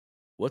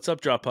What's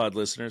up, Drop Pod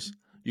listeners?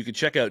 You can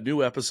check out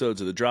new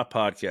episodes of the Drop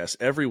Podcast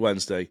every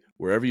Wednesday,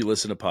 wherever you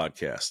listen to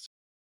podcasts.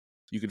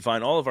 You can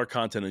find all of our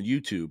content on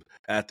YouTube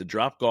at the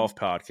Drop Golf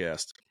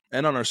Podcast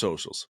and on our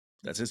socials.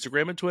 That's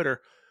Instagram and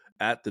Twitter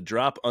at the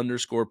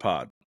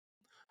Drop_pod.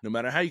 No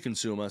matter how you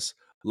consume us,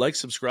 like,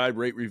 subscribe,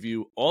 rate,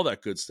 review, all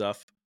that good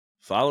stuff.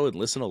 Follow and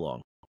listen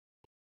along.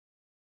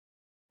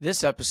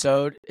 This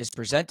episode is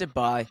presented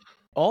by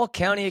All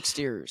County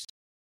Exteriors.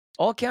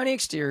 All County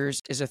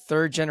Exteriors is a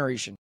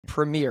third-generation,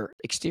 premier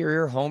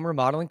exterior home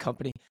remodeling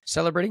company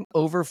celebrating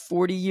over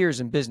 40 years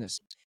in business.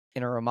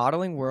 In a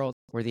remodeling world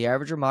where the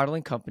average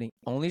remodeling company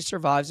only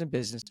survives in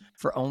business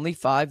for only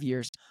 5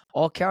 years,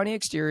 All County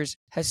Exteriors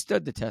has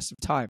stood the test of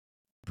time,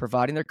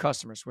 providing their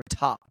customers with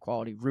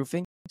top-quality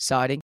roofing,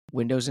 siding,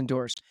 windows, and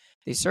doors.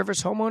 They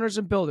service homeowners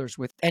and builders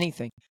with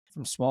anything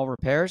from small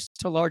repairs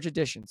to large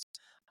additions.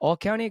 All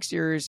County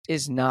Exteriors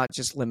is not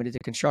just limited to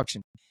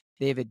construction.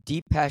 They have a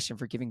deep passion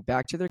for giving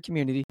back to their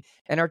community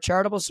and are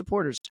charitable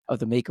supporters of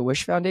the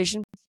Make-A-Wish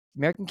Foundation,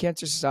 American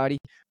Cancer Society,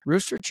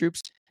 Rooster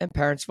Troops, and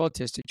Parents of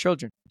Autistic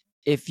Children.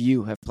 If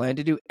you have planned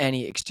to do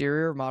any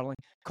exterior remodeling,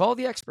 call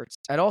the experts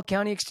at All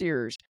County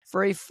Exteriors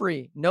for a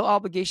free,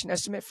 no-obligation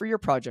estimate for your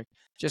project.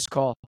 Just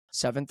call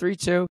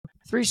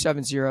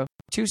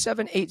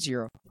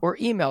 732-370-2780 or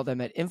email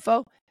them at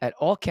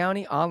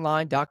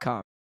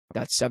info@allcountyonline.com.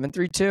 That's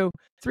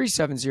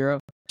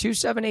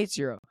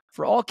 732-370-2780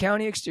 for All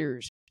County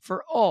Exteriors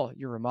for all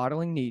your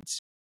remodeling needs.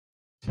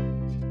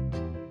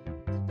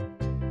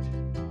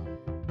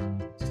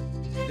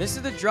 This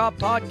is the Drop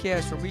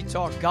Podcast where we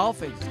talk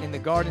golfing in the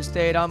Garden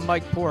State. I'm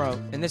Mike Poro,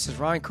 and this is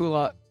Ryan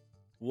Kulot.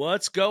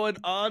 What's going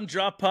on,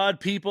 Drop Pod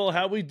people?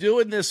 How we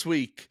doing this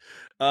week?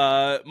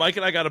 Mike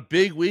and I got a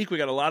big week. We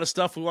got a lot of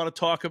stuff we want to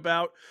talk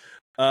about.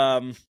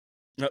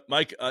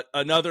 Mike,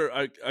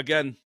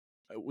 again,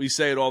 we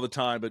say it all the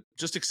time, but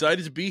just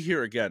excited to be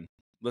here again.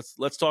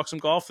 Let's talk some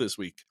golf this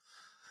week.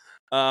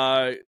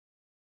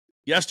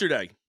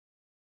 Yesterday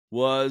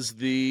was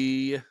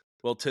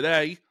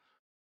today,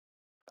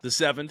 the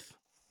 7th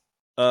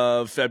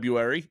of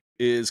February,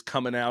 is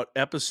coming out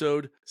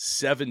episode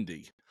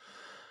 70.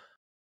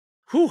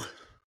 Whew.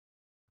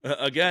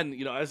 Again,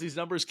 as these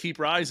numbers keep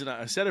rising,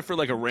 I said it for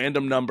like a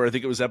random number. I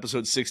think it was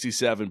episode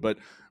 67, but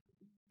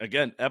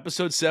again,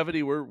 episode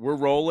 70, we're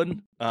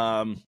rolling.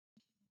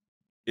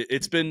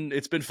 It's been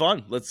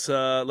fun.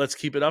 Let's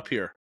keep it up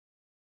here.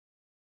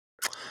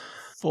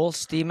 Full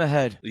steam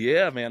ahead.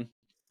 Yeah, man.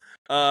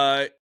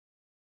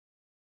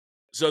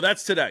 So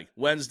that's today,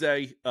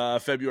 Wednesday,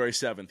 February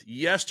 7th.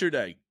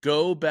 Yesterday,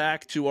 go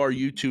back to our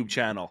YouTube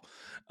channel.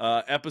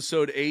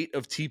 Episode 8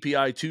 of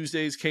TPI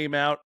Tuesdays came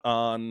out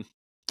on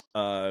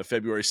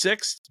February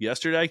 6th,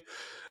 yesterday.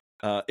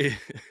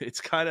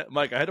 It's kind of,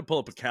 Mike, I had to pull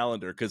up a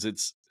calendar because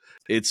it's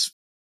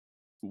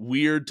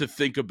weird to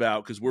think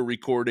about because we're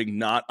recording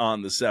not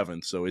on the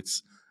 7th. So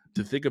it's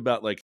to think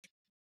about like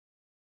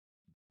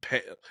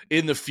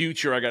in the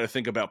future, I got to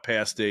think about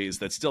past days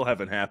that still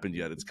haven't happened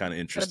yet. It's kind of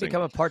interesting.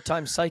 Become a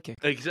part-time psychic.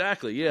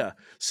 Exactly, yeah.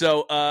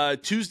 So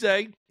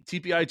Tuesday,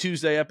 TPI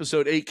Tuesday,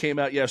 episode 8 came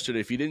out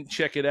yesterday. If you didn't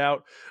check it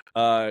out,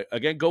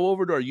 again, go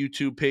over to our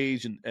YouTube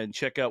page and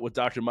check out what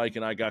Dr. Mike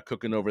and I got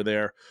cooking over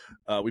there.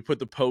 We put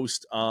the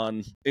post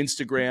on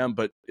Instagram,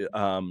 but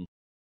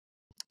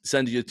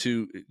send you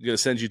to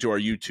our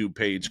YouTube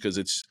page because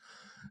it's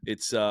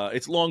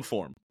long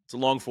form. It's a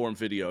long form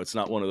video. It's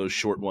not one of those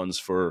short ones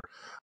for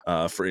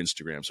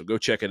Instagram. So go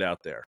check it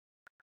out there.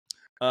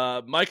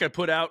 Mike, I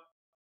put out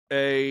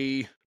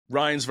a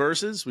Ryan's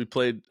Versus. I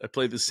played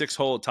the 6th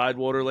hole at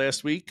Tidewater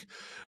last week.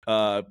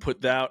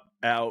 Put that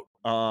out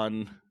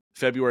on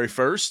February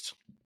 1st.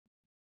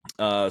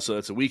 So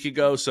that's a week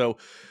ago. So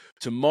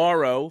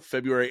tomorrow,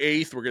 February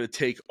 8th, we're going to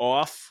take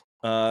off.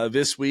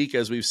 This week,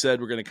 as we've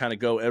said, we're going to kind of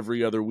go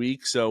every other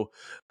week. So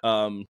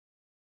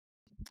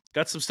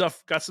got some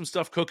stuff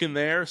cooking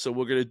there. So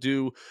we're going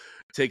to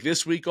take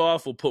this week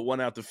off. We'll put one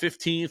out the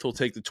 15th. We'll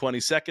take the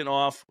 22nd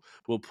off.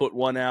 We'll put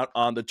one out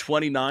on the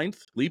 29th,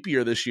 leap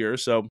year this year.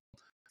 So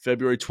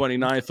February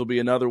 29th will be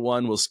another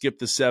one. We'll skip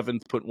the 7th,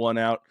 put one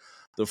out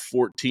the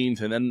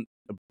 14th. And then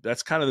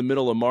that's kind of the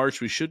middle of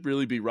March. We should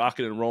really be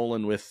rocking and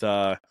rolling with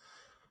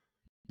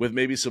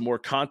maybe some more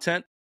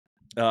content.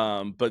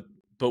 But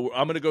I'm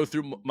going to go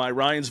through my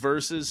Ryan's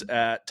Versus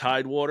at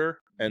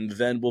Tidewater, and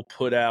then we'll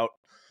put out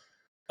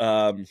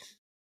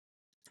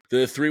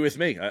the 3 with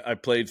me. I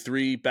played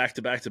 3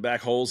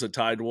 back-to-back holes at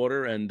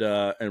Tidewater and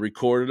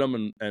recorded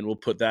them, and we'll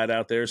put that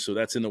out there. So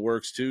that's in the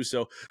works too.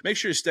 So make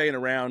sure you're staying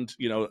around.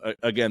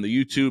 Again, the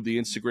YouTube, the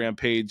Instagram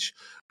page.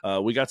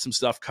 We got some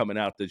stuff coming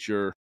out that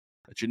you're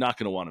not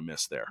going to want to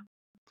miss there.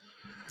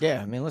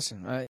 Yeah, I mean,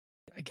 listen.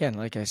 Again,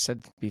 like I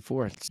said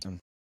before, I'm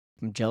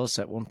jealous.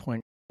 At one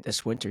point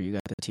this winter, you got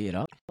to tee it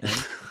up.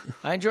 And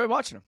I enjoy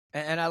watching them,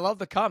 and I love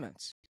the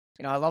comments.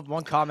 I love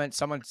one comment.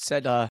 Someone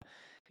said,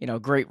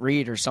 great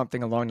read or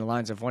something along the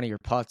lines of one of your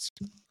putts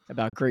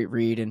about great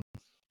read. And,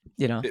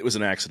 it was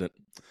an accident.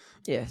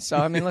 Yeah. So,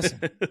 I mean, listen,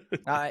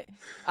 I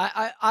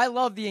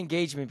love the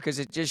engagement because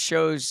it just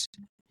shows,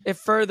 it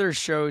further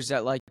shows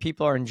that like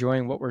people are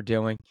enjoying what we're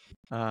doing.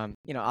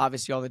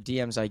 Obviously all the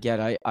DMs I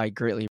get, I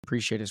greatly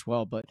appreciate as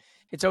well. But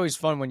it's always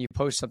fun when you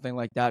post something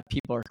like that.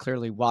 People are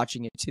clearly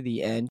watching it to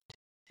the end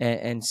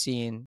and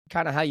seeing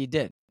kind of how you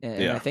did.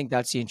 And I think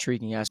that's the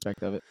intriguing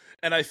aspect of it.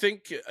 And I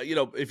think,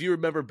 if you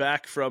remember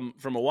back from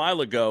a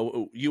while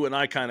ago, you and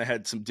I kind of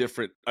had some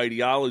different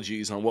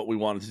ideologies on what we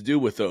wanted to do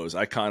with those.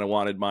 I kind of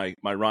wanted my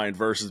Ryan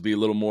versus to be a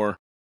little more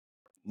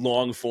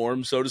long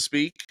form, so to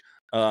speak.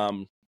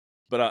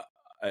 But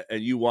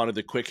and you wanted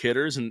the quick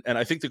hitters, and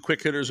I think the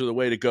quick hitters are the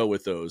way to go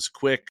with those.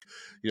 Quick,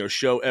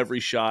 show every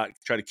shot,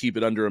 try to keep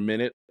it under a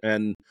minute,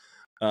 and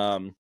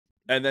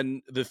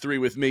then the 3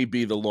 with me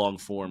be the long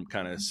form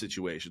kind of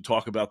situation.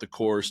 Talk about the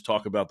course,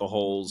 talk about the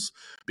holes,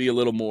 be a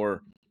little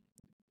more,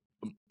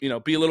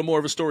 be a little more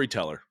of a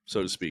storyteller,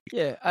 so to speak.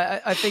 Yeah,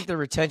 I think the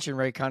retention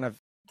rate kind of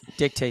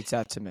dictates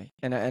that to me.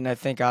 And I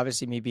think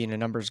obviously me being a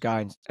numbers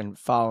guy and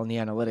following the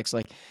analytics,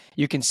 like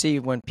you can see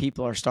when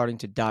people are starting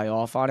to die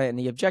off on it. And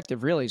the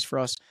objective really is for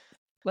us,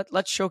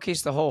 let's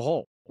showcase the whole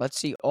hole. Let's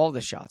see all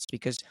the shots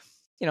because,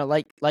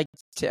 like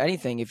to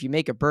anything, if you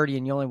make a birdie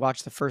and you only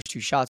watch the first 2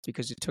 shots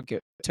because it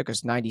took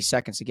us 90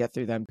 seconds to get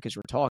through them because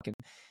we're talking,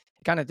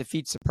 it kind of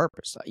defeats the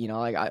purpose.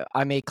 Like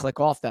I may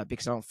click off that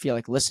because I don't feel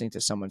like listening to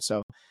someone.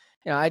 So,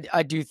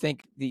 I do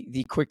think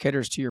the quick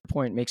hitters, to your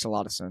point, makes a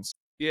lot of sense.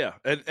 Yeah,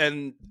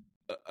 and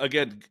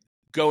again,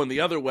 going the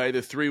other way,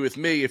 the 3 with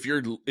me. If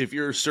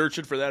you're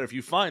searching for that, if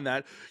you find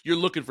that, you're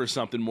looking for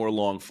something more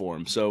long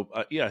form. So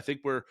I think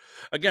we're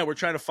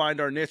trying to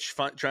find our niche,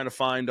 trying to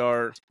find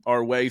our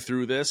way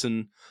through this,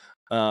 and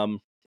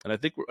I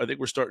think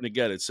we're starting to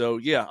get it. So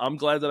yeah, I'm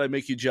glad that I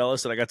make you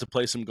jealous that I got to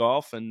play some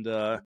golf, and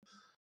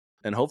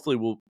hopefully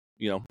we'll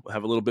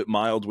have a little bit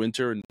mild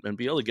winter and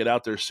be able to get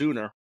out there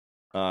sooner,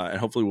 and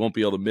hopefully we won't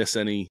be able to miss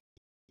any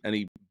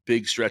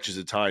big stretches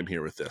of time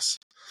here with this.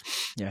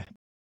 Yeah.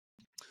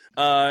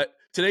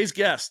 Today's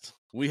guest,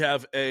 we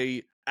have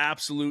a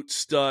absolute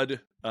stud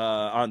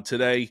on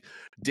today.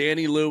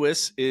 Danny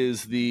Lewis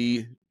is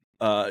the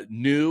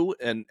new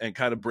and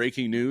kind of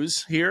breaking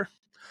news here.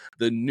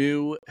 The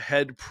new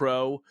head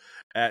pro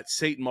at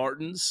St.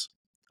 Martin's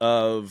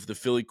of the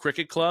Philly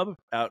Cricket Club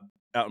out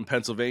in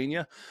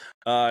Pennsylvania.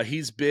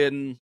 He's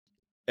been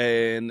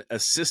an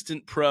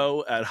assistant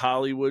pro at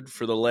Hollywood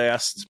for the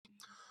last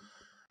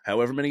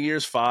however many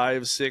years,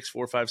 5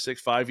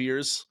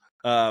 years.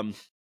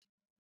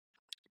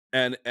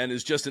 And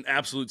is just an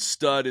absolute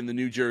stud in the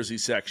New Jersey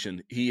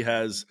section. He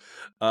has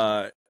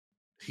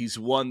he's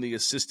won the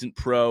assistant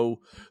pro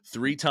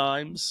 3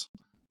 times,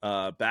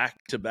 back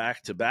to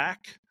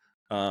back.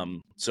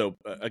 So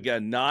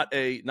again, not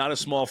a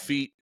small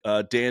feat.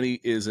 Danny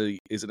is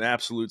an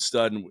absolute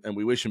stud, and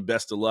we wish him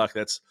best of luck.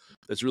 That's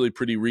really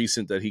pretty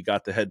recent that he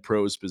got the head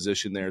pro's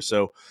position there.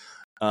 So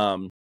I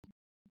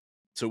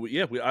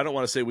don't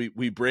want to say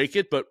we break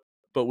it, but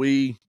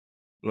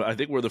I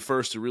think we're the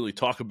first to really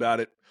talk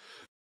about it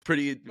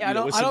pretty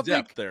with some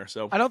depth there.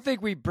 So I don't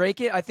think we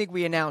break it. I think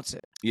we announce it.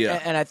 Yeah,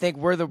 and I think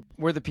we're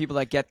the people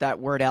that get that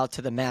word out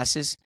to the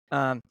masses.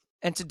 And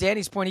to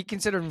Danny's point, he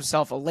considered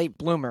himself a late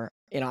bloomer.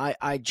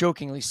 I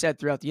jokingly said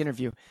throughout the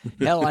interview,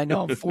 hell, I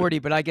know I'm 40,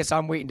 but I guess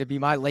I'm waiting to be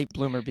my late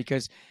bloomer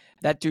because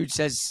that dude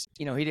says,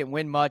 he didn't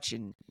win much.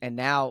 And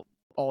now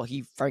all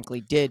he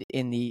frankly did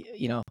in the,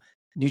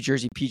 New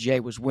Jersey PGA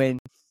was win.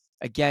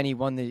 Again,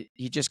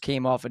 he just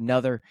came off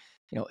another,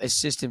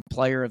 assistant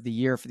player of the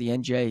year for the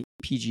NJ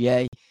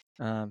PGA.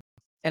 And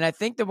I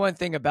think the one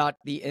thing about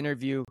the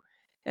interview,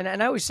 and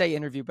I always say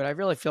interview, but I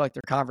really feel like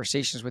they're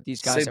conversations with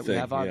these guys we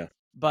have on. Yeah.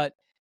 But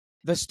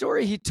the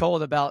story he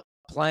told about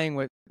playing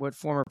with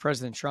former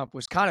President Trump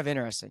was kind of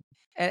interesting.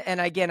 And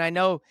again, I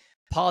know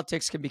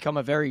politics can become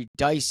a very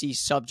dicey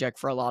subject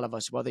for a lot of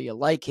us, whether you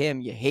like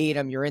him, you hate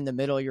him, you're in the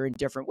middle, you're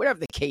indifferent, whatever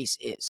the case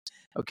is.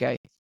 Okay.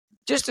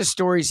 Just the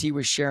stories he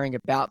was sharing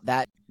about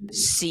that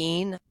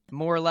scene,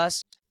 more or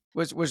less,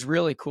 was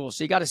really cool.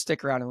 So you got to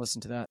stick around and listen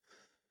to that.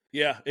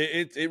 Yeah,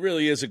 it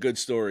really is a good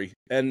story.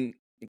 And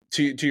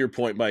to your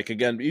point, Mike,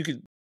 again,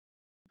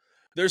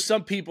 there's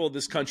some people in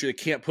this country that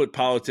can't put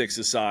politics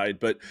aside,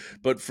 but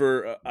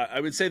for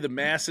I would say the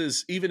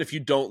masses, even if you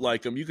don't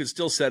like them, you can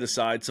still set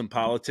aside some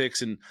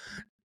politics and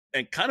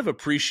kind of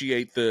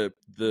appreciate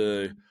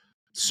the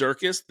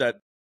circus that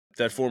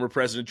former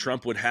President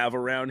Trump would have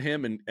around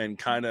him, and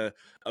kind of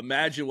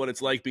imagine what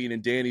it's like being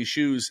in Danny's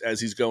shoes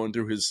as he's going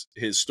through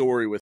his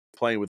story with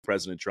playing with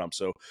President Trump.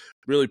 So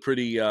really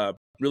pretty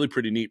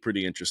neat,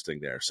 pretty interesting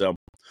there. So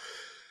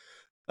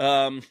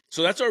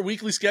that's our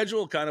weekly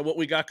schedule, kind of what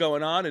we got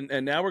going on,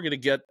 and now we're gonna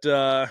get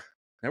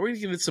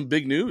some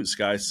big news,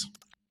 guys.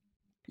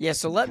 Yeah.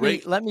 So let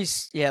me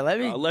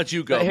I'll let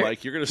you go,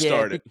 Mike. You're gonna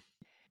start it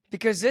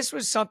because this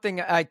was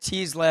something I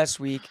teased last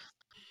week,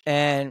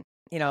 and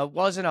it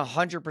wasn't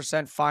 100%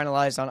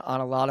 finalized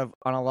on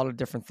a lot of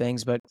different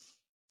things, but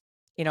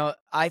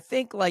I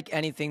think like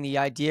anything, the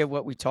idea of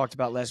what we talked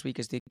about last week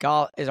is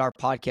our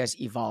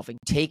podcast evolving,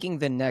 taking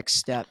the next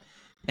step.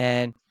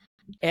 And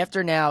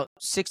after now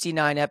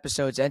 69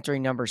 episodes,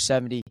 entering number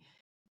 70,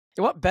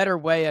 what better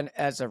way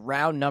as a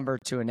round number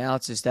to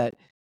announce is that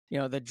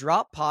The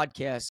Drop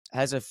Podcast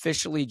has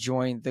officially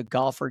joined the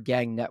Golfer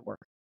Gang Network.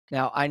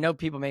 Now, I know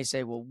people may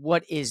say, well,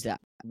 what is that?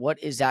 What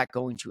is that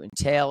going to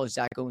entail? Is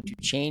that going to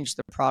change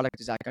the product?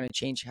 Is that going to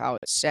change how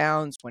it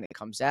sounds when it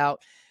comes out?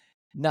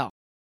 No,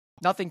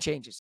 nothing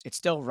changes. It's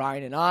still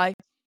Ryan and I.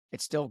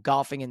 It's still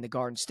golfing in the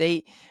Garden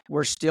State.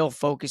 We're still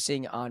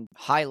focusing on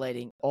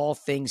highlighting all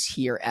things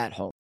here at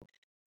home.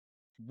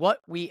 What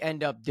we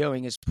end up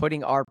doing is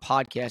putting our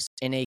podcast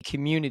in a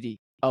community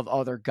of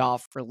other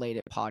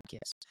golf-related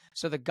podcasts.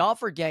 So the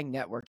Golfer Gang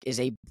Network is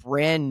a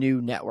brand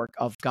new network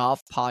of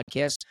golf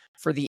podcasts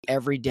for the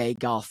everyday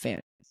golf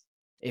fan.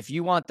 If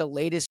you want the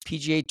latest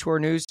PGA Tour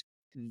news,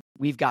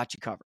 we've got you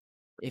covered.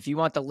 If you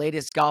want the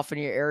latest golf in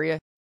your area,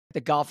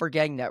 the Golfer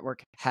Gang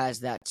Network has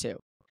that too.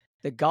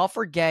 The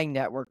Golfer Gang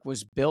Network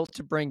was built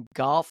to bring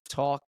golf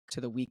talk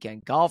to the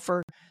weekend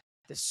golfer,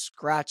 the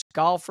scratch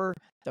golfer,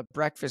 the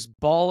breakfast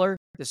baller,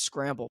 the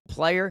scramble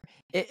player.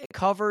 It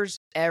covers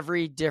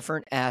every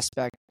different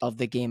aspect of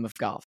the game of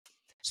golf.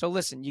 So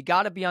listen, you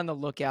got to be on the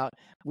lookout.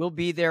 We'll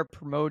be there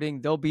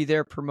promoting. They'll be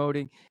there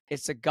promoting.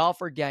 It's a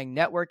Golfer Gang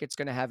Network. It's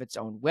going to have its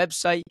own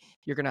website.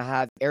 You're going to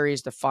have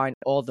areas to find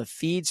all the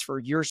feeds for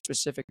your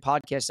specific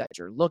podcast that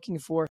you're looking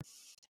for.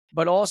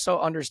 But also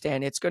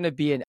understand it's going to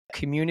be a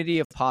community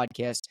of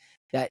podcasts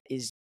that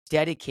is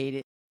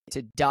dedicated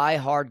to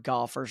diehard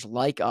golfers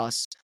like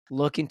us,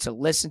 looking to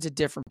listen to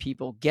different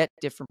people, get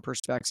different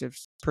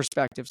perspectives.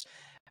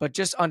 But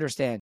just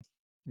understand,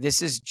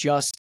 this is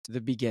just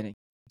the beginning.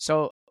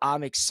 So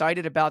I'm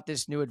excited about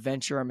this new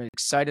adventure. I'm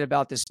excited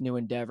about this new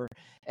endeavor.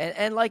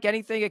 And like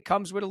anything, it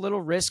comes with a little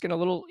risk and a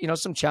little,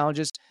 some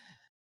challenges.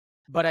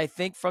 But I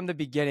think from the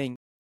beginning,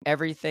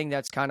 everything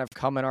that's kind of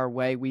coming our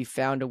way, we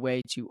found a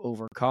way to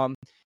overcome.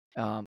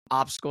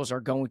 Obstacles are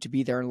going to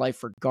be there in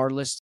life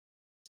regardless.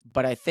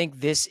 But I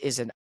think this is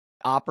an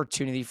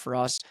opportunity for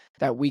us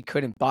that we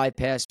couldn't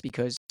bypass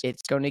because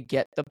it's going to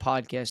get the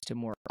podcast to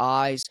more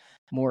eyes,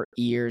 more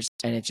ears,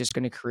 and it's just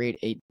going to create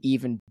an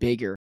even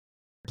bigger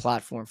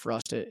platform for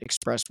us to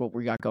express what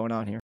we got going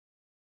on here.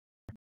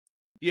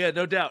 Yeah,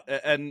 no doubt.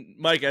 And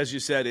Mike, as you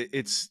said,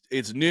 it's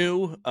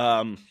new.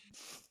 And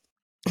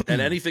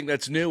anything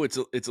that's new, it's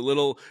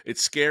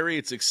scary,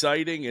 it's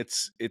exciting,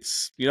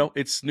 it's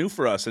new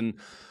for us. And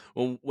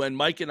when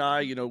Mike and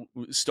I,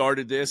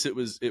 started this, it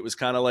was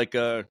kind of like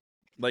a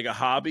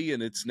hobby,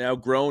 and it's now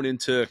grown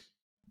into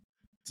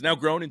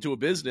a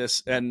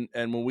business. And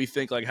when we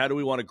think like, how do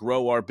we want to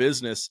grow our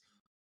business?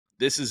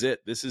 This is it.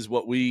 This is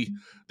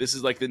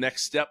like the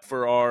next step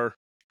for our,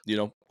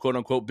 quote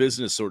unquote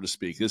business, so to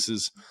speak. This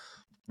is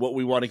what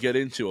we want to get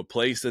into, a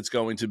place that's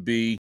going to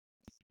be,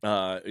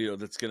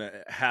 that's going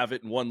to have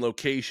it in one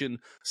location,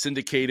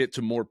 syndicate it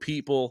to more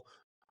people,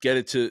 get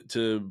it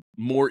to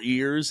more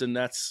ears. And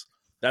that's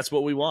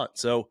what we want.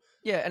 So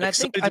yeah. And I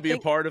think a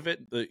part of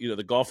it,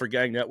 the Golfer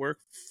Gang Network.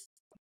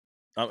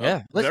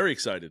 I'm very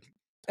excited.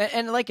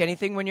 And like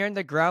anything, when you're in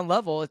the ground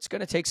level, it's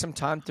going to take some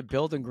time to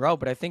build and grow.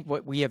 But I think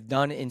what we have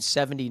done in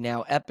 70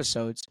 now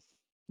episodes,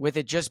 with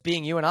it just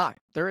being you and I,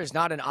 there is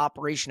not an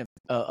operation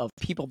of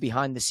people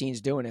behind the scenes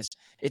doing this.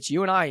 It's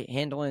you and I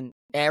handling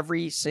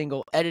every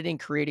single editing,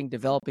 creating,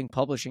 developing,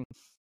 publishing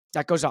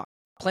that goes on,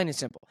 plain and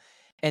simple.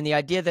 And the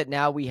idea that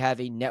now we have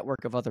a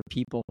network of other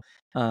people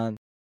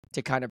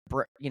to kind of,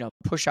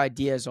 push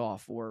ideas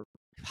off or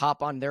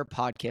hop on their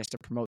podcast to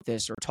promote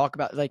this or talk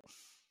about, like,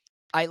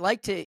 I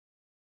like to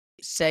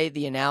say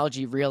the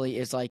analogy really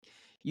is like,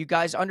 you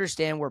guys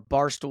understand where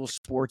Barstool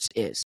Sports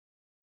is.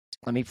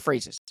 Let me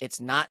phrase this. It's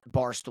not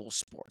Barstool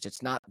Sports.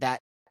 It's not that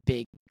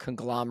big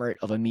conglomerate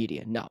of a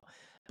media. No.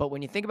 But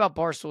when you think about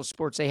Barstool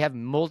Sports, they have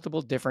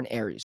multiple different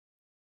areas.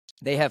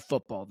 They have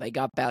football. They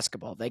got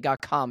basketball. They got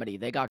comedy.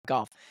 They got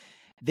golf.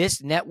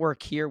 This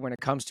network here, when it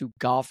comes to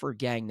Golfer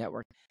Gang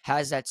Network,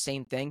 has that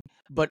same thing,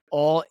 but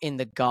all in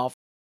the golf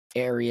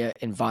area,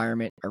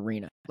 environment,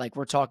 arena. Like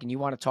we're talking, you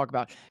want to talk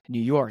about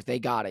New York, they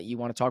got it. You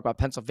want to talk about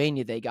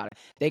Pennsylvania, they got it.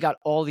 They got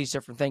all these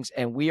different things.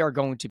 And we are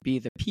going to be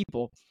the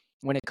people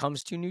when it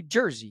comes to New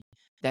Jersey,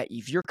 that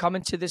if you're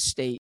coming to this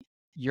state,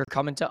 you're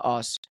coming to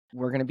us.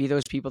 We're going to be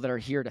those people that are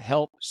here to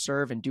help,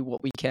 serve, and do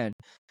what we can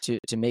to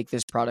make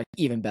this product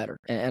even better.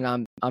 And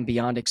I'm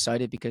beyond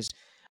excited because,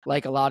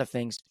 like a lot of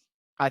things,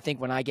 I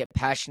think when I get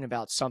passionate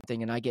about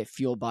something and I get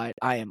fueled by it,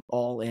 I am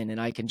all in, and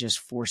I can just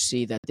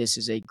foresee that this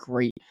is a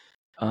great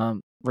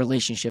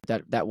relationship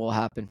that will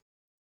happen.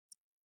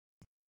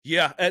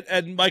 Yeah,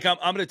 and Mike, I'm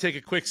going to take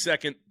a quick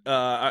second.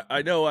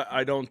 I know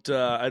I don't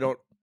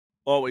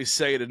always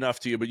say it enough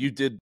to you, but you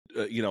did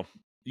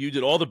you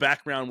did all the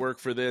background work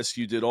for this.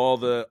 You did all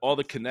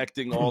the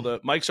connecting, all the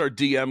Mike's our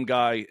DM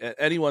guy.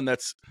 Anyone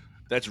that's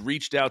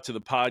reached out to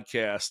the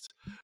podcast,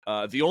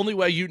 the only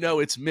way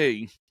it's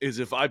me is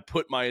if I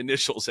put my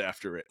initials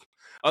after it.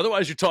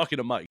 Otherwise, you're talking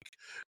to Mike.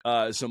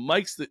 So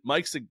Mike's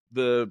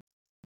the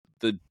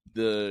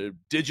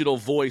digital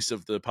voice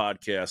of the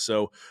podcast.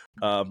 So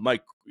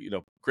Mike,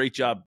 great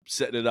job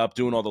setting it up,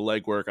 doing all the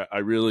legwork. I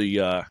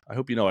really I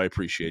hope I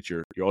appreciate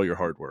all your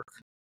hard work.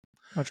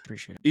 Much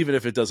appreciated. Even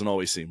if it doesn't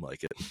always seem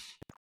like it.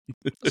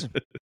 Listen,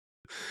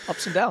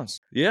 Ups and downs.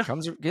 Yeah.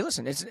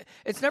 Listen,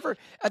 it's never.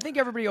 I think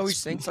everybody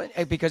always thinks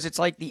because it's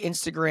like the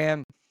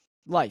Instagram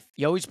life.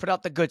 You always put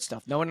out the good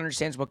stuff. No one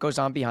understands what goes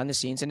on behind the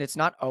scenes, and it's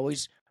not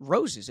always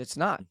roses. It's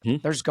not.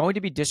 Mhm. There's going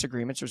to be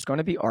disagreements. There's going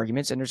to be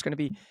arguments, and there's going to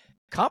be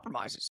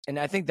compromises. And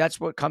I think that's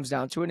what comes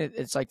down to it.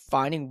 It's like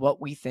finding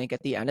what we think at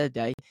the end of the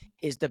day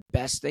is the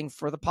best thing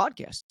for the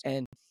podcast.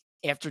 And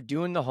after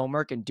doing the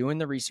homework and doing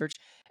the research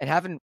and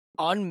having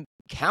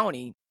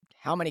uncounting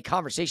how many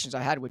conversations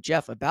I had with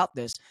Jeff about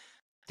this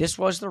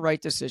was the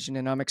right decision,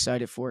 and I'm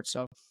excited for it.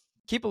 So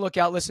keep a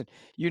lookout. Listen,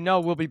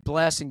 we'll be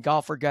blasting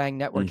Golfer Gang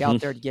Network out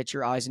there to get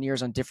your eyes and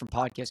ears on different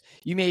podcasts.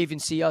 You may even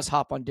see us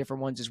hop on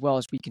different ones as well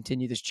as we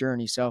continue this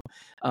journey. So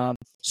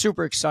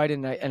super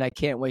excited, and I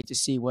can't wait to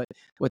see what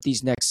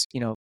these next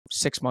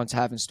 6 months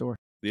have in store.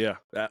 Yeah,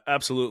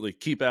 absolutely.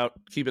 Keep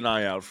an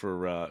eye out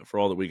for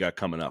all that we got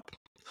coming up.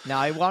 Now,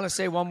 I want to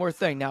say one more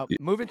thing. Now,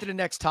 moving to the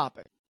next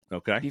topic.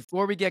 Okay.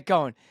 Before we get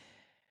going,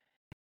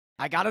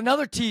 I got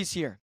another tease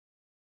here.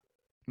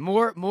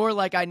 More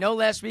like I know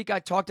last week I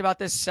talked about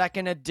this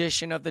second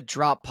edition of the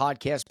Drop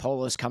Podcast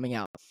Polos coming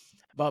out.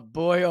 But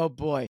boy, oh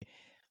boy,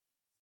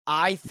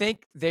 I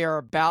think they are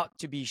about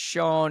to be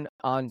shown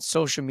on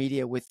social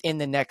media within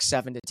the next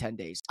 7 to 10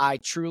 days. I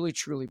truly,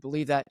 truly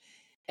believe that.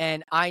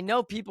 And I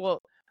know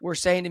people were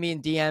saying to me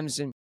in DMs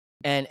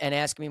and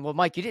asking me, well,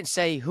 Mike, you didn't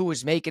say who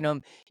was making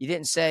them. You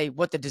didn't say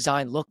what the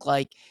design looked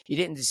like. You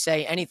didn't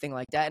say anything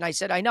like that. And I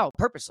said, I know,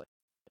 purposely.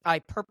 I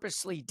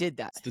purposely did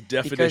that. It's the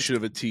definition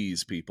of a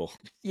tease, people.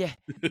 Yeah,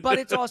 but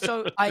it's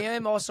also I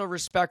am also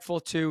respectful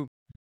to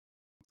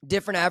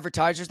different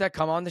advertisers that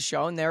come on the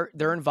show, and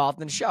they're involved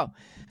in the show.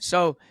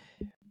 So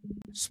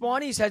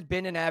Swannies has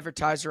been an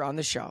advertiser on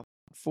the show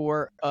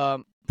for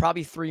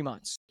probably 3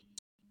 months,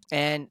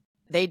 and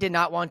they did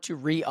not want to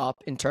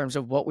re-up in terms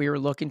of what we were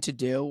looking to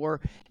do, or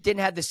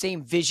didn't have the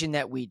same vision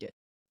that we did.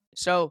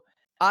 So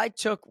I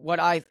took what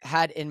I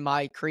had in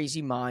my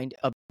crazy mind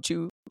up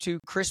to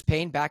Chris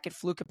Payne back at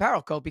Fluke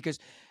Apparel Co. because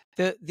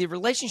the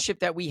relationship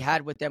that we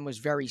had with them was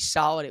very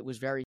solid. It was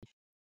very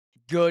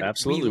good.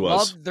 Absolutely we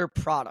was. loved their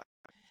product.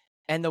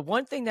 And the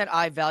one thing that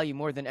I value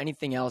more than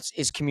anything else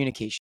is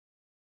communication.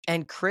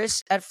 And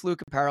Chris at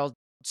Fluke Apparel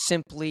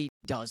simply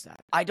does that.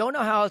 I don't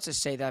know how else to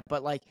say that,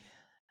 but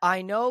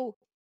I know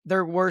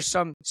there were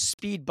some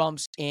speed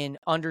bumps in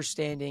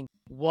understanding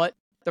what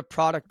the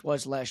product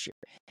was last year.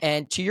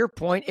 And to your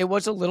point, it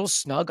was a little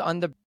snug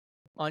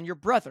on your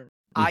brethren.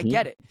 Mm-hmm. I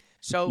get it.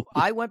 So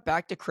I went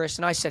back to Chris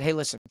and I said, hey,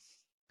 listen,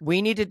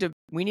 we need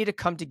to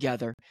come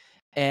together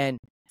and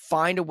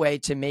find a way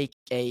to make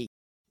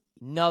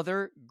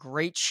another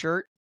great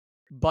shirt,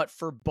 but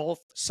for both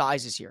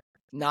sizes here.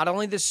 Not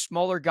only the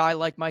smaller guy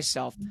like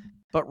myself,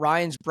 but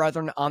Ryan's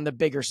brethren on the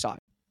bigger side.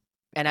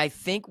 And I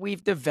think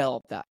we've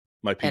developed that.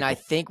 And I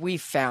think we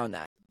found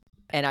that.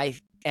 And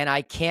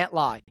I can't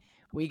lie.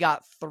 We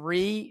got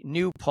 3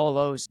 new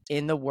polos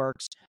in the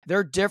works.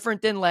 They're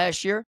different than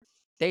last year.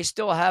 They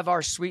still have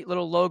our sweet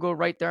little logo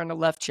right there on the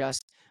left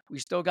chest. We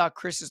still got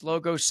Chris's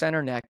logo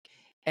center neck.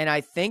 And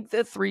I think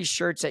the 3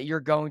 shirts that you're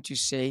going to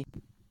see,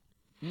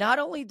 not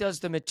only does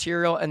the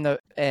material and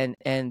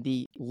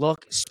the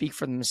look speak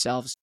for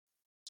themselves,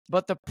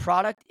 but the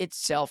product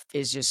itself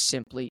is just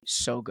simply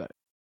so good.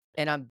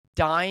 And I'm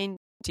dying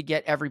to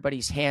get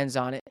everybody's hands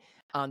on it.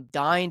 I'm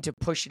dying to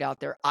push it out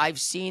there. I've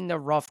seen the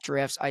rough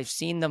drafts. I've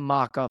seen the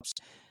mock-ups.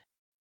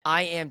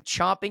 I am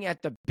chomping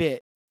at the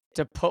bit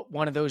to put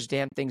one of those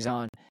damn things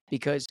on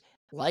because,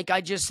 like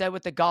I just said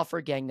with the Golfer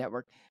Gang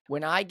Network,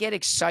 when I get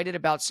excited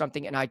about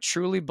something and I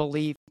truly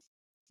believe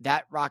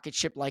that rocket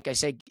ship, like I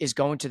said, is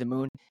going to the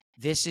moon,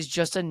 this is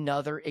just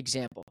another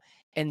example.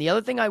 And the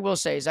other thing I will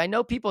say is I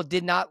know people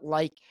did not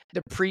like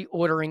the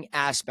pre-ordering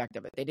aspect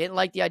of it. They didn't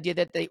like the idea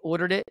that they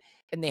ordered it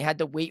and they had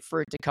to wait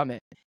for it to come in.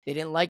 They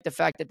didn't like the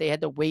fact that they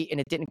had to wait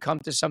and it didn't come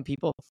to some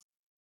people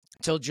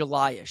till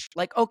July-ish.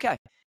 Okay,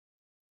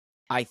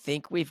 I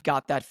think we've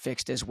got that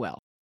fixed as well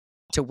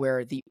to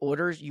where you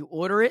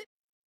order it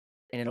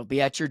and it'll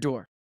be at your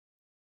door.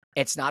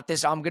 It's not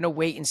this I'm going to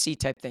wait and see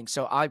type thing.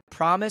 So I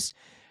promise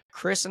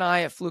Chris and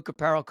I at Fluke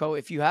Apparel Co.,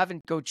 if you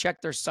haven't, go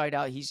check their site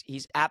out.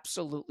 He's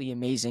absolutely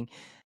amazing.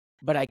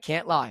 But I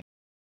can't lie.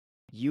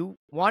 You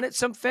wanted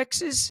some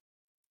fixes?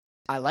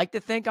 I like to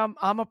think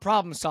I'm a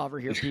problem solver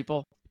here,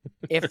 people.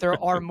 If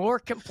there are more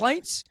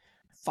complaints,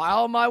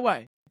 file my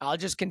way. I'll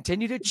just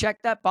continue to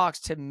check that box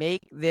to make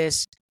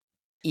this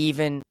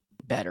even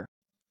better.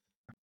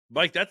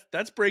 Mike,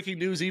 that's breaking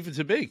news even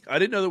to me. I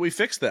didn't know that we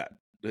fixed that.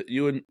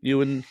 You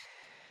and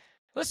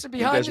listen,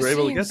 behind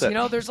the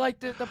scenes, there's like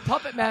the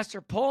puppet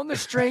master pulling the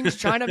strings,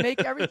 trying to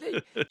make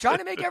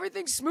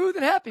everything smooth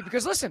and happy.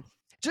 Because listen,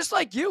 just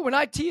like you, when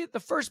I tee the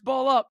first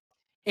ball up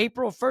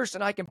April 1st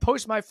and I can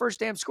post my first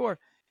damn score,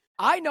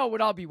 I know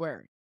what I'll be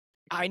wearing.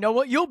 I know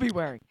what you'll be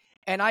wearing.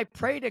 And I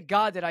pray to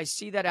God that I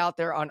see that out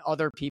there on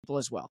other people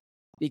as well.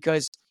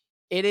 Because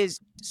it is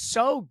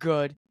so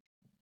good.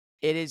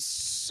 It is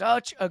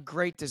such a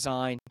great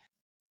design.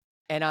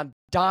 And I'm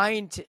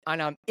dying to,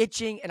 and I'm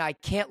itching, and I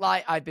can't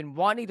lie. I've been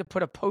wanting to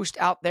put a post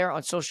out there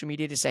on social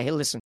media to say, hey,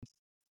 listen,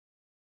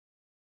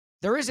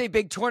 there is a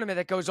big tournament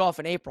that goes off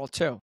in April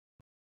too.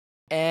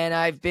 And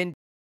I've been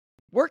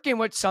working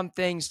with some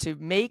things to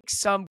make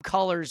some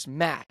colors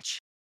match,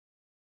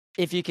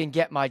 if you can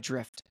get my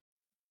drift.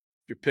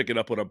 You're picking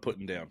up what I'm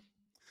putting down.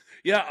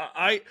 Yeah,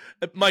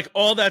 Mike,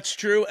 all that's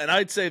true. And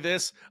I'd say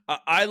this,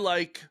 I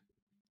like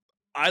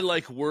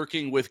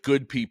working with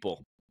good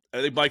people.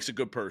 I think Mike's a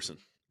good person.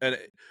 And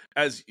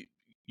as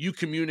you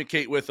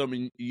communicate with him,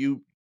 and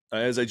you,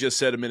 as I just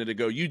said a minute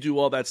ago, you do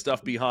all that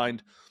stuff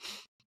behind.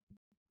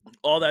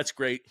 All that's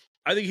great.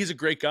 I think he's a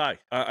great guy.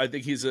 I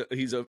think he's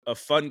a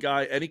fun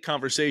guy. Any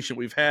conversation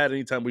we've had,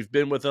 anytime we've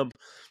been with him,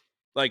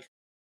 like,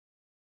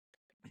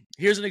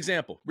 here's an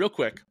example, real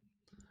quick.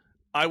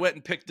 I went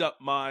and picked up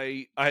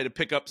I had to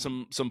pick up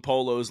some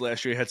polos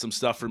last year. He had some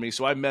stuff for me.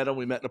 So I met him.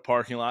 We met in a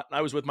parking lot, and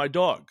I was with my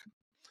dog.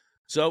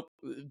 So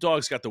the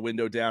dog's got the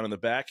window down in the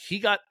back. He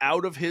got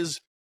out of his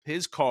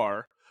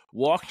car,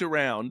 walked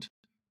around,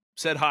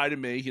 said hi to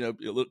me, a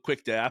little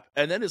quick dap,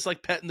 and then it's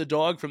like petting the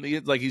dog from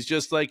the, like, he's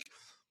just like,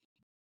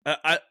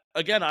 I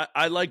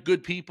like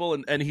good people,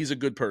 and he's a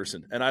good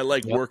person, and I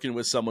like working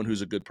with someone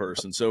who's a good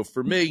person. So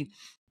for me,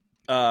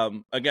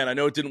 again, I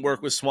know it didn't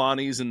work with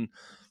Swannies and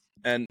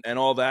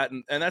all that,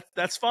 and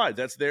that's fine.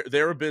 That's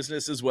they're a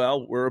business as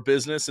well. We're a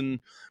business,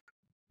 and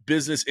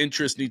business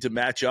interests need to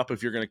match up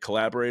if you're going to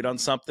collaborate on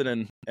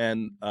something.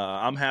 And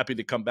I'm happy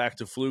to come back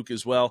to Fluke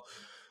as well,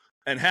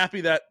 and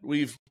happy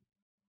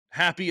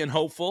and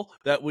hopeful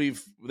that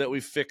we've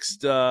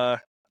fixed some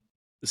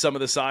of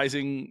the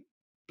sizing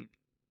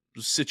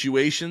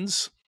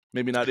situations,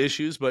 maybe not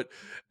issues, but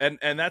and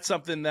that's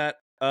something that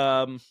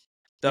I'm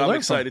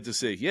excited to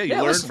see. Yeah,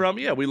 you learn from.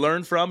 Yeah, we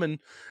learn from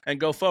and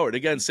go forward.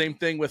 Again, same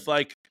thing with,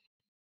 like,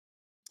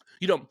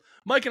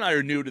 Mike and I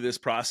are new to this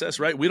process,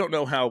 right? We don't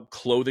know how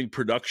clothing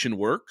production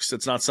works.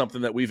 It's not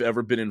something that we've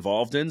ever been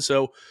involved in,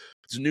 so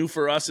it's new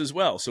for us as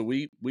well. So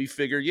we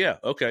figured, yeah,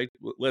 okay,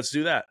 let's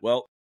do that.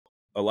 Well,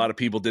 a lot of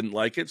people didn't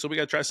like it, so we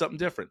got to try something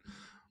different.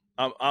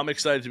 I'm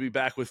excited to be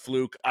back with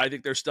Fluke. I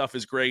think their stuff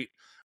is great.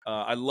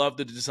 I love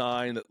the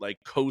design, that, like,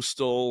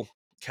 coastal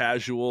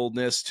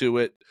casualness to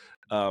it.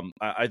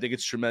 I think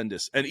it's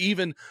tremendous. And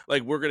even,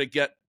 like, we're going to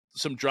get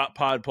some drop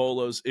pod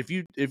polos. If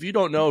you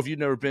don't know, if you've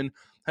never been,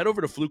 head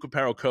over to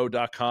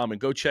flukeapparelco.com and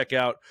go check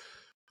out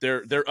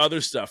their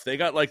other stuff. They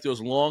got, like,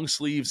 those long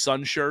sleeve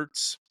sun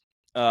shirts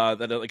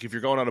that are, like, if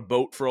you're going on a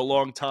boat for a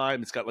long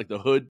time, it's got, like, the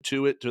hood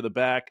to it, to the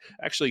back.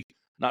 Actually,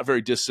 not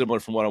very dissimilar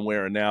from what I'm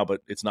wearing now,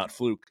 but it's not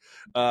Fluke.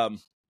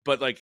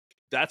 But, like,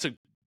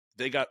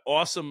 they got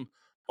awesome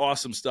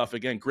stuff.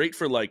 Again, great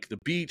for, like, the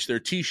beach, their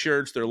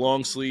t-shirts, their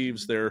long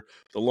sleeves, the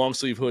long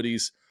sleeve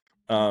hoodies.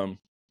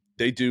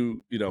 They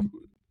do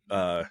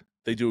a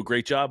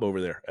great job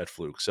over there at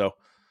Fluke. So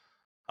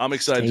I'm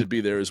excited to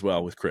be there as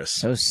well with Chris.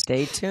 So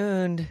stay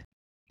tuned.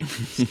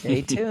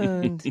 Stay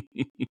tuned.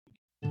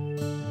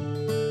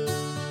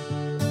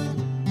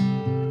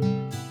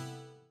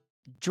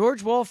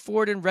 George Wall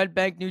Ford in Red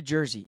Bank, New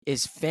Jersey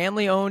is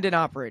family owned and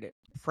operated,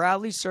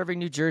 proudly serving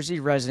New Jersey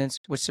residents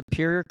with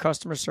superior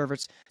customer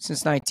service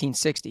since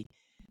 1960.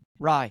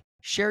 Rye,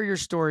 share your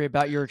story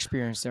about your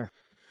experience there.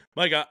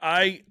 Mike,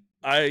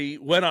 I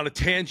went on a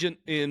tangent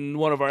in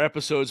one of our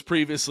episodes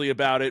previously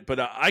about it, but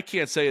I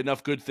can't say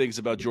enough good things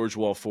about George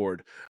Wall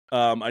Ford.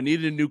 I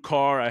needed a new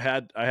car. I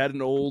had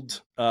an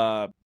old.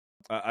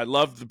 I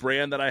loved the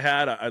brand that I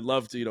had. I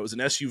loved, it was an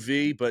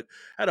SUV, but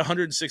had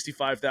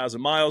 165,000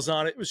 miles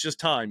on it. It was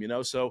just time,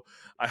 So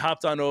I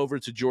hopped on over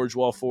to George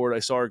Wall Ford. I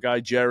saw our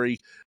guy Jerry,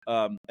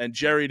 and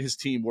Jerry and his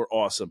team were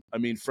awesome. I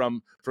mean,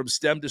 from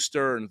stem to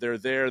stern, they're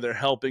there. They're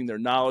helping. They're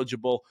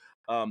knowledgeable.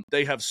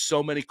 They have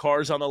so many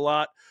cars on the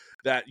lot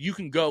that you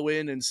can go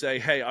in and say,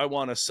 hey, I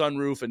want a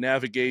sunroof, a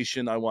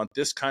navigation. I want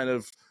this kind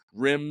of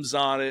rims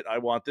on it. I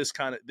want this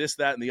kind of this,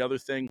 that, and the other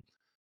thing.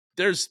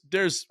 There's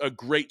a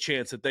great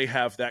chance that they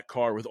have that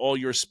car with all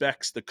your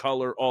specs, the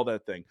color, all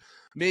that thing.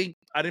 Me,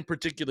 I didn't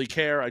particularly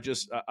care. I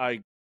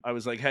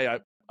was like, hey,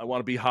 I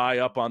want to be high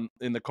up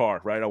in the car,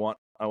 right?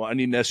 I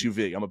need an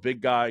SUV. I'm a big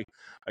guy.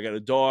 I got a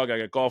dog. I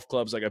got golf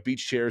clubs. I got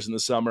beach chairs in the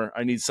summer.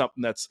 I need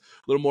something that's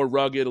a little more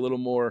rugged, a little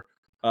more.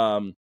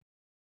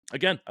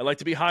 Again, I like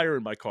to be higher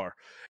in my car.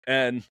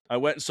 And I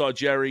went and saw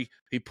Jerry.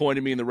 He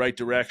pointed me in the right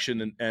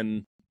direction.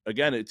 And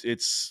again,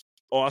 it's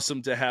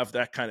awesome to have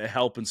that kind of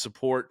help and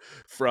support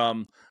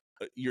from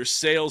your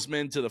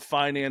salesman to the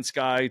finance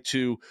guy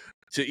to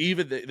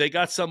even they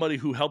got somebody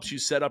who helps you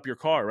set up your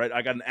car, right?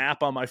 I got an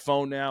app on my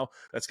phone now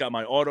that's got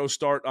my auto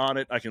start on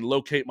it. I can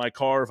locate my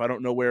car if I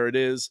don't know where it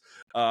is.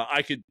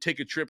 I could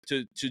take a trip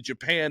to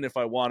Japan if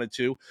I wanted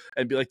to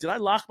and be like, did I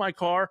lock my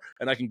car?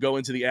 And I can go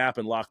into the app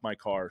and lock my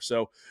car.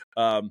 So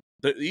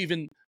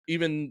even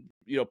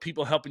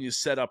people helping you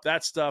set up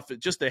that stuff,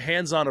 just the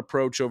hands-on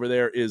approach over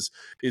there is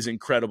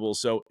incredible.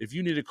 So if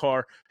you need a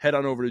car, head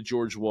on over to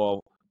George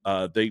Wall.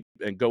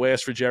 And go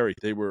ask for Jerry.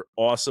 They were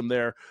awesome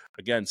there.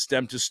 Again,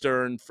 stem to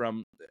stern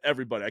from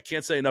everybody. I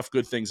can't say enough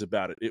good things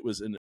about it. It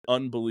was an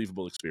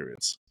unbelievable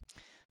experience.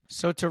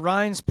 So to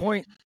Ryan's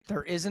point,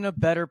 there isn't a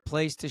better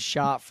place to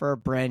shop for a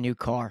brand new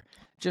car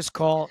Just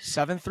call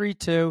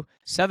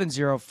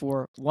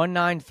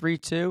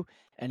 732-704-1932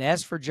 and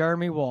ask for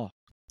Jeremy Wall.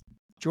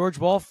 George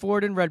Wall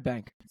Ford in Red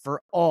Bank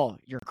for all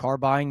your car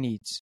buying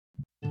needs.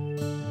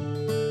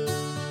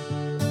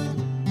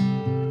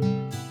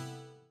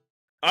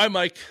 All right,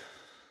 Mike.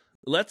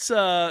 Let's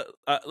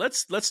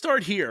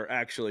start here.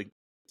 Actually,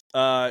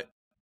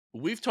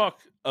 we've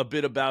talked a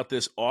bit about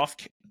this off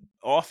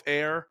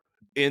air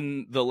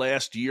in the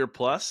last year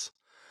plus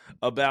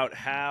about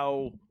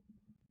how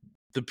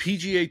the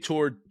PGA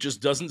Tour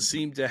just doesn't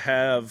seem to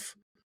have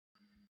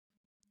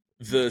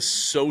the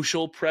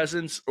social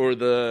presence or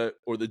the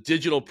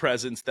digital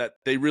presence that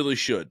they really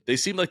should. They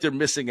seem like they're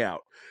missing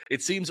out.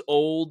 It seems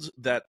old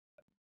that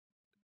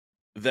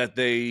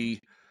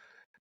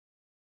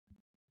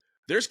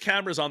there's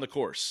cameras on the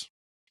course.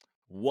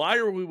 Why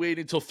are we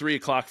waiting until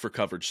 3:00 for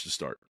coverage to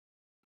start?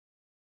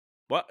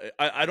 Well,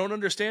 I don't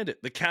understand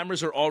it. The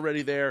cameras are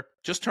already there.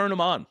 Just turn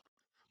them on.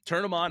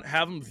 Turn them on.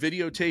 Have them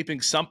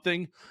videotaping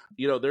something.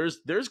 You know,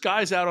 there's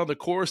guys out on the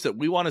course that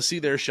we want to see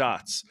their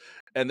shots.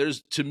 And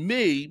there's, to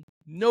me,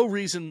 no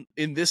reason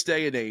in this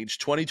day and age,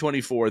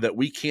 2024, that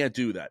we can't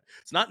do that.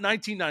 It's not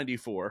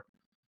 1994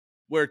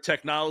 where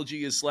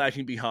technology is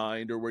slacking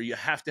behind or where you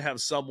have to have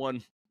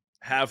someone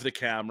have the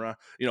camera,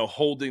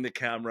 holding the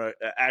camera,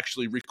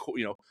 actually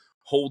record,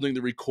 holding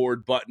the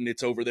record button.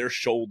 It's over their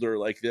shoulder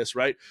like this,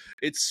 right?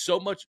 It's so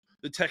much,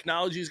 the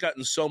technology's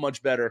gotten so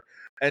much better.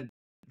 And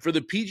for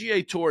the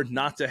PGA Tour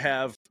not to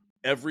have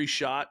every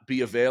shot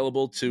be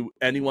available to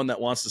anyone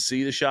that wants to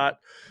see the shot,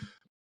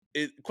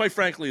 it quite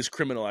frankly is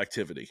criminal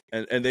activity,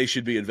 and they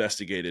should be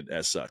investigated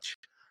as such.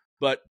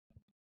 But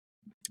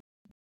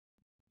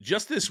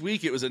just this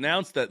week, it was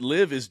announced that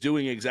LIV is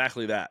doing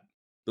exactly that.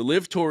 The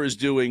LIV Tour is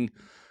doing,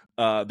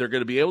 they're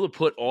going to be able to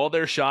put all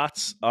their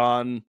shots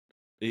on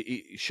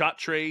shot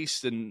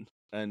traced and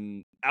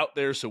out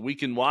there so we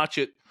can watch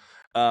it.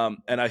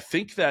 And I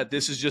think that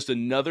this is just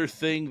another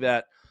thing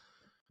that,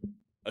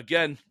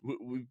 again,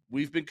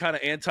 we've been kind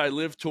of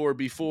anti-LIV Tour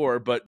before,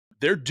 but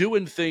they're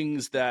doing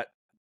things that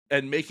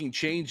and making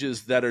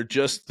changes that are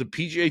just, the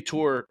PGA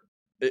Tour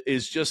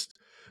is just,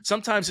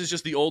 sometimes it's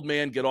just the old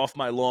man get off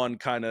my lawn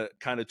kind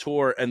of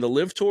tour, and the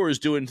LIV Tour is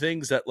doing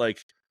things that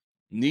like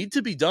need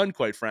to be done,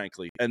 quite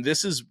frankly. And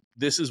this is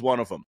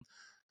one of them.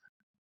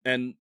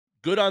 And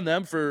good on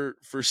them for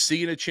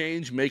seeing a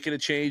change, making a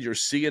change, or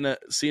seeing a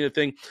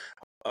thing.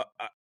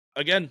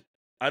 Again,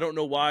 I don't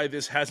know why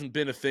this hasn't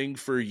been a thing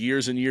for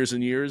years and years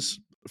and years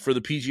for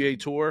the PGA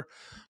Tour.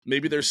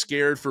 Maybe they're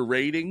scared for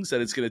ratings, that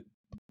it's going to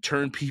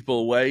turn people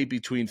away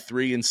between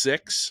 3 and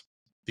 6,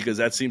 because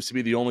that seems to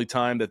be the only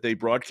time that they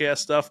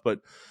broadcast stuff.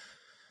 But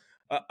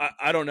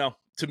I don't know.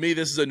 To me,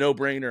 this is a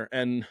no-brainer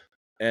and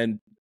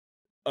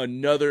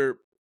another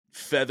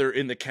feather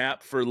in the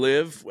cap for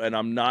LIV. And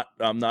I'm not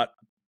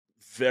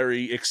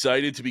very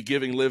excited to be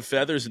giving LIV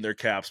feathers in their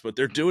caps, but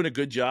they're doing a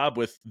good job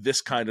with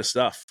this kind of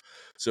stuff.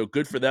 So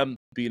good for them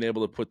being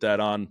able to put that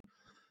on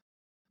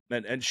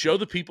and show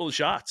the people the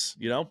shots.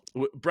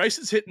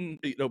 Bryson's hitting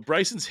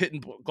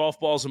golf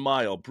balls a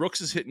mile.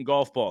 Brooks is hitting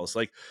golf balls.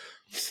 Like,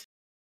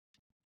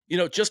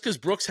 just because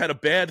Brooks had a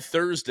bad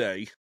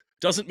Thursday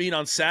doesn't mean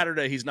on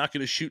Saturday he's not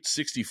going to shoot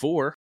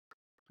 64.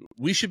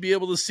 We should be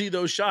able to see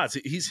those shots.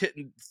 He's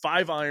hitting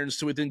 5 irons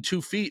to within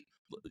 2 feet.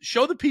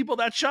 Show the people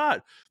that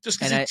shot. Just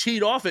because he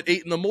teed off at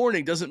 8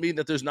 a.m. doesn't mean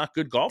that there's not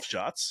good golf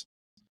shots.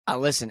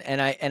 Listen,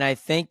 and I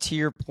think, to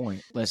your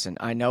point, listen,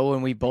 I know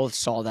when we both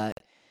saw that,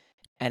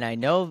 and I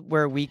know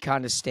where we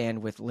kind of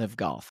stand with LIV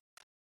Golf.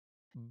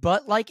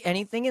 But like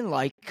anything in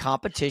life,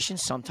 competition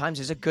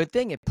sometimes is a good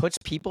thing. It puts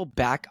people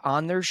back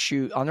on their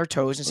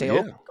toes and say,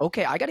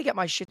 okay, I got to get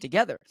my shit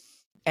together.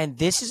 And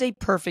this is a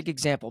perfect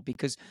example,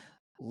 because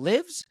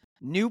LIV's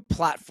new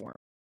platform,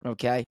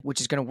 okay, which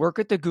is going to work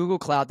with the Google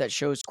Cloud, that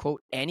shows, quote,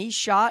 any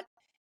shot,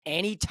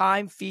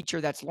 anytime feature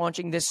that's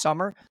launching this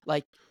summer.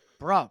 Like,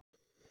 bro,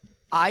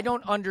 I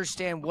don't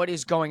understand what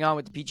is going on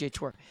with the PGA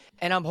Tour.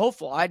 And I'm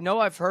hopeful. I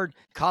know I've heard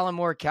Colin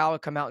Morikawa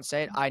come out and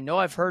say it. I know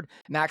I've heard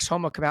Max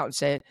Homa come out and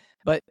say it.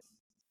 But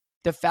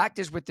the fact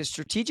is, with the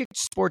Strategic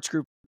Sports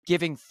Group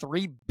giving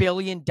 $3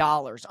 billion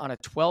on a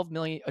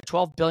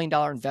 $12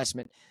 billion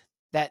investment,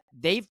 that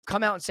they've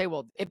come out and say,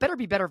 well, it better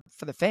be better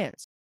for the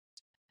fans.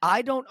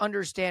 I don't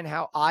understand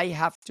how I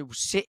have to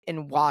sit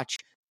and watch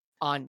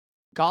on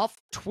golf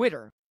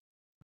Twitter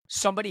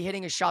somebody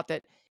hitting a shot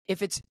that,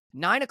 if it's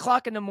 9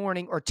 o'clock in the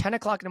morning or 10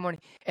 o'clock in the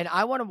morning, and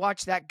I want to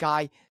watch that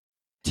guy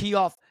tee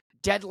off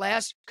dead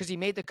last because he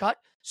made the cut,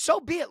 so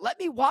be it. Let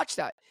me watch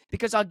that,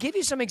 because I'll give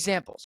you some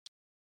examples.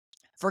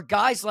 For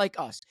guys like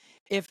us,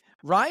 if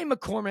Ryan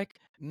McCormick,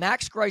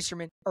 Max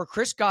Greiserman, or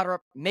Chris Gotterup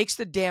makes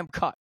the damn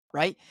cut,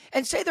 right,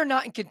 and say they're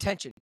not in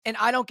contention, and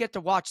I don't get to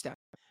watch them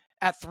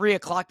at 3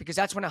 o'clock because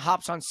that's when it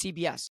hops on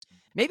CBS.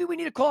 Maybe we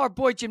need to call our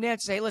boy Jim Nantz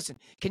and say, hey, listen,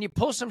 can you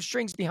pull some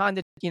strings behind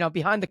the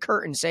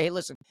curtain and say, hey,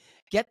 listen,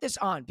 get this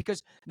on?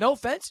 Because, no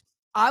offense,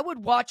 I would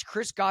watch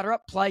Chris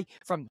Gotterup play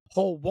from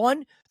hole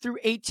 1 through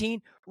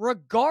 18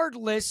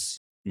 regardless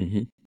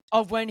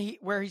of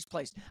where he's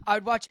placed. I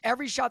would watch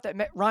every shot that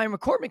Ryan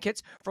McCormick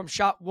hits from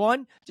shot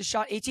 1 to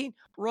shot 18,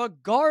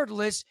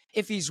 regardless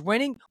if he's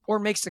winning or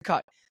makes the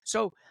cut.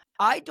 So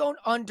I don't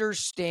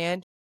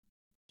understand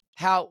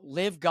how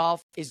Live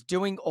Golf is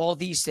doing all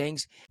these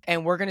things,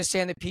 and we're going to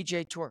say on the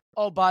PGA Tour,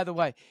 oh, by the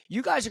way,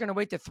 you guys are going to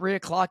wait to 3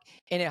 o'clock,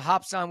 and it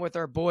hops on with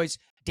our boys,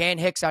 Dan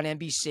Hicks on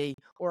NBC,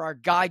 or our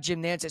guy,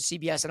 Jim Nantz at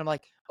CBS, and I'm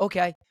like,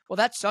 okay, well,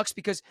 that sucks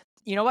because,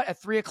 you know what,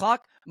 at 3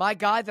 o'clock, my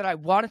guy that I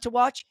wanted to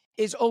watch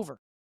is over.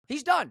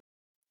 He's done.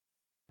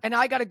 And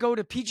I got to go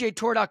to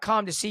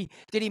PGAtour.com to see,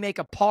 did he make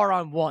a par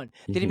on 1?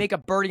 Did he make a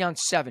birdie on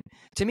 7?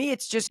 To me,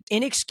 it's just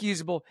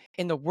inexcusable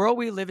in the world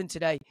we live in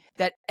today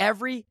that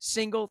every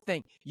single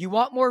thing, you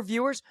want more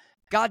viewers?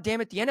 God damn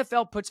it, the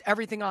NFL puts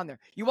everything on there.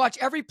 You watch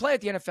every play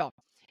at the NFL.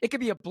 It could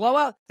be a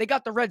blowout. They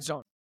got the red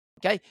zone.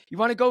 Okay? You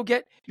want to go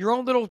get your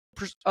own little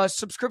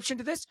subscription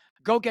to this?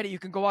 Go get it. You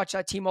can go watch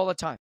that team all the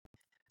time.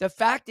 The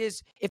fact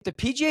is, if the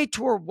PGA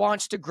Tour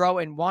wants to grow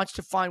and wants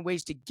to find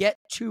ways to get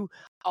to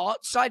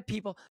outside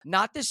people,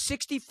 not the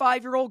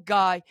 65-year-old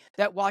guy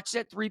that watches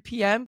at 3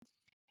 p.m.,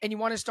 and you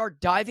want to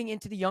start diving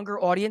into the younger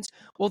audience,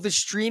 well, the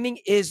streaming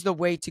is the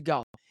way to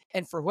go.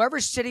 And for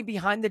whoever's sitting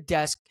behind the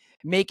desk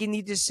making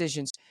these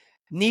decisions,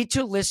 need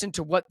to listen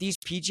to what these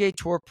PGA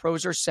Tour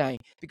pros are saying.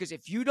 Because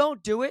if you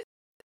don't do it,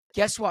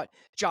 guess what?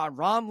 Jon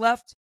Rahm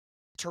left.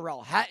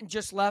 Tyrrell Hatton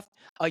just left.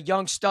 A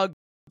young stud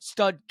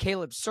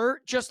Caleb Surt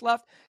just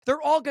left.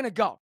 They're all going to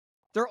go.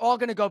 They're all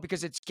going to go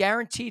because it's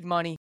guaranteed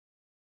money.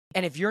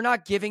 And if you're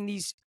not giving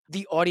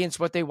the audience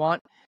what they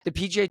want, the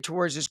PGA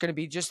Tour is just going to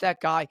be just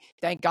that guy.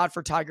 Thank God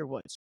for Tiger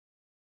Woods.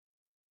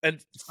 And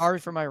sorry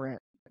for my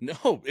rant.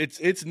 No,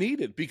 it's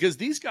needed because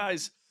these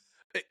guys,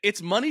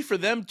 it's money for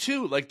them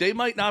too. Like they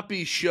might not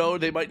be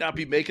they might not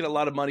be making a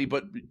lot of money,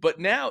 but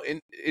now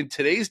in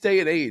today's day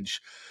and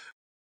age,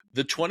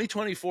 the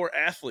 2024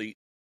 athlete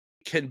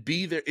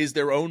is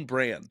their own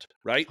brand,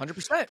 right?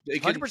 100%.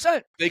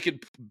 100%. They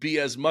could be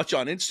as much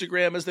on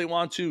Instagram as they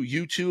want to,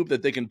 YouTube,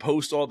 that they can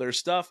post all their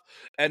stuff.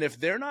 And if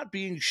they're not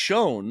being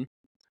shown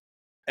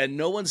and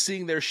no one's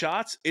seeing their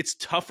shots, it's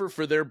tougher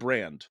for their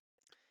brand.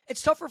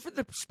 It's tougher for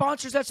the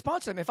sponsors that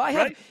sponsor them. If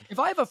I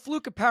have a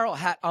Fluke Apparel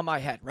hat on my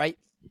head, right,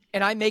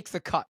 and I make the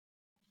cut,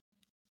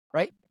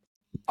 right?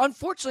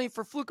 Unfortunately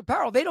for Fluke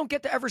Apparel, they don't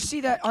get to ever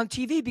see that on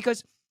TV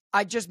because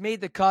I just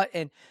made the cut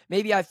and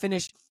maybe I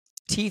finished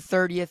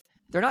T30th.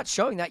 They're not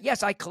showing that.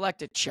 Yes, I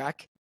collect a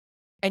check.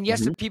 And yes,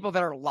 the people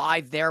that are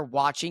live there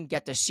watching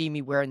get to see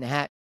me wearing the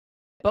hat.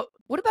 But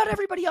what about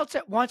everybody else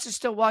that wants to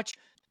still watch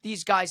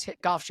these guys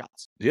hit golf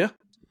shots? Yeah.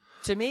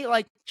 To me,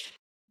 like,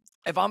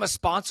 if I'm a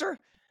sponsor,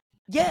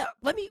 yeah,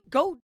 let me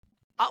go.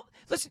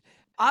 Listen,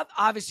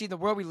 obviously, the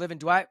world we live in,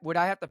 would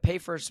I have to pay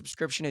for a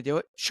subscription to do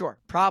it? Sure,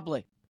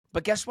 probably.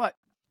 But guess what?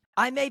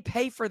 I may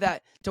pay for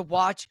that to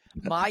watch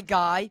my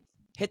guy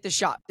hit the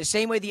shot. The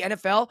same way the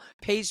NFL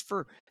pays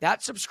for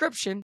that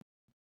subscription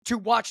to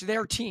watch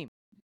their team.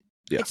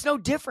 Yeah. It's no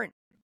different.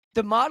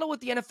 The model with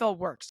the NFL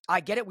works.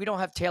 I get it. We don't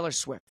have Taylor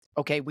Swift.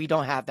 Okay, we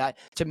don't have that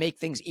to make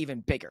things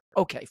even bigger.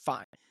 Okay,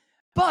 fine.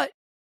 But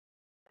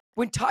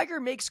when Tiger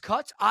makes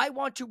cuts, I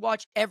want to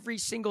watch every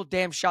single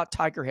damn shot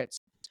Tiger hits.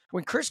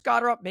 When Chris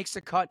Goddard makes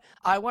a cut,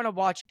 I want to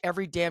watch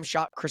every damn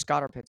shot Chris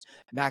Goddard hits.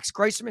 Max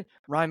Greisman,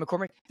 Ryan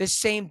McCormick, the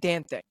same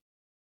damn thing.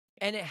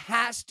 And it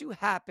has to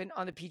happen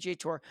on the PGA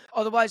Tour.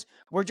 Otherwise,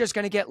 we're just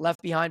going to get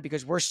left behind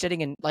because we're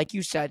sitting in, like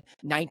you said,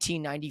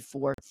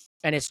 1994,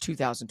 and it's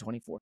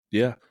 2024.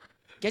 Yeah.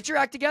 Get your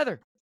act together.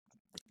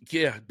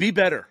 Yeah, be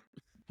better,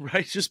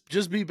 right?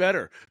 Just be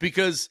better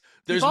because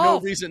there's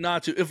Evolve. No reason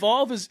not to.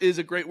 Evolve is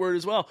a great word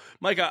as well.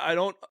 Mike, I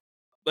don't,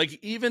 like,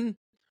 even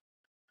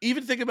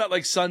think about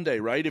like Sunday,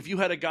 right? If you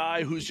had a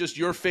guy who's just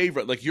your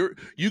favorite, like you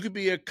could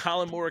be a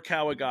Colin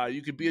Morikawa guy,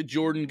 you could be a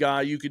Jordan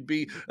guy, you could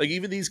be like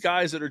even these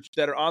guys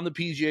that are on the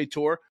PGA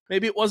Tour.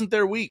 Maybe it wasn't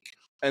their week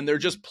and they're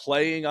just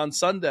playing on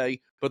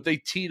Sunday, but they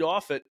teed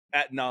off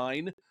at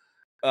 9,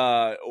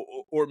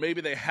 or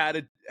maybe they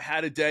had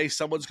a day.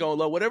 Someone's going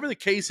low. Whatever the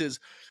case is,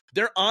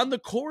 they're on the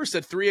course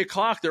at 3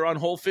 o'clock. They're on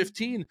hole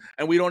 15,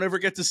 and we don't ever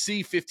get to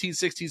see 15,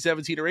 16,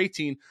 17, or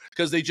 18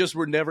 because they just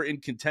were never in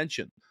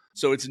contention.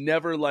 So it's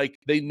never like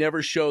they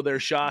never show their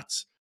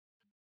shots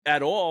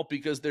at all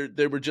because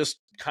they were just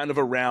kind of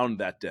around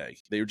that day.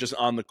 They were just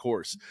on the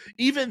course.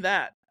 Even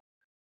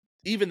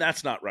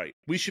that's not right.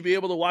 We should be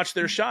able to watch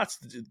their shots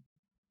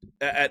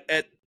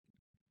at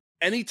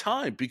any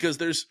time because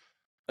there's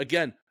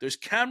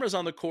cameras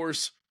on the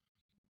course.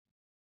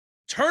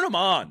 Turn them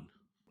on.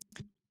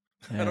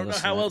 Yeah, I don't know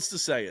how else to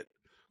say it.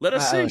 Let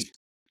us see.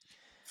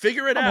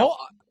 Figure it out.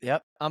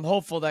 Yep. I'm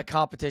hopeful that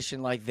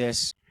competition like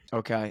this.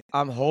 Okay,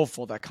 I'm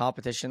hopeful that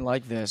competition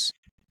like this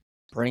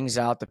brings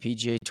out the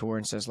PGA Tour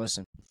and says,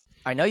 listen,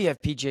 I know you have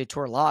PGA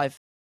Tour Live.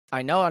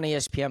 I know on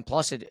ESPN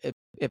Plus it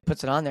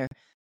puts it on there.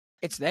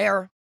 It's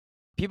there.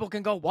 People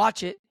can go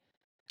watch it.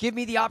 Give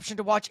me the option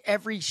to watch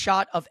every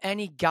shot of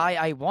any guy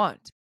I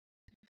want.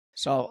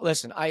 So,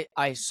 listen,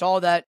 I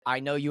saw that. I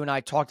know you and I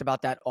talked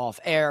about that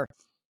off air.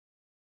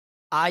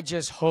 I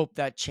just hope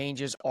that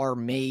changes are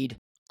made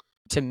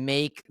to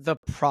make the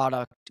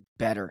product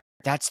better.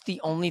 That's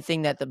the only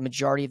thing that the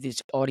majority of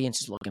this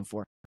audience is looking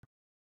for.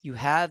 You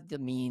have the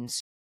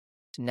means.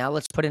 Now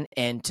let's put an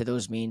end to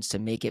those means to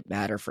make it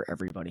matter for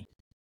everybody.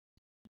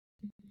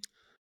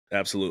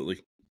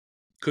 Absolutely.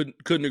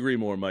 Couldn't agree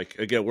more, Mike.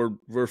 Again,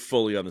 we're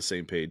fully on the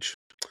same page.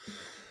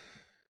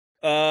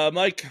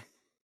 Mike,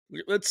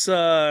 let's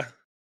stay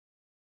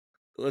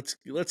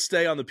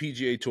on the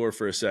PGA Tour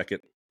for a second,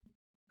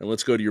 and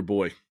let's go to your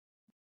boy.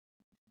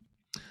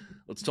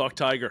 Let's talk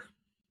Tiger.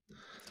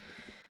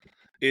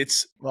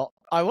 Well,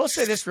 I will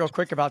say this real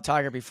quick about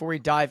Tiger before we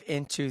dive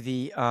into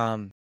the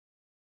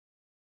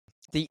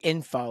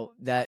info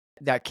that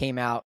came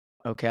out,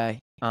 okay,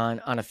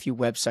 on a few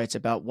websites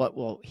about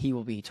what he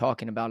will be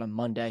talking about on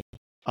Monday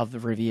of the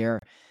Riviera.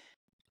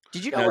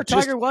 Did you know where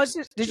Tiger was?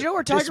 Did you know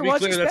where Tiger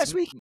was this past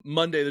week?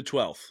 Monday the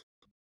 12th.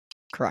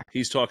 Correct.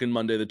 He's talking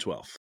Monday the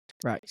 12th.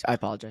 Right. I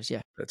apologize. Yeah.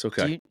 That's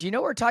okay. Do you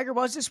know where Tiger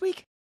was this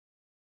week?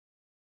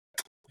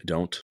 I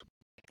don't.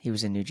 He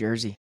was in New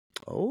Jersey.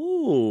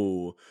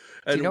 Oh.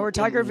 Do you know where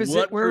Tiger visited?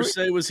 What per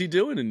se was he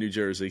doing in New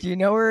Jersey? Do you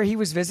know where he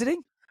was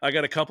visiting? I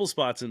got a couple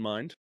spots in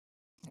mind.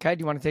 Okay. Do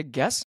you want to take a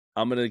guess?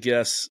 I'm going to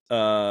guess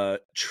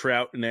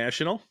Trout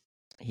National.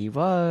 He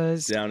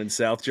was. Down in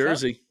South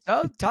Jersey.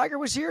 So Tiger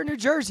was here in New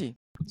Jersey,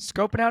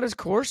 scoping out his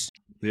course.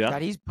 Yeah.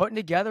 That he's putting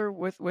together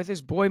with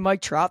his boy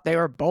Mike Trout. They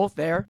were both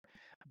there,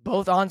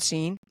 both on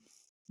scene,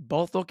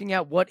 both looking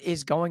at what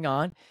is going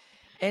on.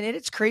 And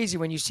it's crazy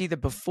when you see the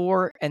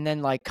before and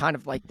then like kind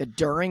of like the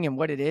during and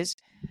what it is.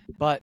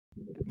 But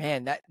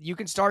man, that you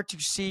can start to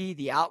see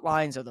the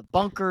outlines of the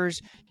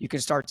bunkers. You can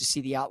start to see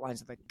the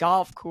outlines of the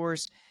golf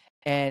course,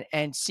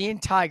 and seeing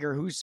Tiger,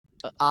 who's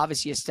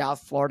obviously a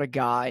South Florida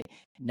guy,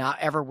 not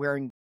ever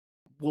wearing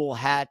wool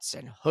hats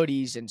and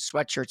hoodies and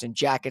sweatshirts and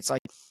jackets,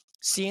 like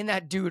seeing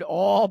that dude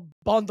all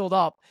bundled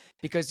up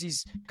because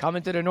he's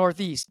coming to the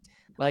Northeast.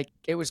 Like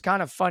it was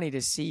kind of funny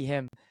to see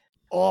him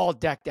all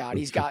decked out.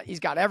 He's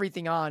got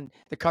everything on,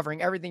 the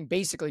covering everything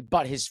basically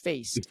but his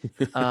face.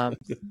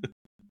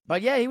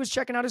 But yeah, he was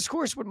checking out his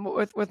course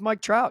with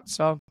Mike Trout.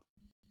 So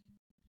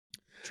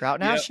Trout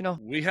National.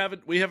 Yeah,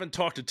 we haven't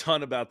talked a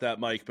ton about that,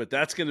 Mike, but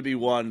that's going to be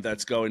one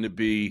that's going to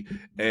be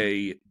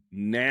a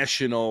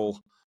national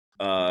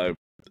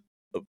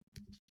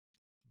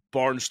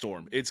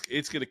barnstorm. It's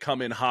going to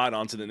come in hot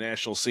onto the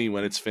national scene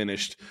when it's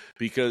finished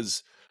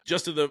because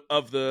just of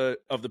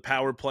the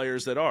power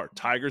players that are.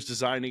 Tiger's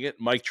designing it,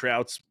 Mike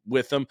Trout's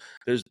with them.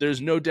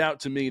 There's no doubt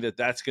to me that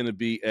that's going to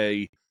be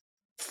a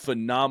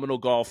phenomenal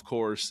golf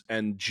course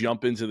and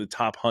jump into the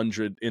top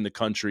 100 in the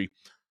country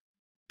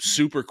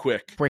super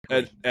quickly.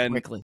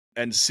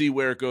 And see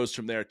where it goes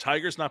from there.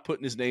 Tiger's not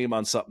putting his name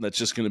on something that's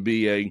just going to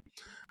be a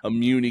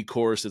muni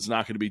course that's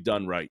not going to be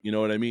done right. You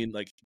know what I mean?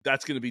 Like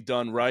that's going to be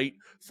done right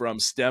from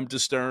stem to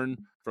stern,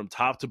 from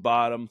top to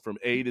bottom, from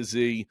A to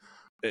Z.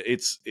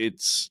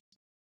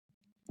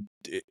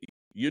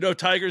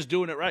 Tiger's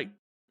doing it right,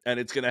 and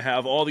it's going to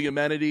have all the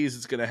amenities.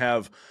 It's going to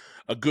have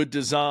a good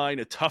design,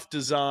 a tough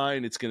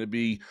design. It's going to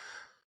be,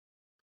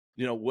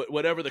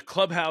 whatever the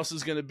clubhouse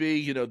is going to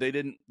be.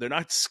 They're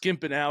not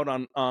skimping out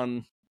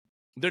on.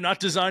 They're not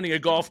designing a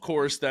golf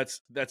course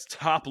that's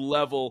top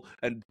level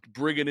and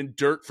bringing in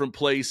dirt from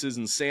places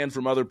and sand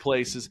from other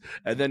places,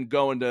 and then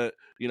going to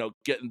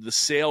getting the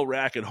sale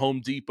rack at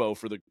Home Depot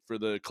for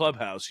the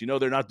clubhouse.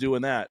 They're not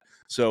doing that.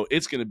 So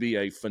it's going to be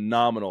a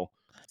phenomenal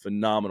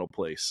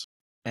place.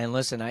 And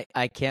listen,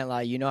 I can't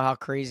lie. You know how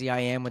crazy I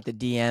am with the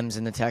DMs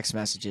and the text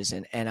messages.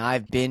 And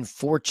I've been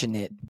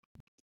fortunate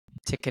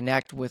to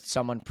connect with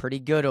someone pretty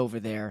good over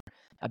there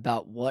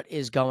about what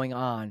is going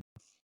on.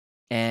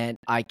 And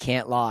I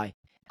can't lie.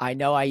 I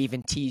know I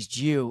even teased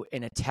you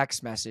in a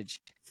text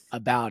message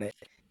about it.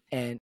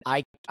 And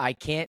I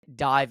can't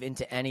dive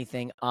into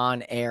anything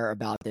on air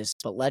about this.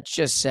 But let's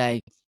just say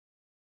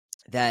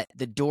that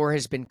the door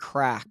has been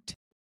cracked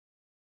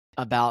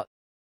about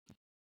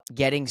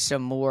getting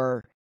some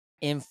more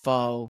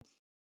info,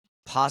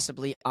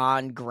 possibly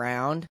on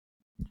ground,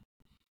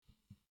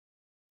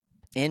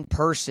 in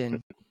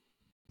person,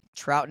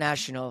 Trout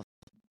National.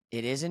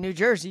 It is in New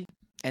Jersey,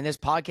 and this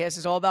podcast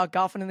is all about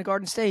golfing in the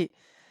Garden State.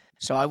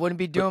 So I wouldn't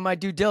be doing my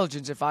due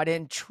diligence if I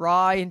didn't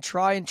try,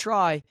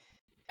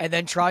 and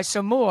then try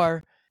some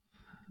more.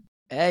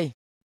 Hey,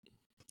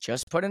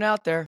 just putting it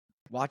out there.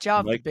 Watch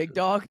out, Mike, the big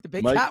dog. The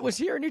big cat was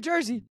here in New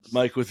Jersey.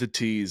 Mike with the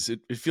tease.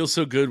 It feels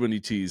so good when you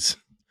tease.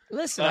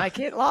 Listen, I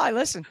can't lie.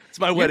 Listen. It's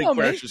my Wedding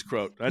Crashers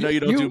quote. I know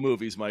you don't do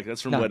movies, Mike.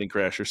 That's from Wedding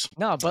Crashers.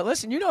 No, but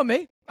listen, you know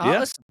me.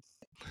 Listen,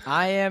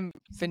 I am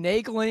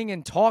finagling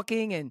and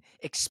talking and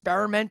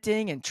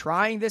experimenting and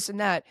trying this and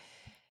that.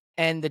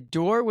 And the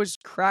door was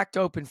cracked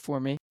open for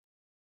me.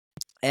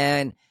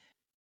 And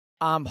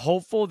I'm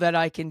hopeful that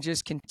I can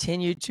just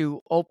continue to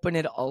open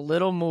it a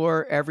little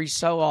more every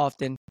so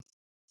often,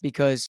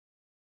 because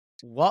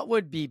what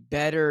would be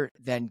better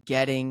than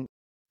getting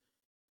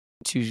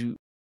to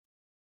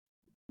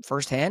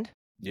firsthand?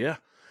 Yeah.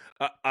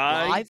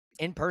 Live,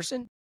 in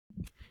person?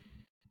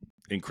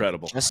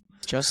 Incredible.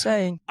 Just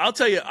saying. I'll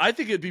tell you, I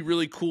think it'd be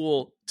really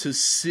cool to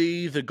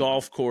see the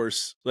golf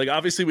course. Like,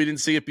 obviously we didn't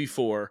see it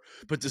before,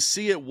 but to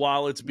see it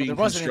while it's being there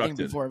wasn't constructed.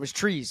 anything before. It was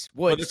trees,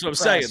 woods. But that's what I'm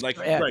grass, saying. Like,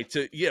 yeah.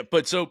 right.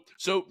 But so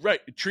right.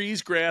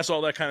 Trees, grass,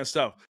 all that kind of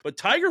stuff. But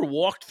Tiger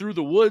walked through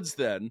the woods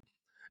then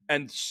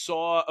and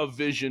saw a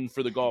vision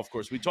for the golf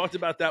course. We talked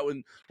about that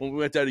when we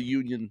went down to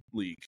Union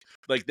League.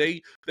 Like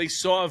they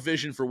saw a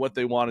vision for what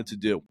they wanted to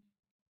do.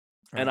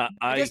 Right. And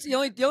I guess the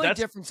only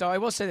difference, though, I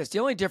will say this: the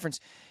only difference,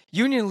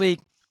 Union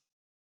League,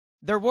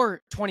 there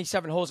were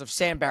 27 holes of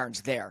sand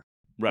barrens there.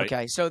 Right.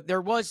 Okay, so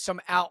there was some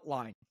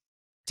outline.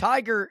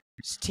 Tiger's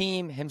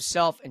team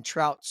himself and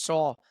Trout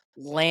saw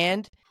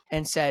land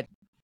and said,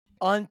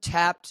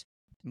 untapped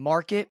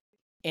market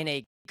in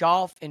a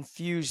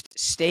golf-infused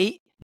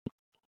state.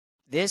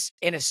 This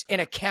in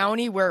a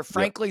county where,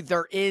 frankly,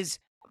 there is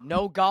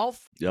no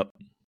golf. Yep.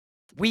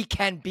 We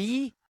can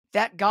be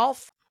that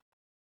golf.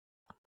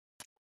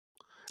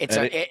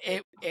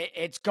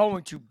 It's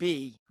going to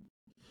be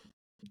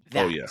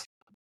that. Oh yeah.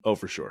 Oh,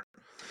 for sure.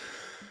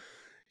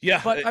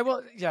 Yeah, but I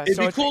will. Yeah, it'd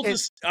be cool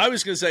I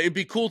was gonna say it'd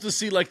be cool to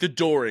see like the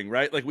dooring,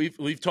 right? Like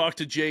we've talked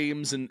to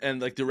James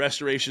and like the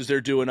restorations they're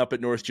doing up at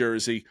North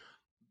Jersey,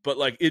 but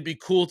like it'd be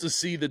cool to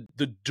see the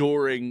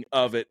dooring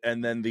of it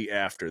and then the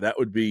after. That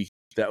would be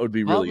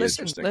really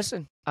interesting.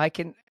 Listen, I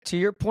can, to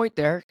your point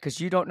there, because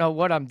you don't know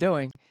what I'm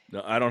doing.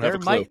 No, I don't have a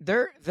clue.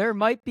 There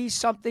might be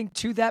something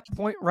to that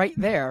point right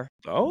there.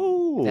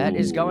 Oh, that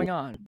is going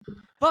on.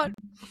 But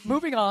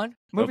moving on.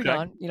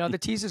 Okay. You know, the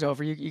tease is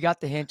over. You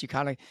got the hint. You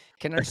kind of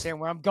can understand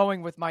where I'm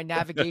going with my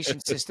navigation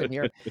system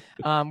here.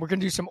 We're going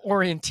to do some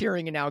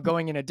orienteering and now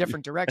going in a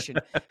different direction.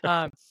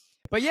 But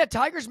yeah,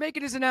 Tiger's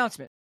making his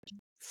announcement.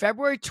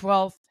 February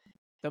 12th,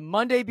 the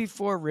Monday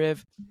before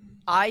Riv.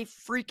 I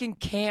freaking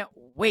can't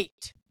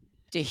wait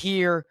to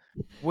hear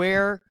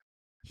where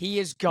he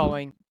is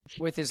going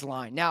with his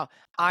line. Now,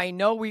 I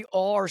know we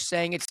all are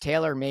saying it's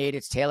tailor-made.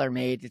 It's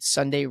tailor-made. It's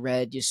Sunday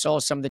Red. You saw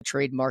some of the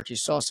trademarks. You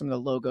saw some of the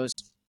logos.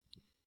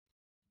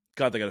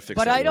 God, they got to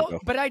fix that logo.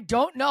 But I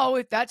don't know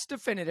if that's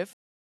definitive.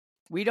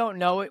 We don't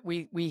know it.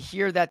 We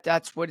hear that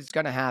that's what is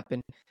going to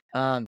happen.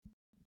 But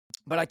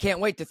I can't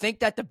wait to think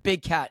that the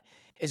Big Cat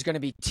is going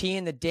to be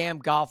teeing the damn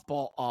golf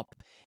ball up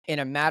in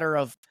a matter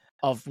of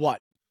what?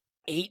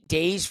 8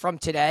 days from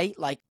today.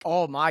 Like,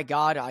 oh my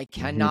God, I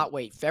cannot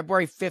wait.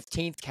 February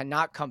 15th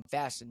cannot come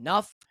fast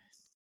enough.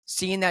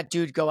 Seeing that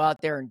dude go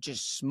out there and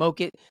just smoke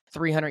it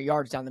 300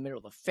 yards down the middle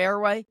of the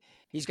fairway.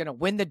 He's going to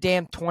win the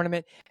damn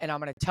tournament. And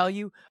I'm going to tell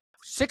you,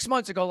 6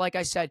 months ago, like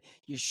I said,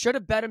 you should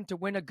have bet him to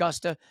win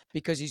Augusta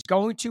because he's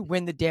going to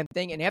win the damn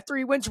thing. And after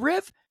he wins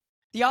Riv,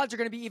 the odds are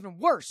going to be even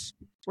worse,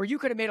 where you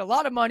could have made a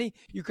lot of money.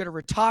 You could have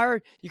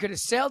retired. You could have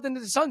sailed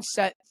into the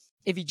sunset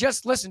if you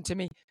just listened to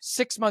me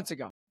 6 months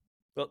ago.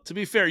 Well, to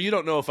be fair, you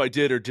don't know if I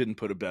did or didn't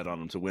put a bet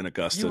on him to win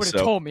Augusta. You would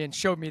have told me and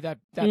showed me that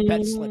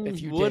bet slip if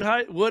you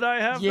did. Would I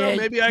have? Yeah, no,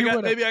 maybe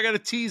I got a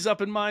tease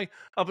up in my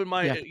up in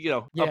my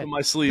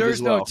sleeve There's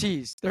as well.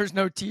 There's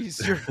no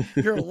tease.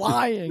 You're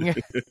lying.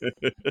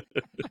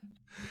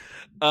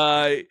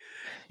 I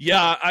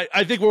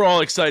think we're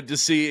all excited to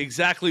see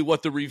exactly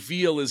what the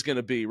reveal is going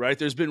to be, right?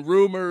 There's been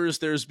rumors,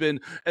 and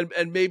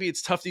maybe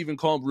it's tough to even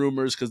call them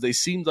rumors because they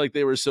seemed like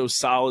they were so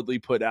solidly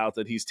put out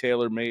that he's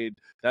tailor-made.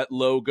 That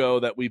logo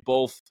that we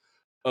both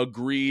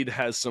agreed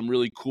has some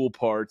really cool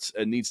parts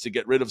and needs to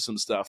get rid of some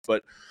stuff,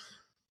 but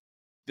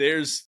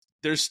there's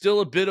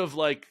still a bit of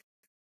like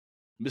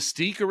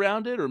mystique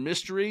around it or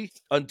mystery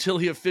until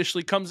he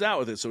officially comes out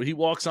with it. So he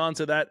walks up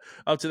to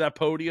that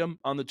podium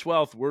on the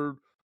 12th.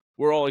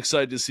 We're all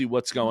excited to see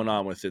what's going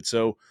on with it.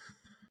 So,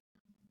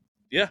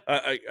 yeah,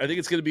 I think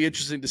it's going to be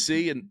interesting to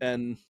see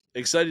and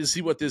excited to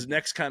see what this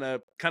next kind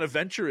of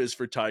venture is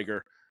for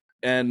Tiger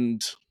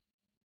and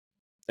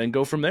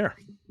go from there.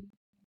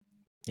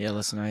 Yeah,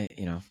 listen, what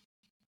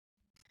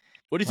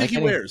do you think he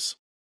wears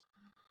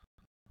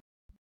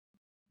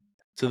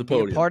to the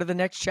podium? Be a part of the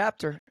next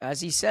chapter, as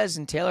he says,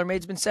 and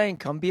TaylorMade's been saying,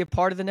 come be a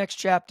part of the next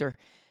chapter.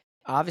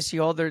 Obviously,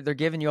 they're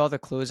giving you all the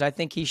clues. I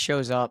think he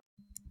shows up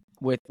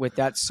with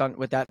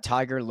that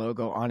Tiger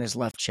logo on his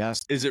left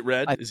chest. Is it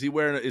red? Is he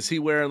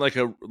wearing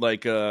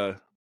like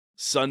a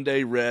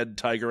Sunday red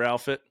Tiger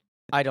outfit?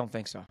 I don't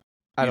think so.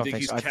 I don't think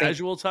he's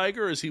casual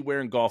Tiger, or is he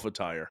wearing golf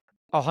attire?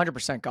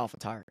 100% golf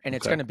attire, and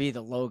it's going to be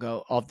the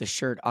logo of the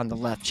shirt on the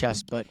left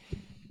chest. But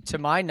to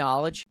my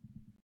knowledge,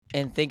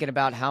 and thinking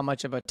about how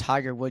much of a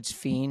Tiger Woods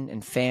fiend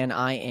and fan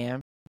I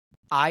am,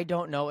 I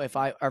don't know if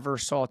I ever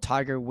saw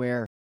Tiger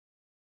wear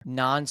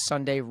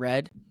non-Sunday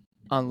red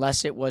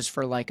unless it was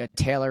for like a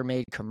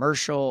TaylorMade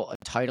commercial, a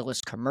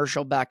Titleist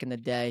commercial back in the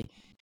day,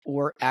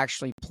 or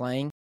actually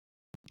playing.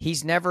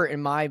 He's never,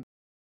 in my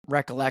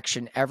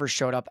recollection, ever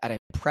showed up at a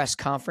press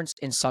conference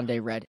in Sunday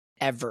red,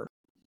 ever.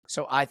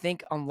 So I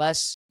think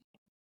unless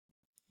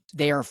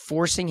they are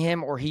forcing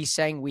him or he's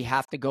saying we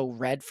have to go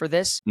red for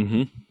this,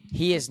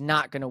 he is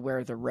not going to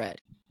wear the red.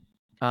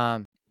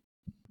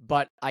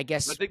 But I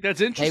guess I think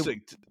that's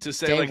interesting to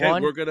say, like,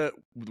 hey,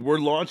 we're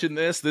launching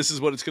this. This is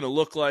what it's going to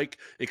look like.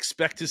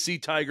 Expect to see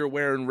Tiger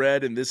wearing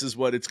red, and this is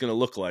what it's going to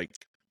look like.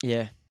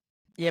 Yeah.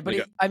 Yeah, but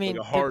like the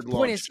a hard point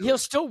launch is to he'll it.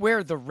 still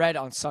wear the red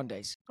on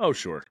Sundays. Oh,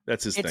 sure,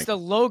 that's his It's thing. the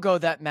logo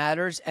that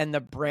matters and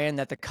the brand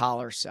that the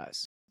collar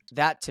says.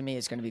 That to me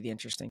is going to be the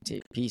interesting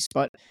piece.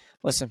 But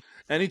listen,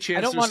 Any I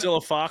chance don't there's want. still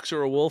a fox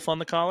or a wolf on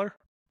the collar?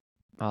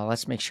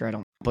 Let's make sure I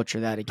don't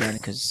butcher that again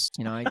because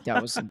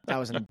that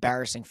was an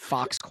embarrassing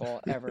fox call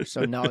ever.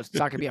 So no, it's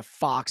not going to be a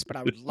fox. But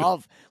I would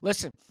love.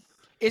 Listen,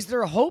 is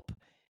there hope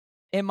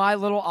in my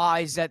little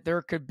eyes that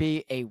there could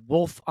be a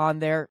wolf on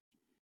there?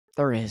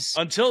 There is.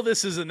 Until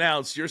this is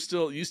announced, you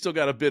still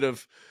got a bit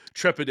of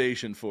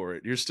trepidation for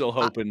it. You're still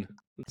hoping.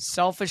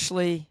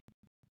 Selfishly,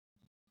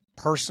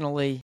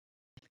 personally,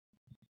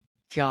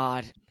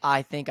 God,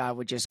 I think I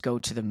would just go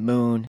to the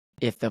moon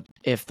if the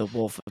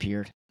wolf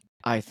appeared.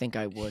 I think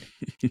I would.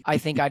 I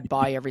think I'd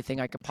buy everything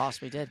I could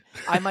possibly did.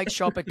 I might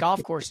show up at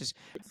golf courses,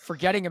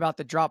 forgetting about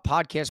the Drop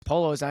Podcast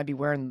polos, and I'd be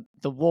wearing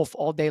the wolf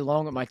all day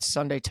long with my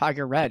Sunday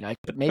Tiger Red.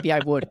 Maybe I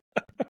would.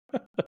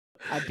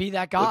 I'd be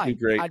that guy. That'd be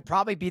great. I'd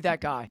probably be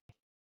that guy.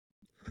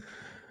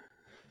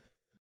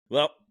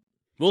 Well,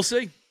 we'll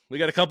see. We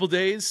got a couple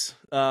days.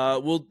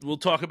 We'll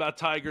talk about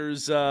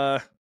Tiger's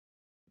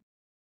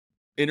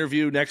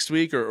interview next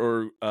week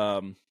or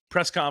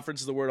press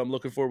conference is the word I'm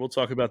looking for. We'll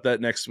talk about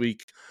that next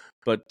week,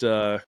 but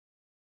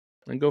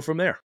and go from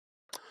there.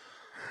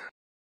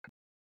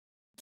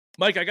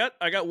 Mike,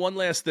 I got one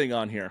last thing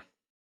on here.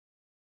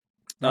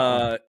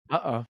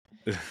 Uh-oh.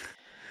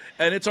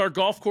 And it's our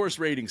golf course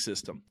rating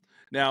system.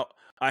 Now,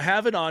 I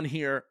have it on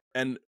here,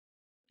 and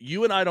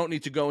you and I don't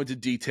need to go into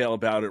detail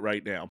about it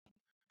right now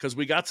because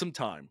we got some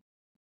time.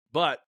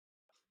 But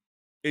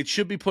it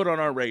should be put on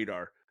our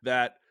radar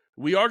that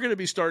we are going to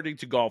be starting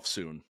to golf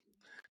soon.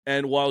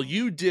 And while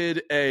you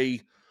did a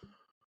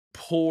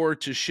poor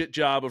to shit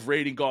job of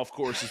rating golf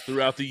courses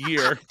throughout the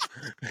year,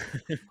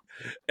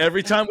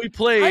 every time we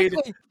played,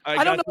 frankly,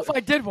 I don't know if I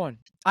did one.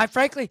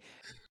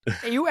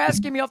 You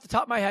asking me off the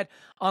top of my head,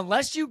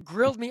 unless you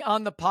grilled me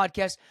on the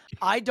podcast,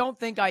 I don't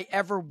think I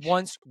ever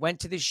once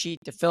went to the sheet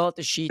to fill out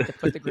the sheet to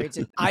put the grades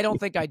in. I don't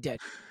think I did.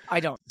 I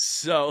don't.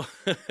 So,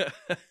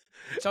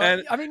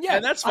 and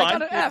that's fine.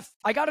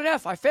 I got an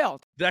F. I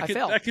failed.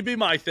 That could be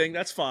my thing.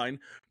 That's fine.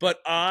 But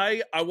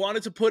I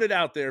wanted to put it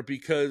out there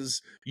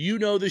because you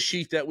know the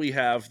sheet that we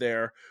have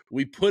there.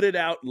 We put it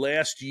out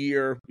last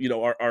year. You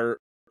know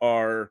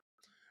our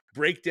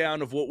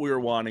breakdown of what we were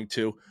wanting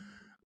to.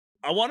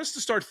 I want us to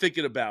start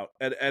thinking about,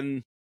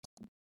 and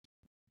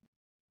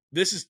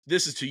this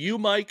is to you,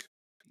 Mike,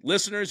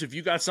 listeners. If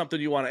you got something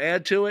you want to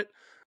add to it,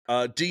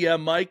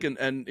 DM Mike,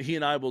 and he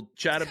and I will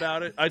chat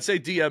about it. I'd say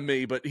DM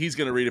me, but he's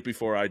going to read it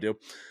before I do.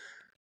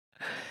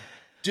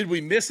 Did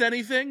we miss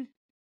anything?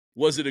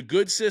 Was it a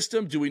good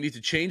system? Do we need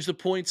to change the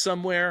point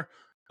somewhere?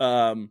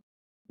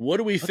 What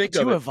do we think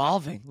of it?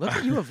 Evolving. Look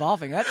at you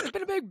evolving. That's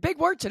been a big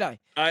word today.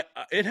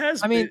 It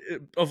has.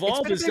 It's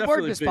Evolved been is a big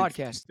word definitely this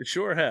podcast. It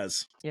sure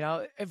has.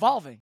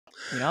 Evolving.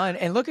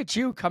 And look at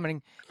you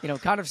coming.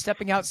 Kind of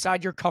stepping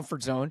outside your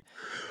comfort zone.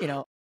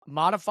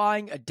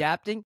 Modifying,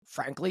 adapting,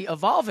 frankly,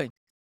 evolving.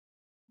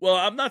 Well,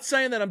 I'm not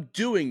saying that I'm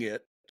doing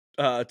it.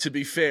 To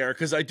be fair,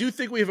 because I do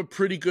think we have a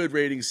pretty good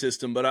rating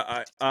system, but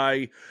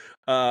I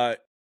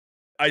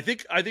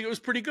think it was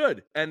pretty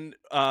good, and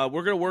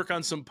we're going to work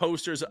on some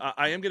posters.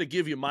 I am going to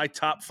give you my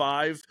top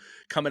 5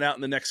 coming out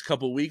in the next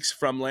couple weeks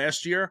from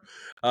last year.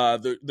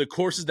 The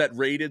courses that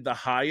rated the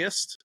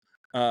highest.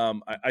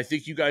 I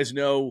think you guys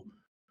know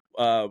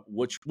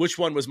which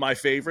one was my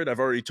favorite. I've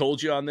already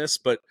told you on this,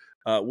 but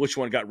which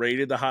one got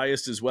rated the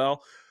highest as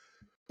well.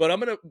 But I'm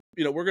gonna,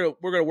 we're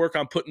gonna work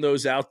on putting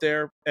those out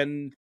there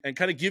and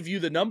kind of give you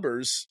the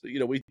numbers.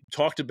 We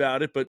talked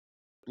about it, but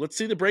let's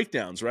see the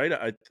breakdowns, right?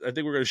 I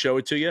think we're going to show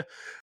it to you.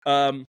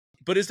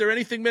 But is there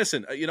anything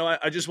missing?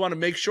 I just want to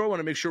make sure.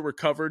 We're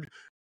covering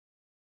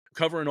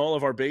all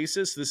of our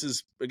bases. This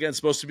is again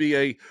supposed to be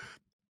a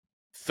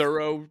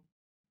thorough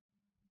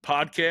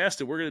podcast,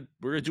 and we're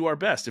gonna do our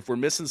best. If we're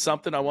missing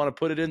something, I want to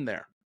put it in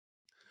there.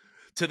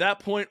 To that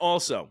point,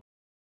 also,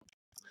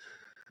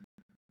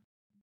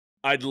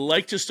 I'd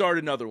like to start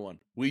another one.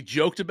 We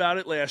joked about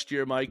it last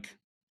year, Mike,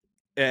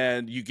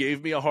 and you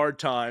gave me a hard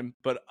time,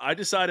 but I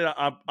decided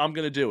I'm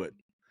going to do it.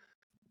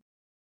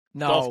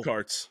 No. Golf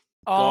carts.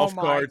 Oh, golf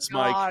my carts,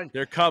 God. Mike.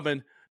 They're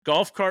coming.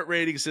 Golf cart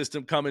rating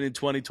system coming in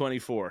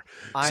 2024.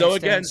 So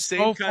again, so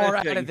same kind far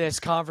of thing. out of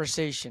this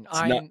conversation.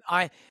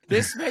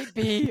 This may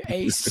be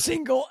a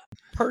single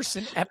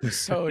person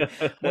episode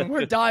when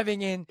we're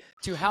diving in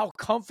to how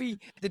comfy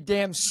the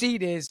damn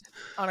seat is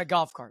on a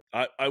golf cart.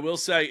 I will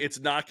say it's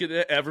not going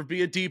to ever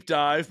be a deep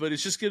dive, but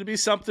it's just going to be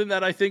something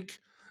that I think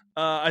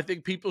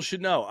people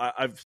should know.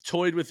 I've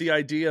toyed with the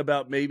idea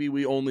about maybe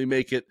we only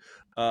make it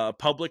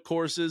public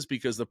courses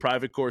because the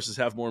private courses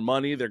have more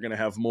money. They're going to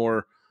have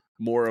more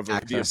of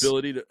the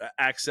ability to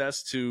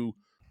access to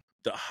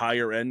the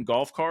higher end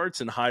golf carts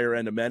and higher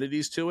end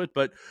amenities to it.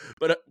 But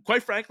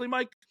quite frankly,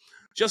 Mike,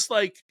 just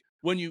like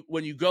when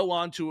you go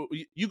on to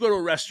you go to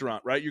a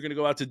restaurant, right? You're going to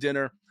go out to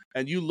dinner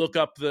and you look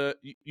up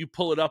you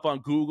pull it up on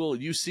Google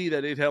and you see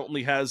that it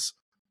only has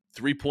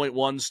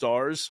 3.1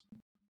 stars.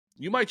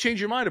 You might change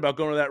your mind about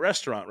going to that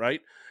restaurant,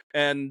 right?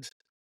 And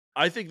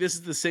I think this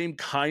is the same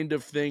kind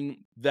of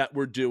thing that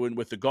we're doing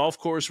with the golf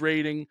course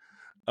rating,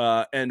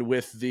 and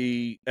with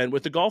the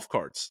golf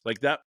carts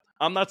like that.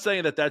 I'm not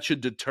saying that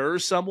should deter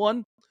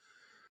someone,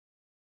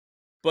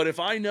 but if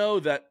I know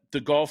that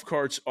the golf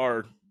carts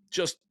are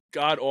just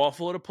god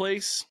awful at a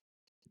place,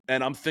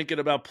 and I'm thinking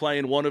about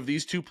playing one of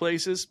these two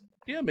places,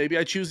 yeah, maybe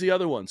I choose the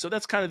other one. So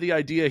that's kind of the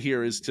idea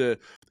here, is to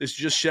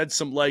just shed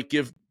some light,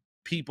 give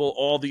people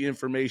all the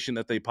information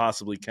that they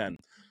possibly can.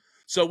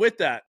 So with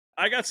that,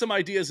 I got some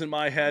ideas in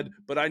my head,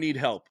 but I need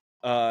help.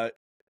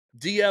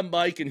 DM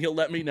Mike and he'll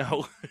let me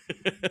know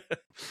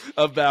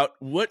about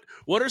what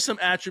are some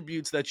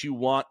attributes that you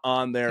want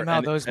on there.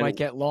 Somehow those might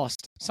get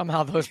lost.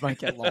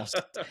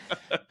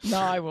 No,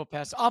 I will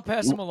pass. I'll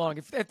pass them along.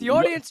 If the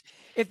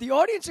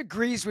audience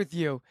agrees with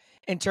you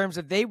in terms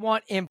of they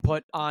want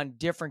input on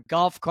different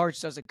golf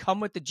carts, does it come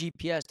with the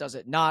GPS? Does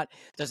it not?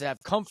 Does it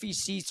have comfy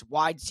seats,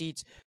 wide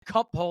seats,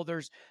 cup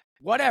holders,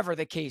 whatever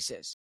the case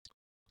is?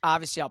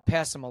 Obviously, I'll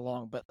pass them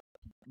along.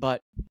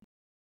 But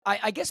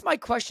I guess my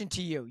question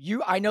to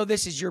you, I know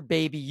this is your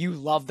baby. You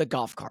love the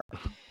golf cart.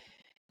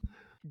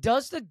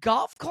 Does the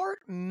golf cart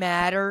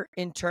matter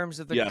in terms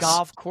of the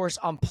golf course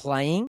I'm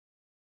playing?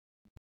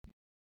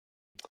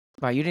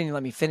 Wow, you didn't even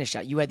let me finish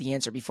that. You had the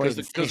answer before.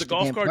 Because the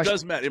golf cart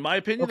does matter. In my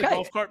opinion, the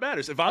golf cart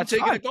matters. If I'm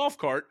taking a golf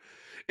cart,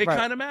 it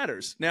kind of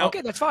matters. Now,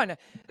 okay, that's fine.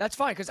 That's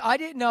fine, because I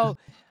didn't know.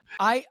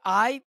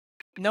 I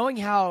knowing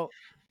how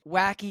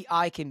wacky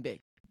I can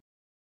be.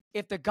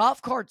 If the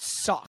golf cart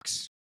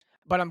sucks,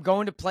 but I'm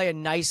going to play a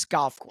nice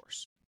golf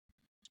course,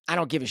 I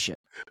don't give a shit.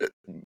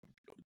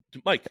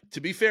 Mike,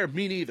 to be fair,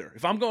 me neither.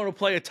 If I'm going to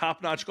play a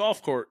top-notch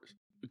golf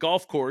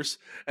course,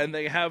 and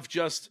they have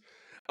just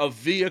a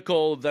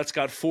vehicle that's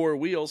got four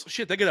wheels,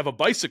 shit, they could have a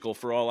bicycle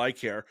for all I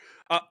care.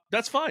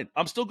 That's fine.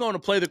 I'm still going to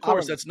play the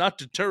course. That's not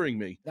deterring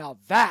me. Now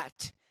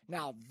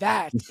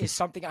that is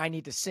something I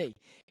need to see.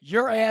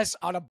 Your ass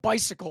on a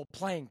bicycle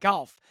playing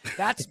golf.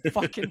 That's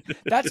pay-per-view.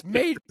 That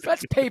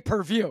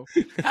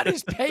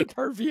is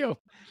pay-per-view.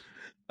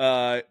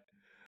 I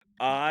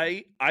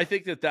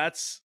think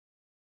that's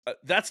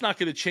not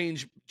going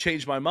to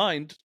change my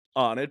mind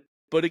on it.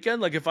 But again,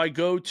 like if I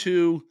go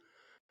to,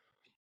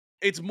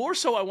 it's more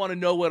so I want to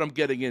know what I'm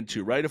getting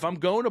into, right? If I'm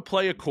going to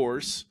play a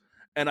course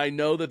and I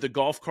know that the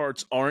golf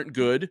carts aren't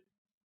good,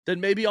 then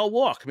maybe I'll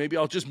walk. Maybe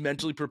I'll just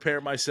mentally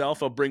prepare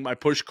myself. I'll bring my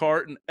push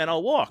cart and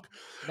I'll walk.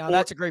 Now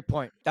that's a great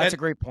point. That's a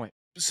great point.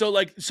 So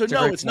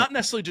it's not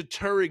necessarily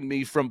deterring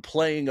me from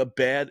playing a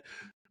bad,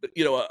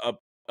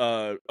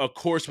 a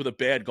course with a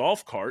bad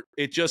golf cart.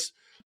 It just,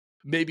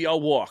 maybe I'll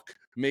walk.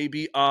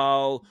 Maybe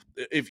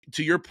if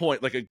to your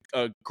point, like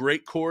a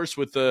great course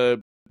with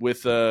a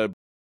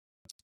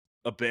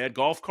bad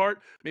golf cart,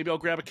 maybe I'll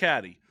grab a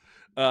caddy.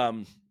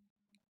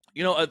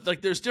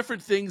 Like there's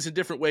different things and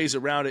different ways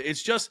around it.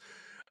 It's just,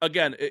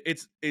 again,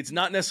 it's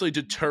not necessarily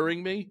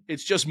deterring me.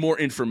 It's just more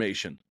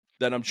information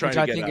that I'm trying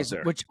to get out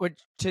there. Which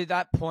to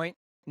that point,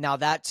 now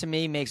that to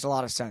me makes a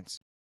lot of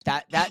sense.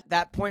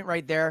 That point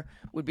right there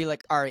would be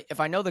like, all right, if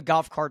I know the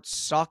golf carts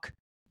suck,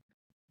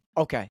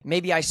 okay,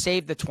 maybe I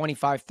save the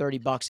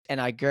 $25-$30 and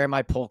I grab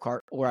my pull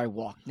cart or I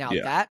walk. Now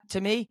that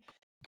to me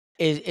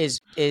is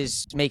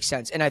makes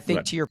sense. And I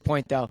think to your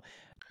point though,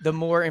 the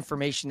more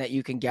information that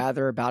you can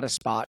gather about a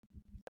spot,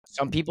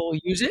 some people will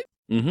use it,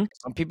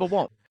 some people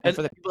won't. And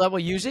for the people that will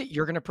use it,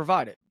 you're going to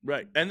provide it.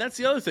 Right. And that's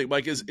the other thing,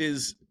 Mike,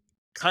 is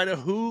kind of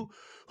who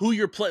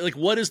you're playing. Like,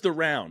 what is the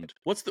round?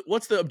 What's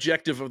the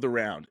objective of the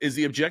round? Is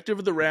the objective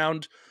of the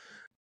round,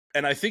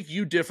 and I think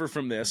you differ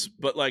from this,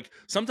 but like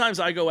sometimes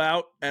I go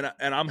out and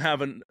I'm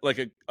having like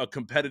a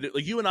competitive,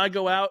 like you and I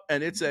go out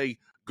and it's a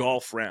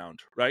golf round,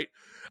 right?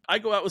 I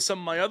go out with some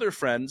of my other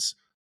friends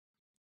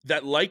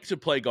that like to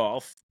play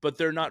golf, but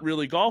they're not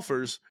really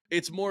golfers.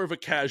 It's more of a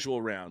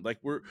casual round. Like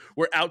we're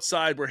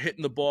outside, we're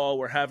hitting the ball,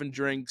 we're having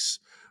drinks,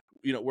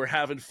 we're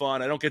having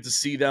fun. I don't get to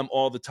see them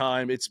all the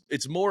time.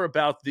 It's more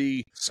about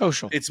the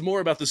social. It's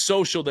more about the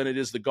social than it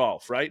is the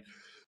golf, right?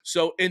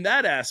 So in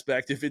that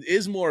aspect, if it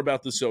is more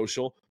about the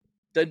social,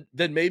 then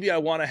maybe I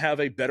want to have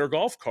a better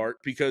golf cart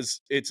because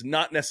it's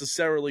not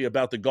necessarily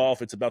about the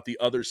golf, it's about the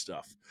other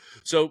stuff.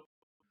 So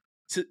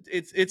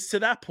it's to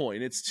that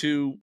point. It's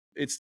to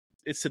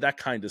that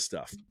kind of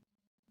stuff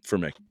for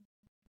me.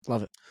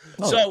 Love it.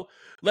 So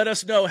let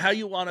us know how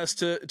you want us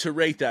to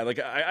rate that. Like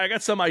I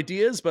got some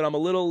ideas, but I'm a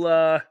little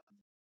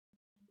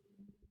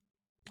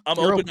I'm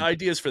open to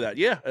ideas for that.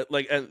 Yeah.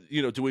 Like,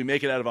 do we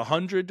make it out of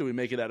 100? Do we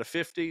make it out of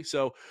 50?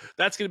 So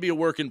that's going to be a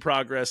work in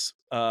progress,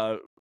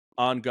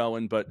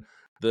 ongoing, but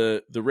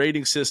the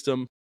rating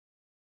system,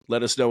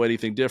 let us know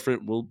anything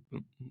different.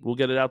 We'll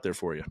get it out there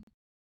for you.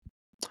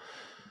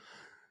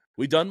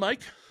 We done,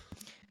 Mike?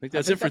 I think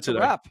that's it for today.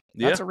 A wrap.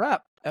 That's a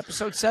wrap.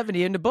 Episode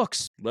 70 in the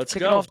books. Let's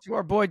Kick go. it off to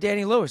our boy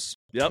Danny Lewis.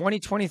 Yep.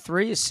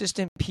 2023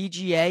 Assistant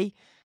PGA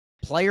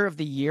Player of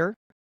the Year.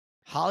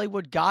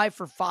 Hollywood guy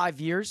for 5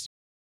 years.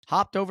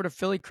 Hopped over to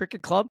Philly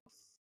Cricket Club.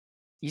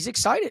 He's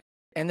excited.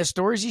 And the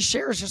stories he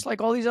shares, just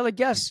like all these other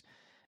guests,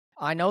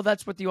 I know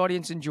that's what the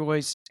audience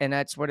enjoys. And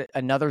that's what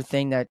another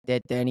thing that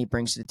Danny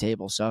brings to the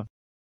table. So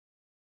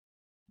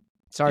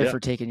Sorry Yeah. for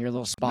taking your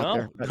little spot No,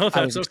 there. But no,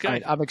 I was that's okay.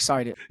 excited. I'm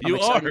excited. I'm You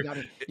excited. are.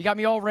 You got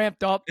me all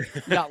ramped up.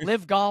 You got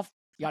Live Golf.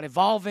 You got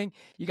Evolving.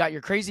 You got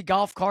your crazy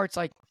golf carts.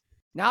 Like,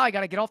 now I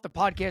got to get off the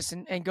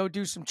podcast and go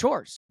do some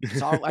chores.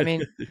 So, I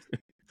mean,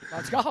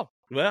 let's go.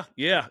 Well,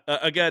 yeah.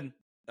 Again,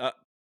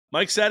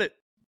 Mike said it.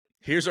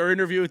 Here's our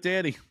interview with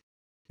Danny.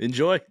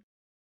 Enjoy.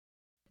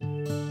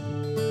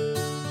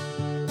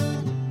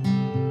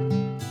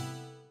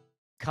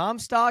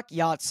 Comstock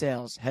Yacht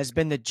Sales has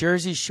been the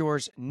Jersey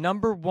Shore's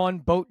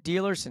 #1 boat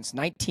dealer since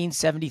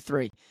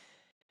 1973.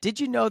 Did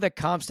you know that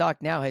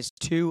Comstock now has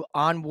 2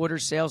 on-water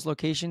sales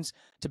locations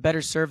to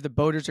better serve the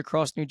boaters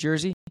across New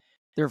Jersey?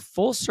 Their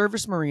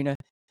full-service marina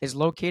is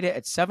located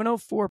at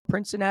 704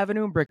 Princeton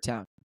Avenue in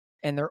Bricktown,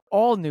 and their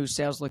all-new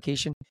sales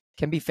location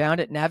can be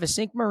found at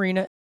Navesink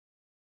Marina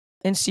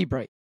in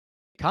Seabright.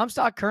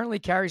 Comstock currently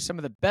carries some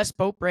of the best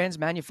boat brands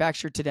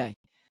manufactured today.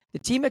 The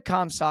team at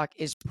Comstock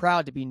is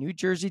proud to be New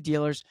Jersey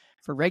dealers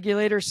for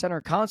Regulator Center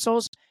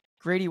Consoles,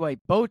 Grady White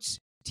Boats,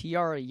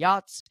 Tiara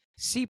Yachts,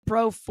 Sea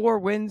Pro, Four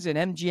Winds, and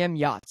MGM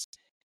Yachts.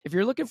 If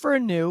you're looking for a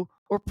new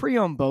or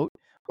pre-owned boat,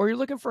 or you're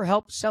looking for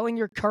help selling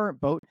your current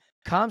boat,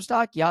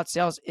 Comstock Yacht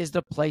Sales is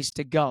the place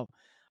to go.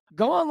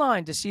 Go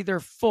online to see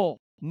their full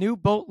new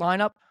boat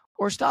lineup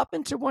or stop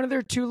into one of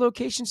their 2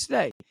 locations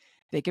today.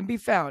 They can be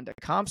found at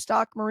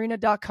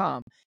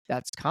ComstockMarina.com.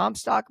 That's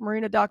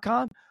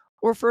ComstockMarina.com.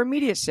 Or for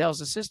immediate sales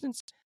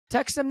assistance,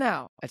 text them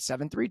now at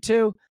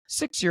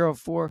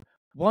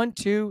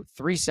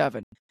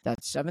 732-604-1237.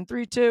 That's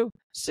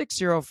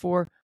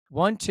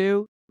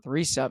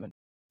 732-604-1237.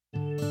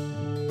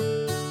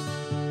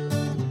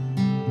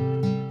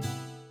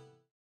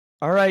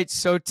 All right,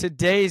 so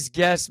today's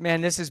guest,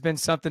 man, this has been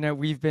something that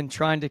we've been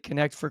trying to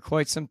connect for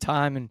quite some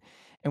time,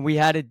 and we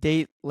had a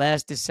date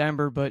last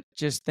December, but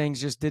things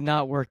just did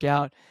not work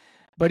out.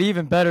 But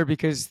even better,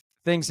 because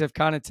things have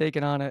kind of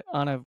taken on a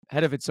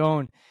head of its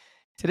own.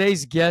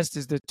 Today's guest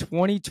is the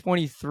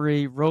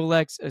 2023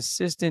 Rolex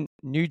Assistant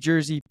New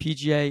Jersey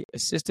PGA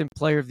Assistant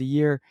Player of the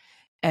Year,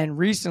 and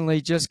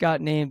recently just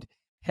got named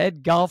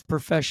head golf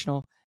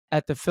professional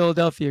at the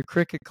Philadelphia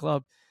Cricket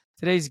Club.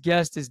 Today's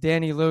guest is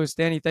Danny Lewis.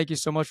 Danny, thank you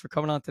so much for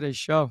coming on today's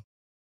show.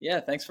 Yeah,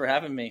 thanks for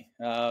having me.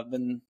 I've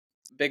been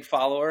a big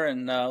follower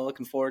and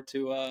looking forward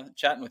to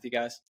chatting with you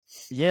guys.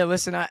 Yeah,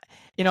 listen,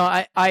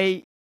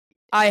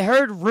 I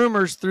heard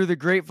rumors through the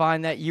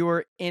grapevine that you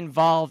were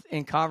involved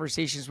in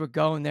conversations with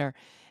going there.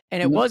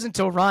 And it wasn't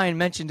until Ryan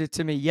mentioned it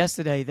to me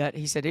yesterday that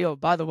he said, "Oh,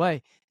 by the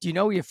way, do you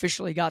know he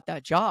officially got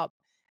that job?"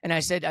 And I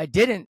said, "I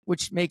didn't,"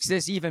 which makes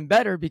this even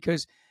better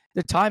because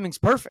the timing's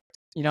perfect,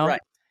 you know?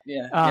 Right.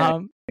 Yeah.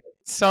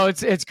 So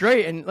it's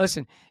great. And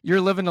listen,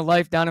 you're living the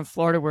life down in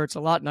Florida where it's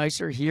a lot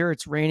nicer. Here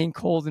it's raining,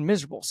 cold, and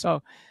miserable.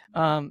 So,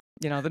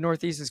 the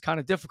Northeast is kind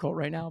of difficult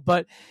right now.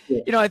 But,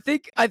 I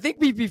think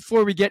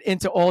before we get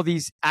into all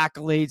these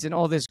accolades and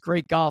all this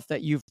great golf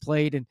that you've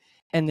played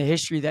and the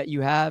history that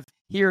you have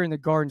here in the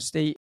Garden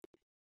State,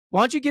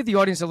 why don't you give the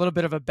audience a little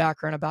bit of a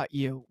background about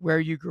you, where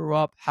you grew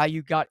up, how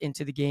you got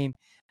into the game,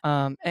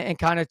 and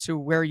kind of to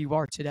where you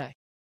are today?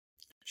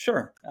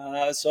 Sure.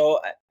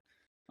 So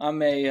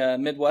I'm a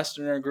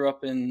Midwesterner, grew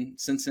up in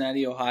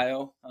Cincinnati,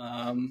 Ohio,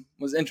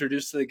 was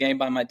introduced to the game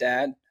by my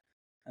dad.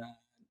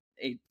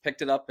 He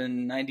picked it up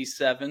in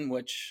 97,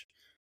 which,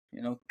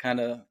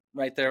 kind of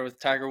right there with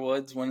Tiger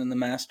Woods winning the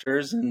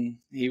Masters. And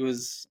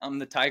I'm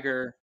the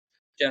Tiger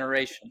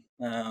generation.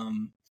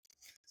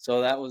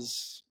 So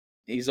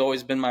he's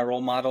always been my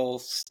role model,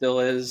 still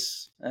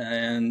is.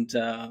 And,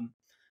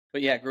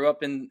 but yeah, grew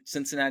up in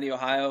Cincinnati,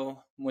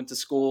 Ohio, went to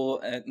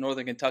school at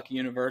Northern Kentucky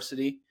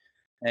University.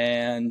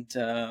 And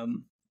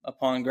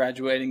upon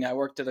graduating, I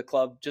worked at a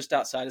club just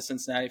outside of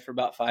Cincinnati for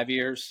about 5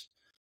 years,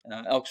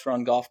 Elks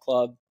Run Golf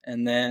Club.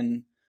 And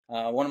then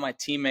one of my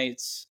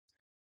teammates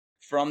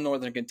from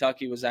Northern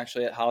Kentucky was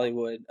actually at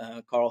Hollywood,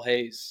 Carl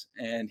Hayes,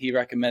 and he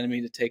recommended me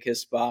to take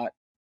his spot.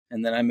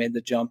 And then I made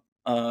the jump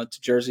to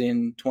Jersey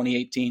in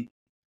 2018.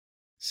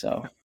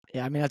 So,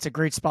 yeah, I mean, that's a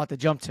great spot to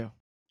jump to.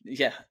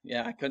 Yeah,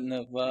 I couldn't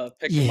have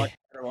picked a much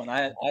better one.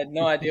 I had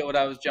no idea what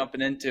I was jumping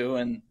into,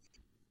 and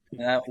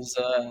that was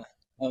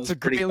it's a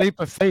great leap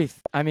of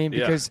faith. I mean,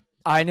 because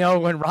I know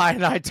when Ryan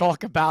and I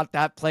talk about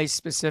that place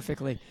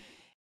specifically,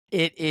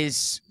 it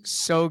is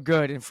so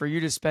good, and for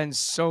you to spend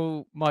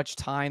so much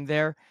time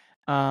there,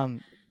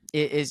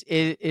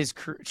 it is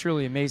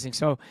truly amazing.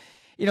 So,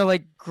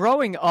 like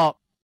growing up,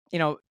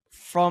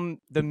 from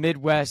the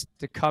Midwest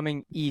to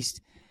coming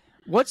east,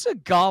 what's a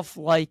golf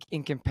like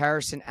in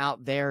comparison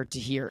out there to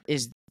here?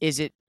 Is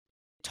it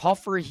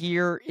tougher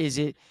here? Is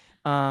it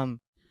a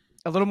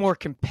little more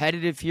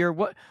competitive here?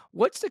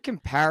 What's the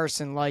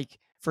comparison like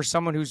for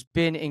someone who's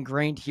been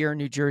ingrained here in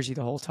New Jersey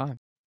the whole time?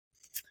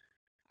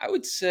 I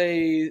would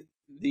say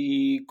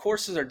the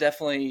courses are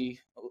definitely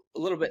a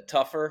little bit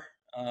tougher.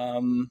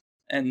 And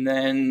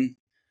then,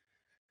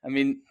 I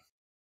mean,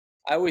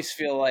 I always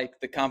feel like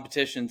the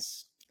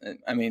competition's,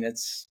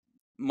 it's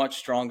much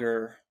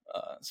stronger,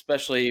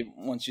 especially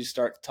once you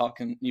start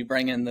talking, you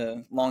bring in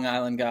the Long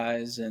Island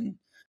guys and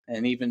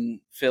and even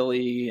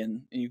Philly,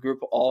 and you group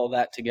all of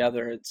that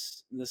together.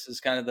 This is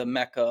kind of the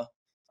mecca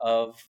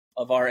of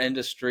our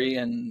industry,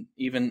 and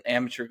even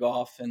amateur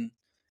golf and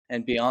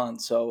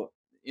beyond. So,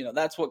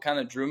 that's what kind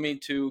of drew me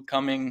to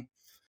coming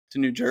to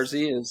New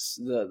Jersey, is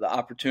the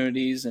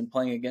opportunities and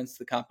playing against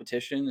the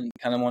competition, and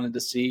kind of wanted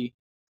to see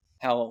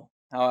how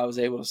I was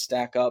able to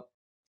stack up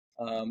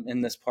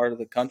in this part of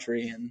the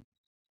country,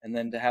 and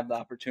then to have the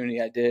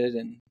opportunity I did,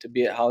 and to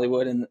be at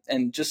Hollywood,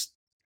 and just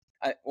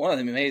one of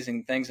the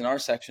amazing things in our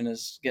section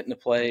is getting to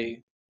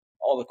play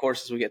all the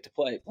courses we get to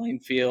play: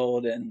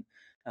 Plainfield and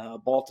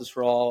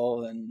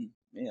Baltusrol, and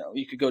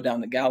you could go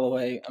down to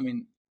Galloway. I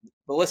mean,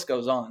 the list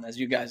goes on, as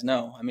you guys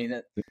know. I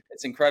mean,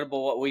 it's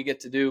incredible what we get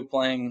to do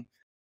playing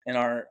in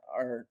our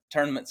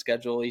tournament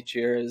schedule each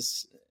year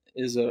is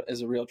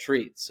a real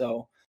treat.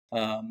 So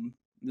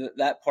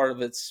that part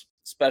of it's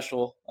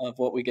special of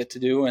what we get to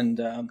do, and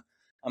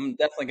I'm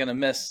definitely going to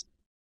miss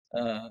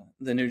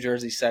the New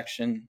Jersey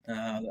section.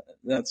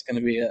 That's going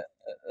to be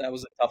that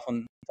was a tough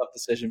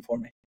decision for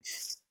me.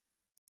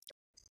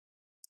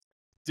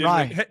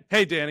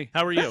 Hey, Danny,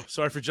 how are you?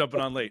 Sorry for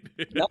jumping on late.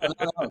 No.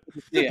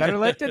 Yeah. Better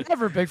late than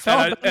never, big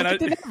fella. Better late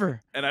than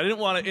never. And I didn't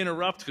want to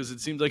interrupt because it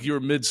seemed like you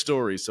were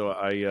mid-story, so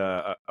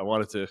I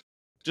wanted to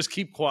just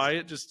keep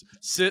quiet, just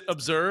sit,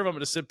 observe. I'm going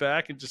to sit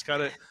back and just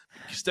kind of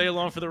stay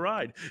along for the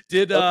ride.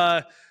 Did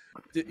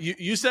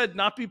you said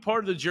not be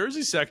part of the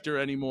Jersey sector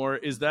anymore?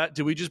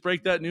 Did we just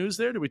break that news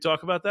there? Did we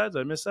talk about that?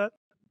 Did I miss that?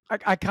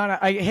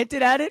 I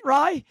hinted at it,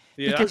 Rye,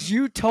 because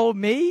you told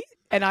me.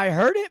 And I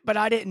heard it, but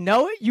I didn't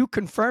know it. You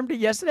confirmed it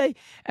yesterday,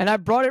 and I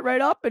brought it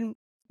right up, and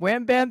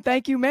wham, bam,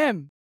 thank you,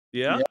 ma'am.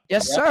 Yeah?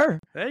 Yes, sir.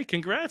 Hey,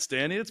 congrats,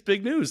 Danny. It's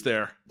big news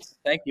there.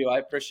 Thank you. I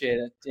appreciate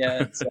it.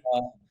 Yeah,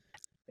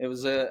 it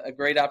was a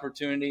great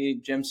opportunity.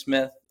 Jim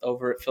Smith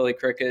over at Philly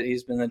Cricket,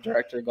 he's been the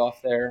director of golf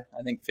there,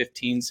 I think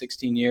 15,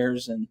 16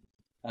 years, and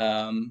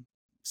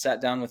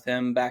sat down with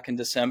him back in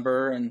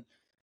December, and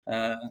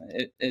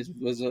it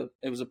was a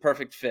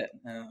perfect fit.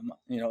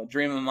 A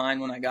dream of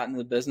mine when I got into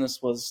the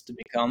business was to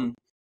become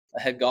a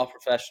head golf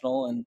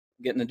professional, and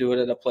getting to do it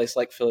at a place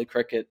like Philly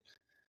Cricket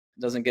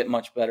doesn't get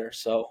much better.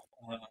 So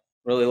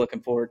really looking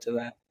forward to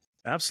that.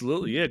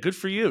 Absolutely. Yeah. Good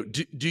for you.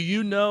 Do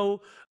you know,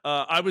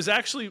 I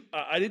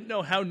didn't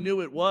know how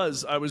new it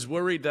was. I was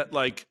worried that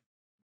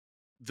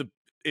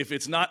if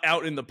it's not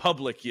out in the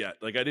public yet,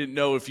 I didn't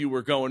know if you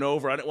were going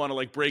over. I didn't want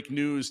to break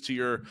news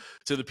to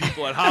the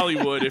people at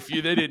Hollywood if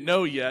they didn't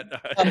know yet.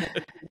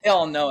 They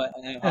all know it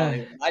in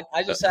Hollywood.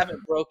 I just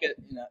haven't broke it.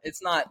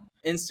 It's not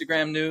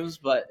Instagram news,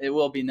 but it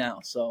will be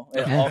now. So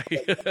that's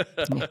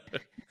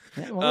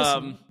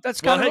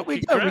kind of what we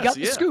do. We got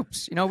the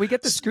scoops. We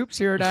get the scoops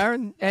here and there,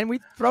 and we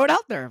throw it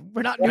out there.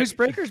 We're not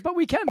newsbreakers, but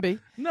we can be.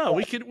 No,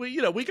 we can.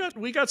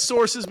 We got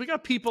sources. We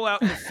got people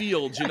out in the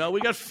field.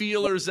 We got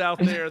feelers out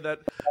there that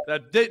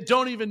they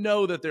don't even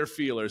know that they're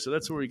feelers. So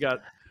that's where we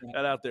got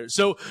out there.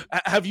 So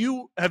have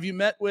you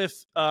met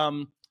with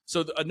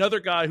another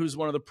guy who's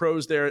one of the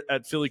pros there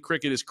at Philly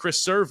Cricket is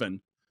Chris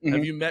Servin. Mm-hmm.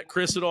 Have you met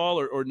Chris at all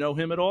or know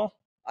him at all?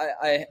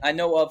 I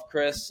know of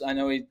Chris. I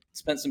know he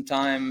spent some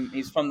time.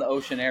 He's from the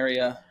Ocean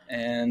area,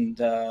 and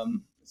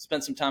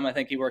spent some time. I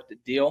think he worked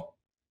at Deal,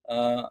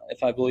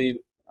 if I believe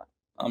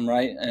I'm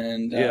right.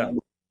 And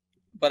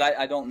but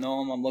I don't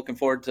know him. I'm looking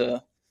forward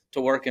to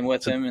working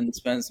with him and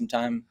spending some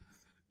time.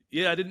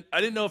 Yeah, I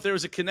didn't know if there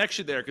was a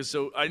connection there, because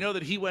I know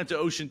that he went to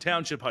Ocean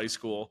Township High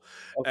School,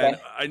 okay. And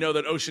I know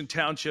that Ocean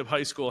Township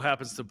High School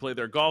happens to play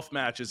their golf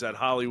matches at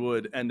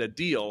Hollywood and at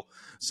Deal.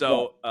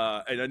 So,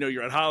 and I know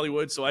you're at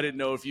Hollywood, so I didn't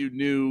know if you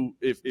knew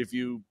if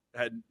you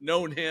had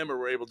known him or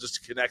were able just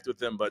to connect with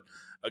him. But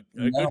a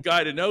good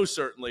guy to know,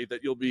 certainly,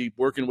 that you'll be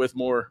working with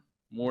more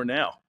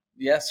now.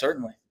 Yeah,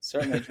 certainly.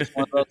 Just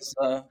one of those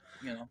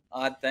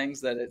odd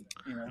things that it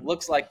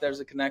looks like there's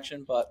a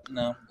connection, but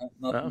no,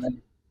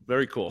 nothing.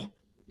 Very cool.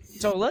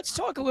 So let's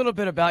talk a little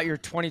bit about your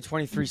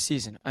 2023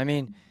 season. I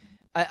mean,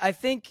 I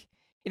think,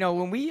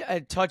 when we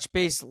had touched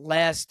base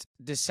last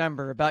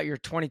December about your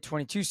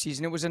 2022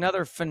 season, it was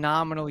another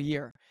phenomenal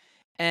year.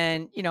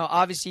 And,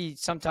 obviously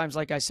sometimes,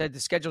 like I said, the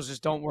schedules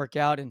just don't work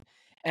out. And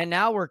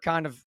now we're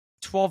kind of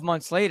 12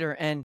 months later,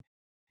 and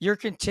you're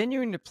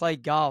continuing to play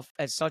golf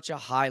at such a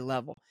high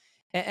level.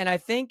 And I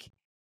think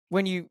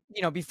when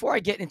before I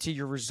get into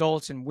your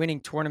results and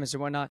winning tournaments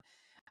and whatnot,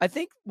 I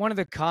think one of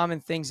the common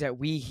things that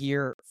we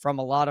hear from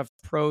a lot of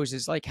pros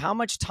is how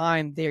much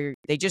time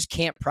they just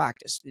can't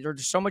practice.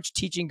 There's so much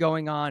teaching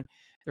going on.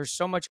 There's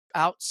so much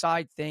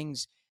outside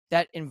things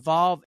that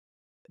involve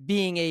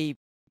being a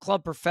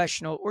club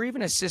professional or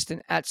even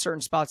assistant at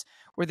certain spots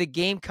where the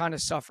game kind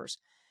of suffers.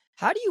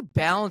 How do you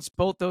balance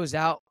both those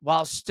out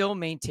while still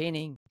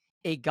maintaining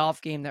a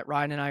golf game that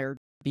Ryan and I are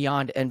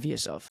beyond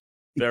envious of?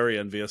 Very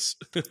envious.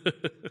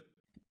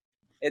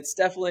 It's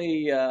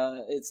definitely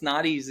it's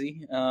not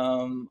easy.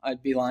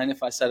 I'd be lying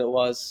if I said it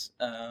was.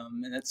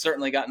 And it's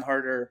certainly gotten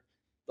harder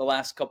the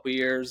last couple of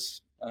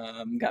years.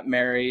 Got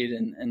married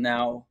and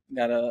now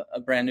got a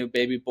brand new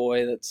baby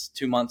boy that's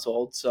 2 months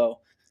old.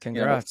 So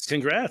congrats.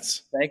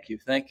 Congrats. Thank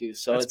you.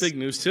 So that's big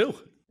news too.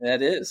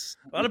 That is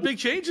A lot of big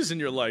changes in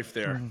your life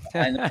there.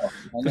 I know.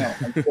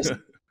 I'm just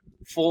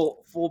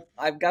full.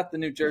 I've got the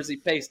New Jersey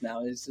pace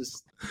now. It's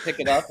just pick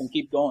it up and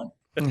keep going.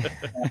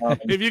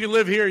 If you can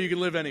live here, you can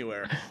live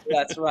anywhere.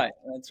 That's right.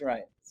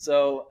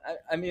 So,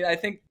 I mean, I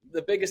think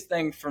the biggest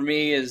thing for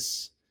me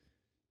is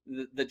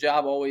the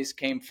job always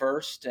came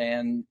first,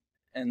 and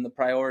the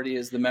priority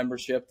is the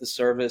membership, the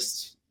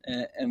service,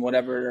 and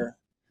whatever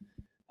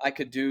I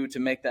could do to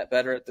make that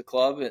better at the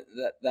club.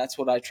 That's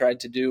what I tried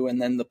to do.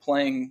 And then the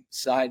playing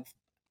side,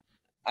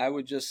 I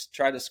would just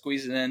try to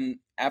squeeze it in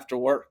after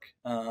work.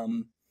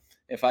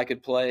 If I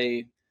could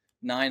play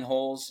 9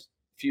 holes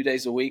a few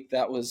days a week,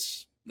 that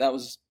was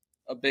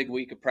a big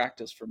week of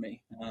practice for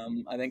me.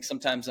 I think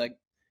sometimes I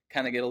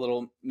kind of get a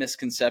little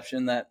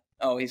misconception that,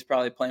 oh, he's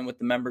probably playing with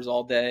the members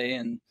all day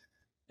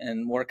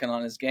and working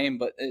on his game,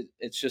 but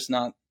it's just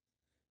not.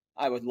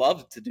 I would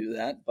love to do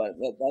that, but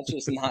that's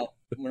just not.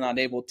 We're not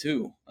able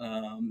to.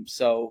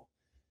 So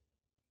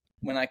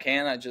when I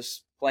can, I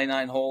just play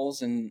 9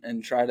 holes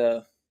and try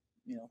to,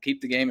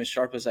 keep the game as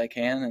sharp as I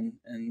can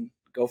and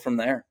go from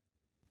there.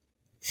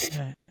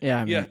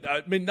 Yeah.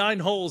 I mean, 9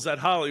 holes at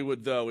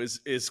Hollywood though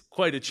is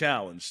quite a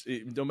challenge.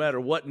 No matter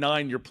what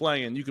 9 you're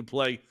playing, you could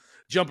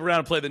jump around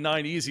and play the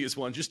 9 easiest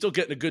ones. You're still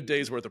getting a good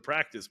day's worth of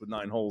practice with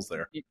 9 holes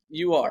there.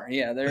 You are,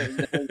 yeah.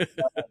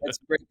 It's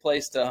a great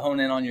place to hone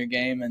in on your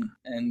game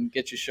and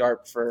get you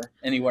sharp for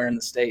anywhere in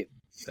the state.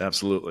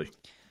 Absolutely.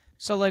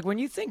 So, like, when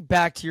you think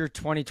back to your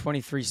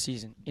 2023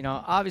 season,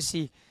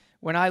 obviously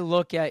when I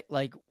look at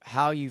like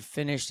how you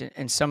finished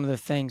and some of the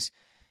things,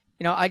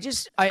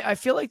 I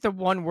feel like the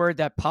one word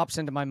that pops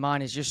into my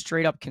mind is just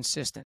straight up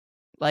consistent.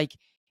 Like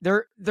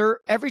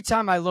every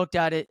time I looked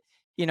at it,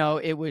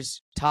 it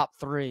was top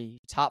 3,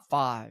 top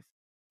 5,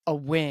 a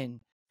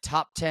win,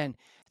 top 10.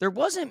 There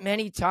wasn't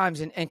many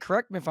times, and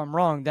correct me if I'm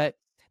wrong, that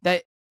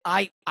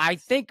I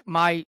think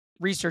my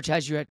research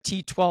has you at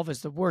T12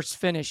 as the worst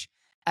finish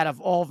out of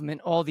all of them in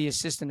all the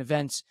assistant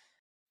events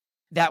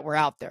that were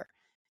out there.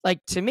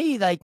 Like, to me,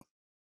 like,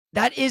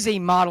 that is a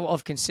model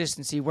of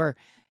consistency where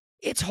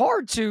it's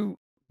hard to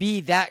be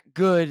that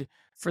good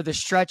for the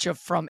stretch of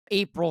from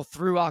April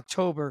through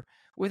October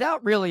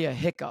without really a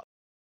hiccup.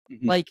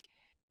 Mm-hmm. Like,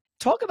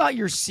 talk about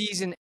your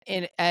season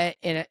in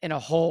a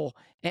whole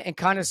and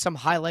kind of some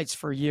highlights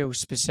for you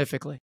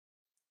specifically.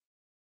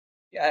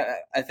 Yeah,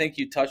 I think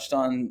you touched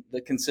on the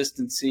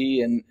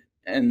consistency,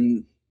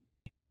 and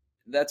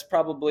that's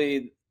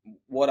probably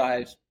what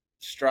I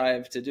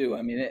strive to do.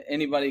 I mean,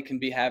 anybody can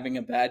be having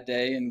a bad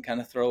day and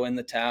kind of throw in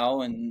the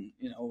towel and,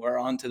 we're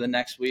on to the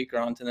next week or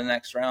on to the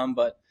next round.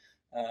 But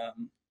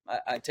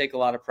I take a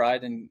lot of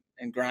pride in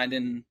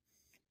grinding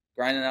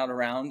out a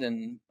round.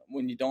 And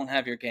when you don't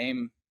have your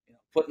game,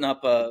 putting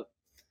up a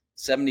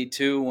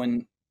 72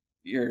 when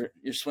your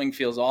swing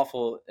feels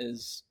awful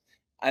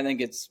I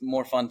think it's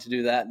more fun to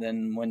do that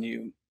than when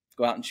you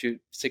go out and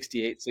shoot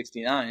 68,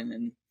 69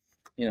 and,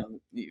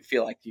 you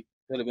feel like you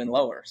could have been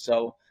lower.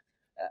 So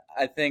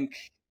I think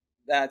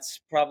that's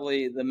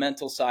probably the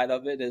mental side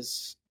of it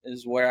is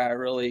where I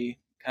really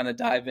kind of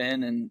dive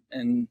in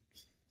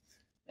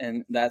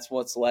and that's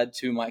what's led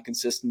to my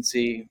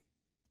consistency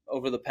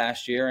over the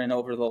past year and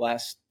over the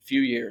last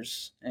few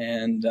years.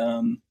 And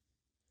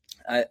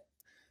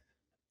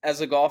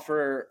as a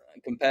golfer,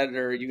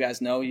 competitor, you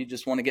guys know you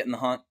just want to get in the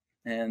hunt,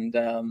 and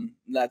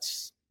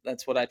that's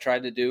what I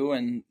tried to do,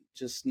 and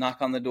just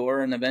knock on the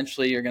door, and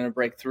eventually you're going to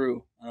break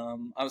through.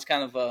 I was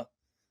kind of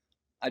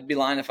I'd be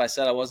lying if I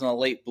said I wasn't a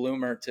late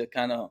bloomer to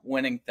kind of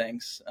winning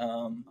things.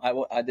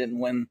 I didn't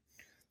win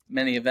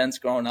many events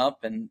growing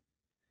up, and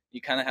you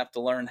kind of have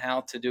to learn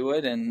how to do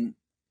it. And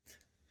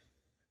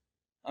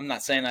I'm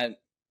not saying I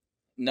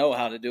know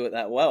how to do it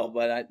that well,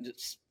 but I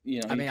just,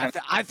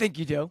 I think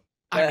you do.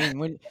 Yeah,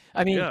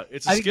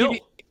 it's a skill.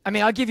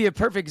 I'll give you a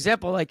perfect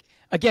example. Like,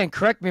 again,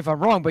 correct me if I'm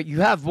wrong, but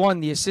you have won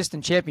the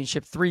assistant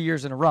championship 3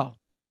 years in a row.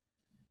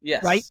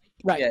 Yes. Right.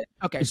 Yeah.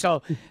 Okay.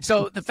 So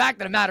the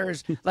fact of the matter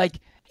is, like,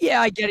 yeah,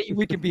 I get it.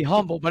 We can be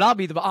humble, but I'll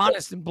be the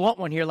honest and blunt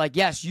one here. Like,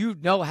 yes, you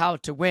know how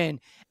to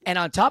win. And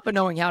on top of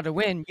knowing how to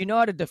win, you know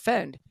how to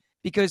defend,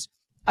 because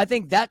I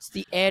think that's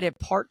the added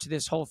part to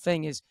this whole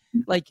thing is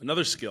like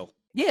another skill.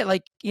 Yeah.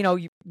 Like,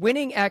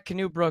 winning at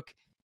Canoe Brook,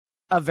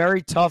 a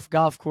very tough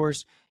golf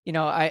course.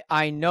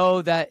 I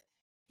know that,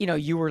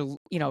 you were,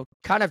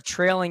 kind of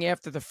trailing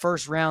after the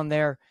first round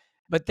there,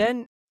 but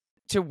then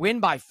to win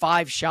by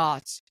 5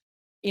 shots,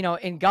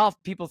 in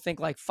golf, people think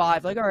like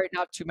 5, like, all right,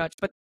 not too much,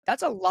 but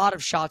that's a lot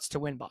of shots to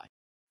win by.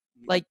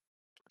 Like,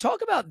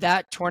 talk about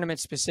that tournament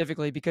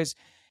specifically, because,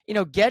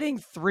 getting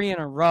 3 in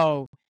a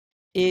row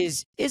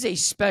is a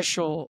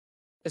special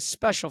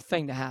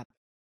thing to happen.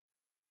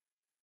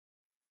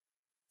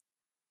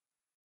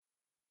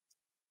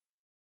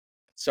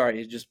 Sorry,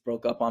 you just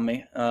broke up on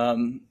me.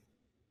 I'd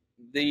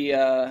be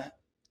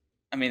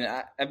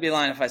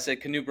lying if I said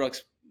Canoe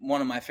Brook's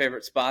one of my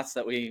favorite spots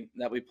that we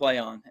play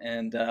on.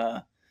 And,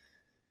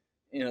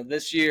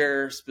 this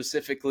year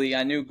specifically,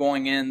 I knew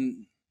going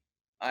in,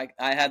 I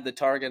had the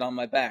target on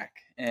my back,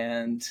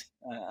 and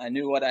I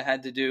knew what I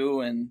had to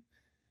do. And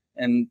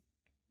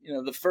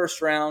the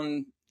first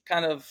round,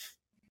 kind of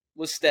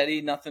was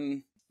steady,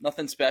 nothing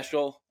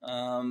special.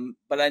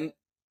 But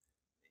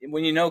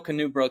when you know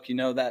Canoe Brook, you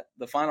know that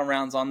the final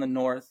round's on the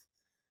north,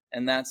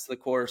 and that's the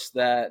course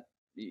that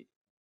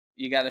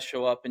you got to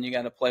show up and you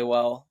got to play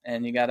well,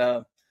 and you got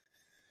to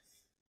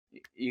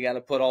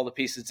put all the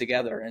pieces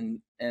together.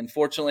 And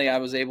fortunately, I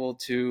was able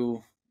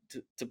to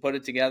put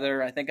it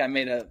together. I think I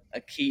made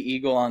a key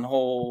eagle on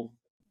hole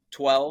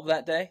 12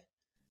 that day,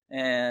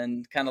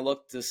 and kind of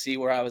looked to see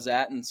where I was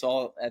at, and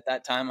saw at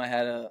that time I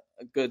had a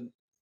good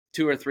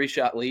 2 or 3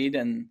 shot lead,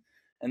 and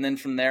then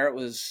from there it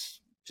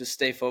was just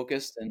stay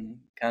focused and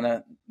kind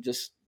of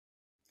just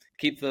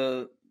keep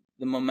the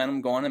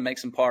momentum going and make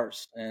some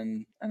pars,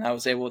 and I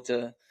was able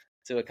to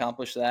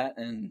accomplish that,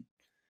 and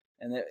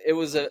it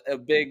was a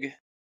big,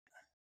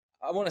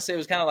 I want to say it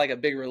was kind of like a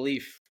big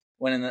relief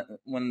when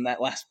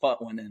that last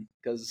putt went in,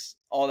 because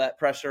all that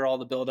pressure, all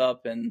the build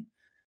up,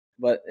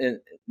 but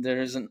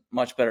there isn't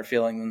much better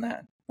feeling than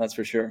that. That's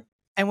for sure.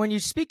 And when you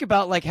speak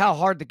about like how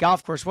hard the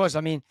golf course was,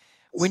 I mean,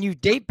 when you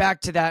date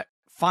back to that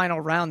final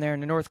round there in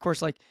the North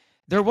Course, like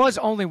there was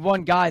only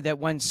one guy that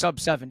went sub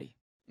 70,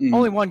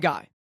 only one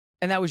guy,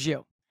 and that was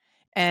you.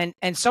 And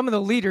some of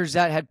the leaders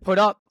that had put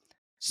up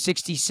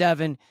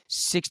 67,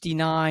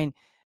 69,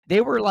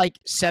 they were like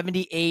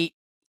 78,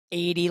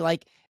 80,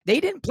 like they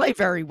didn't play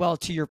very well,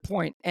 to your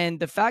point. And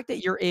the fact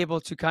that you're able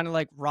to kind of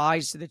like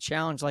rise to the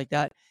challenge like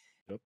that,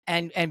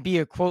 and be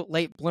a quote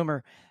late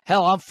bloomer.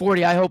 Hell, I'm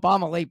 40. I hope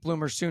I'm a late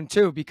bloomer soon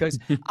too, because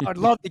I would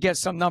love to get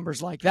some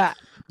numbers like that.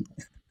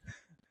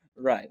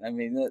 Right. I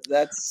mean,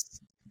 that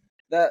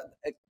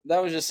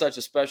was just such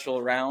a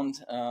special round.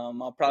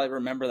 I'll probably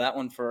remember that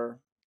one for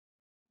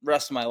the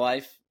rest of my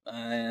life,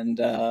 and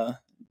to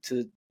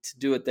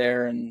do it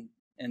there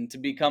and to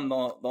become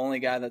the only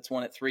guy that's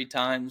won it 3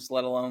 times,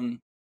 let alone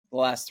the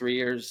last 3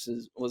 years,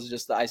 was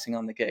just the icing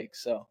on the cake.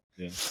 So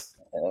yeah.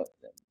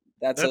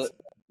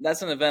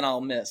 That's an event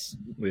I'll miss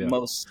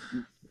most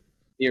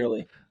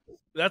dearly.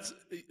 That's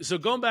so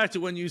going back to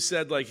when you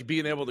said like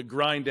being able to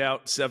grind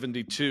out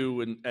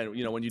 72 and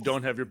you know, when you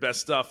don't have your best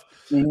stuff,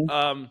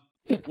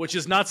 which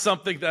is not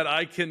something that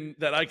I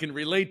can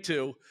relate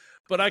to,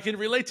 but I can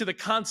relate to the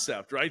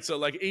concept, right? So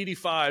like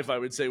 85, I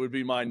would say would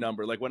be my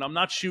number. Like when I'm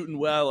not shooting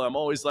well, I'm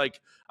always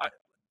like, I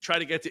try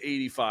to get to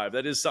 85.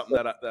 That is something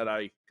that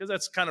I because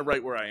that's kind of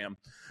right where I am.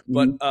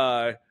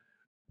 But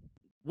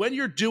when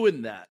you're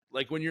doing that,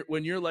 like when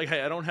you're like,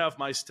 hey, I don't have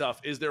my stuff,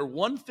 is there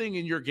one thing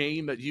in your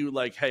game that you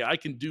like, hey, I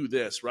can do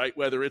this, right?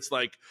 Whether it's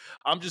like,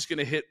 I'm just going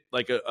to hit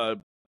like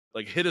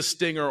hit a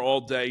stinger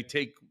all day,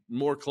 take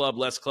more club,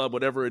 less club,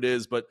 whatever it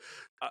is. But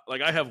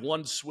like I have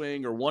one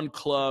swing or one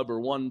club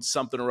or one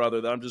something or other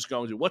that I'm just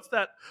going to, what's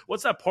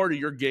that part of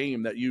your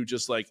game that you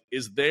just like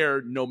is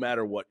there no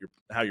matter what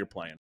how you're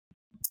playing?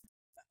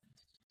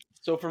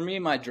 So for me,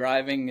 my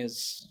driving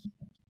is,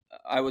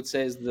 I would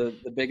say, is the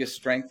biggest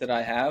strength that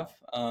I have.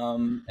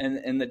 And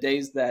in the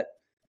days that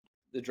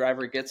the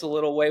driver gets a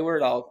little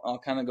wayward,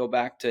 I'll kind of go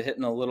back to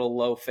hitting a little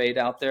low fade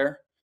out there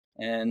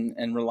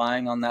and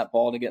relying on that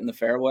ball to get in the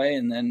fairway.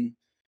 And then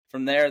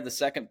from there, the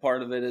second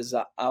part of it is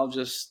I'll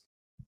just,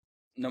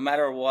 no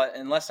matter what,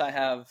 unless I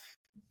have,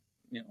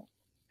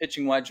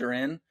 pitching wedge or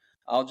in,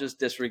 I'll just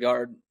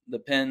disregard the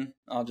pin.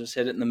 I'll just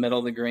hit it in the middle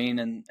of the green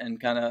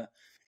and kind of,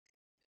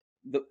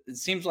 it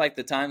seems like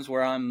the times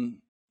where I'm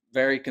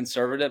very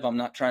conservative, I'm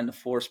not trying to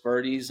force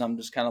birdies. I'm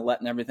just kind of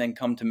letting everything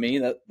come to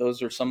me.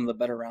 Those are some of the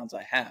better rounds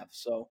I have.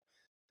 So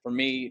for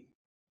me,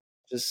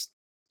 just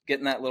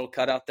getting that little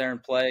cut out there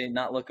and play,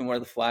 not looking where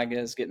the flag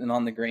is, getting it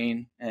on the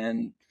green.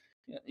 And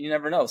you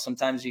never know.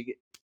 Sometimes you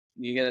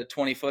get a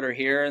 20-footer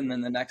here, and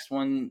then the next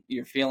one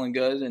you're feeling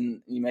good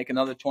and you make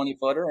another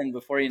 20-footer, and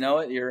before you know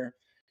it, you're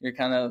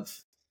kind of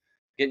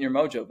getting your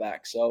mojo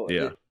back. So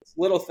it's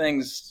little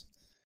things.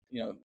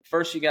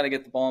 First you got to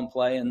get the ball in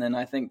play, and then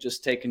I think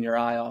just taking your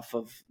eye off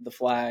of the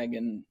flag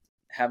and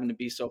having to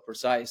be so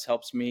precise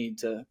helps me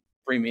to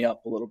free me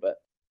up a little bit.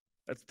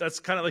 That's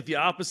kind of like the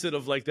opposite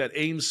of like that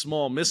aim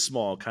small, miss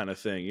small kind of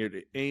thing.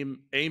 You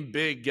aim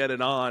big, get it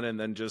on, and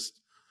then just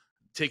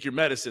take your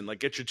medicine, like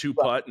get your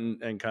 2-putt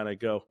and kind of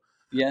go.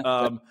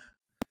 Yeah.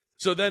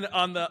 So then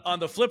on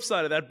the flip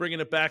side of that, bringing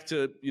it back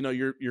to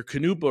your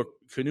Canoe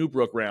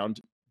Brook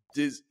round,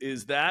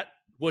 is that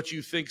what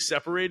you think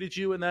separated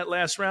you in that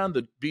last round,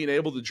 that being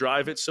able to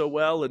drive it so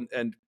well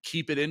and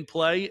keep it in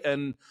play?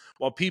 And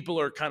while people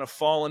are kind of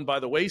falling by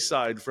the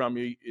wayside from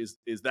you,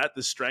 is that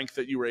the strength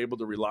that you were able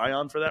to rely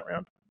on for that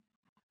round?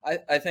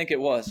 I think it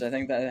was. I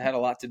think that had a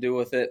lot to do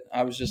with it.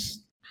 I was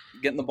just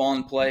getting the ball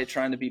in play,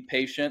 trying to be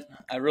patient.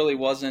 I really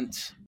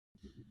wasn't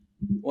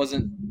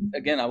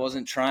again, I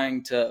wasn't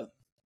trying to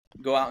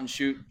go out and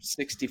shoot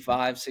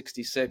 65,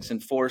 66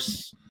 and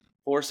force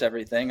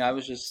everything. I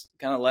was just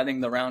kind of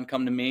letting the round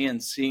come to me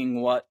and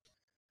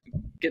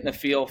getting a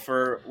feel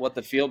for what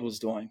the field was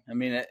doing. I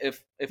mean,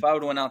 if I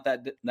would have went out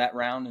that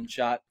round and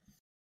shot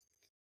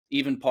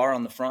even par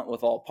on the front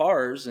with all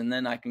pars, and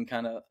then I can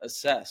kind of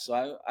assess.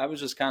 So I was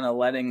just kind of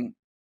letting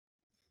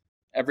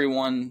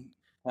everyone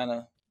kind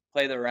of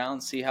play their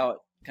round, see how it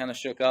kind of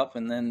shook up,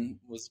 and then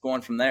was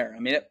going from there. I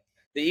mean,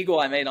 the eagle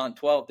I made on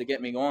 12 to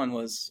get me going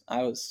was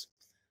I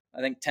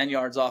think 10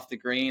 yards off the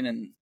green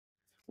and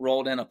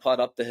rolled in a putt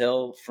up the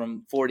hill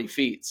from 40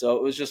 feet. So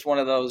it was just one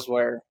of those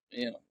where,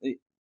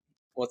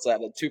 what's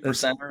that, a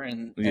 2%er,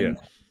 and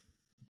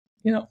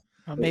you know,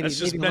 maybe That's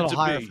just a meant little to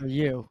higher be. for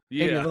you.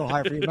 Maybe a little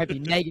higher for you. It might be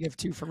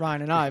 -2 for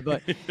Ryan and I,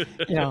 but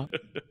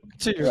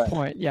to your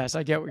point, yes,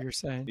 I get what you're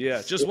saying. Yeah,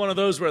 it's just one of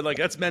those where like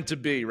that's meant to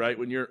be, right?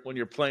 When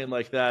you're playing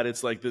like that,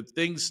 it's like the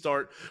things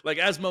start like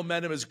as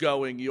momentum is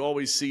going, you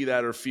always see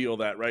that or feel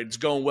that, right? It's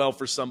going well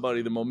for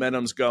somebody, the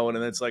momentum's going,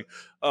 and it's like,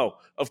 oh,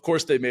 of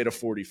course they made a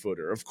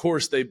 40-footer. Of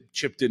course they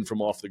chipped in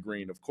from off the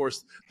green. Of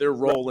course they're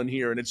rolling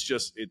here, and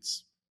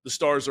it's the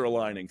stars are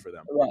aligning for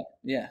them. Right.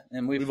 Yeah,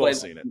 and we've all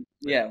seen it.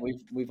 Yeah,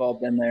 we've all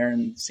been there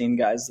and seen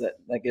guys that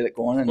get it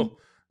going. And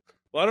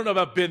well, I don't know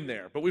about been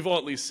there, but we've all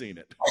at least seen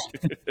it.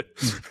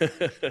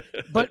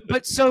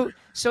 but so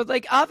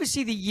like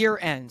obviously the year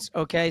ends,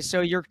 okay?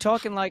 So you're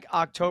talking like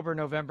October,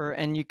 November,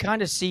 and you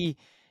kind of see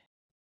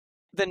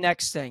the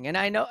next thing. And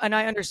I know and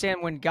I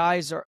understand when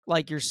guys are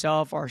like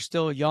yourself are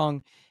still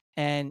young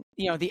and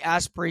the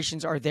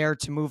aspirations are there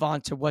to move on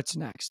to what's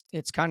next.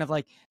 It's kind of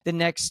like the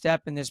next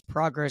step in this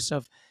progress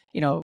of,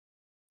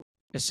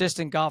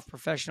 assistant golf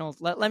professional.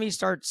 Let me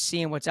start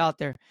seeing what's out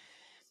there.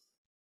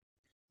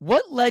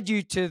 What led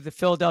you to the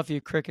Philadelphia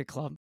Cricket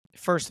Club,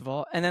 first of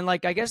all? And then I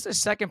guess the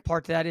second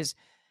part to that is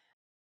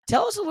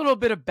tell us a little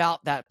bit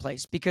about that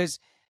place, because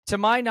to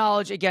my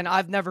knowledge, again,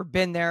 I've never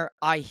been there.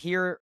 I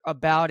hear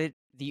about it,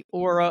 the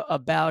aura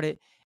about it.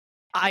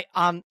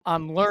 I'm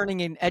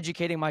learning and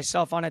educating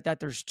myself on it that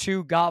there's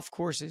 2 golf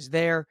courses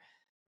there.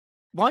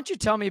 Why don't you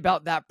tell me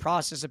about that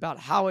process, about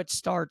how it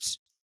starts,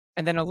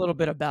 and then a little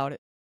bit about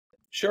it?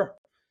 Sure.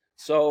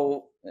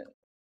 So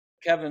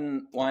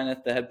Kevin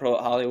Wyneth, the head pro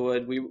at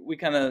Hollywood, we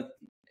kind of,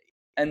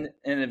 end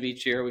of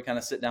each year, we kind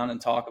of sit down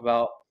and talk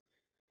about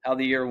how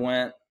the year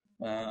went,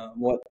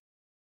 what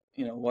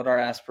our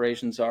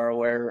aspirations are,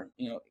 where,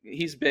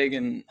 he's big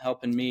in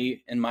helping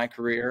me in my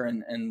career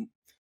and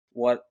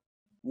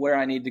where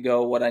I need to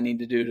go, what I need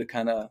to do to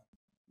kind of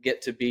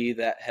get to be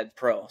that head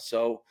pro.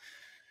 So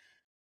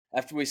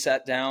after we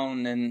sat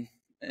down and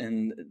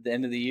the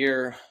end of the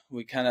year,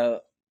 we kind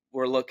of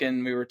were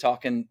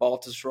talking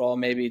Baltusrol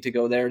maybe to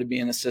go there to be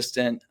an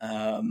assistant.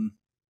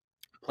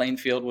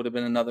 Plainfield would have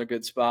been another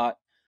good spot.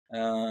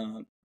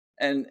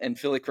 And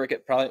Philly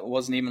Cricket probably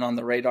wasn't even on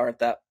the radar at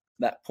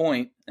that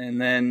point.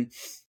 And then,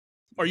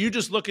 are you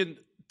just looking?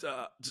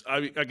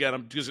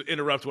 I'm just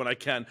interrupt when I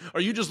can.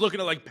 Are you just looking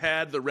to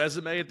pad the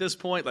resume at this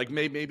point? Like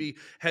maybe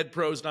head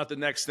pro's not the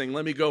next thing.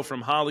 Let me go from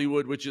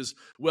Hollywood, which is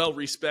well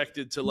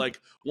respected, to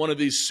one of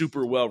these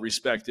super well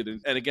respected,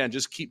 and again,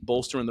 just keep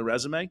bolstering the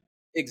resume.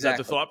 Exactly. Is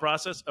that the thought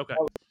process? Okay.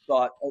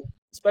 Thought,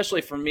 especially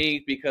for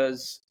me,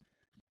 because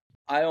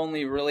I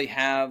only really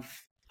have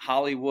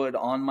Hollywood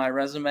on my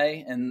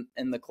resume,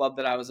 and the club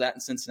that I was at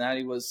in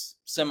Cincinnati was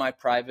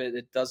semi-private.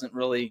 It doesn't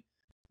really,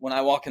 when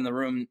I walk in the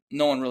room,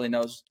 no one really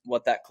knows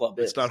what that club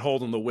is. It's not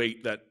holding the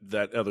weight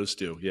that others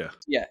do. Yeah.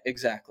 Yeah,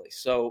 exactly.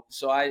 So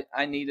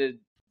I needed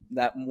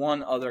that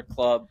one other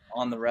club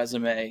on the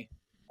resume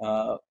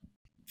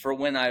for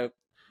when I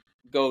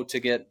go to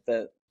get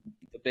the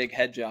big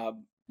head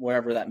job,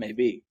 wherever that may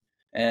be.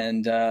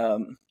 And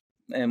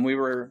we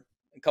were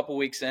a couple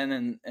weeks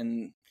in,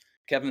 and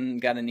Kevin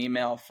got an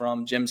email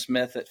from Jim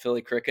Smith at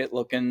Philly Cricket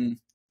kind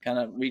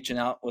of reaching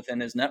out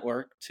within his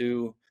network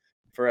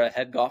for a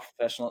head golf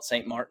professional at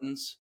St.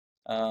 Martin's.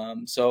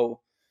 So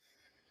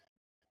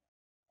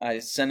I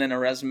sent in a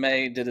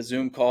resume, did a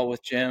Zoom call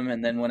with Jim,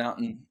 and then went out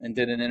and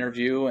did an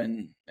interview.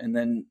 And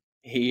then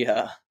he,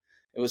 it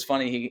was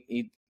funny.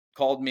 He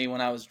called me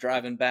when I was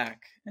driving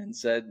back and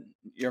said,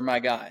 "You're my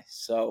guy."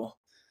 So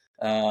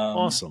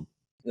awesome.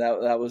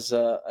 That was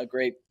a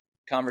great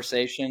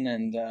conversation.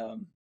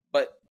 And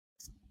but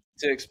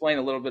to explain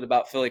a little bit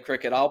about Philly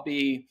Cricket, I'll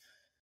be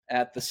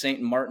at the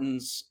St.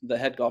 Martin's, the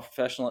head golf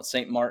professional at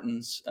St.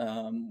 Martin's,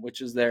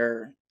 which is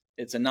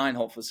it's a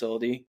 9-hole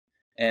facility,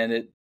 and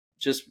it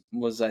just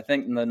was, I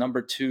think,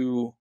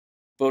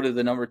 voted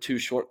the number 2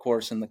 short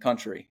course in the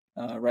country,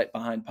 right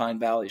behind Pine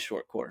Valley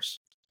short course.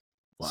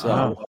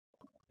 Wow.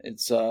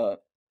 So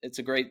it's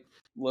a great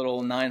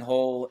little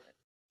 9-hole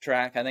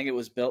track. I think it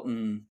was built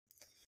in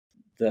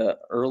the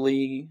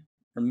early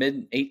or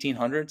mid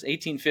 1800s.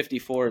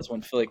 1854 is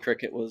when Philly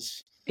Cricket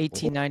was.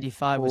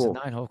 1895 was a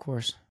 9-hole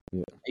course.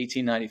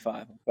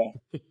 1895. Okay.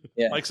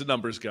 Yeah. Mike's a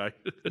numbers guy.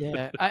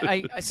 Yeah.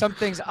 I some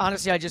things,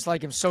 honestly, I just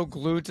like am so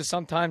glued to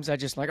sometimes. I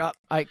just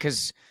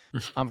because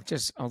I'm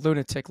just a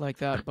lunatic like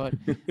that. But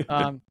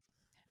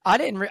I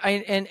didn't,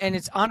 and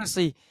it's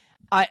honestly,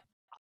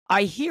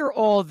 I hear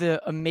all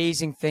the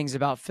amazing things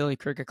about Philly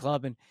Cricket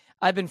Club, and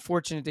I've been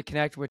fortunate to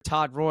connect with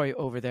Todd Roy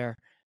over there.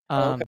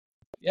 Okay.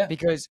 Yeah.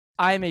 Because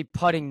I'm a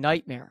putting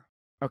nightmare.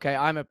 Okay.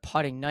 I'm a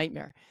putting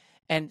nightmare.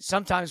 And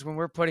sometimes when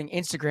we're putting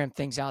Instagram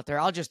things out there,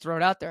 I'll just throw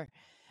it out there.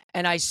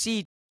 And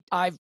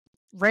I've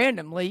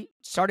randomly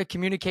started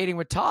communicating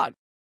with Todd.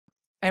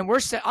 And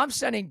I'm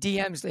sending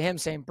DMs to him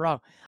saying, "Bro,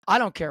 I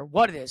don't care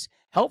what it is.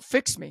 Help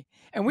fix me."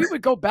 And we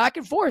would go back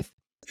and forth.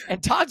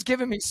 And Todd's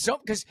giving me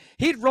because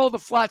he'd roll the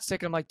flat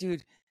stick. And I'm like,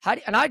 dude, how do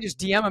you, and I just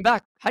DM him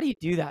back. How do you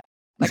do that?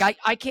 Like,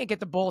 I can't get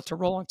the ball to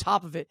roll on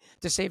top of it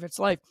to save its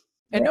life.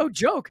 And no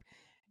joke,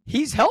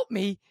 he's helped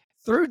me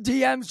through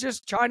DMs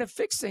just trying to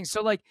fix things.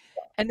 So like,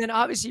 and then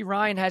obviously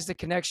Ryan has the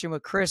connection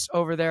with Chris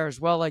over there as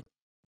well. Like,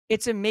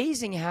 it's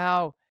amazing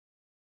how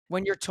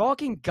when you're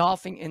talking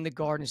golfing in the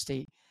Garden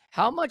State,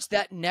 how much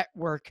that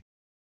network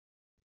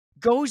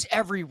goes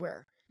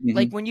everywhere.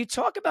 Like when you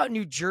talk about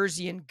New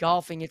Jersey and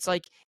golfing, it's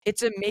like,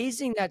 it's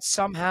amazing that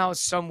somehow,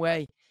 some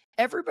way,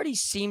 everybody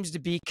seems to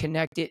be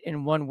connected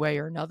in one way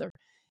or another.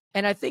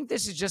 And I think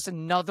this is just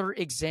another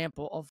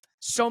example of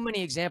so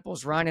many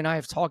examples Ryan and I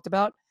have talked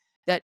about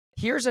that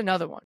here's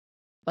another one.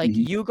 Like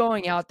you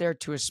going out there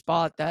to a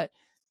spot that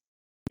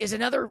is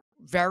another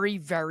very,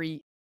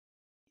 very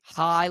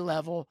high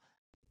level,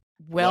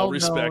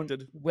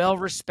 well-respected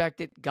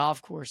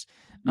golf course.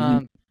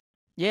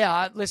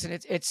 Yeah, listen,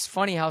 it's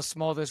funny how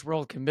small this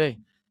world can be.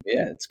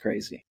 Yeah, it's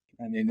crazy.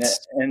 I mean,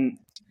 and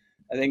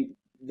I think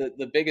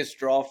the biggest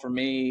draw for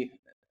me,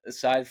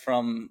 aside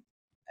from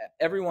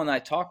everyone I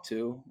talk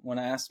to, when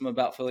I ask them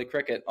about Philly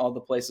cricket, the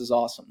place is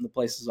awesome. The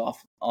place is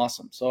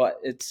awesome. So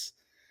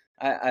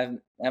I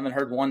haven't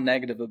heard one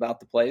negative about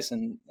the place,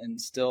 and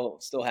still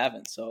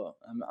haven't. So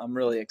I'm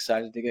really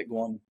excited to get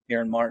going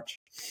here in March.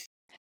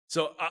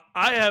 So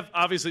I have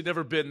obviously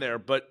never been there,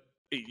 but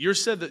you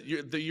said that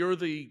you're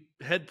the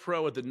head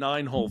pro at the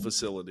 9-hole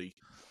facility.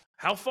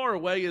 How far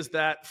away is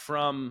that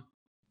from?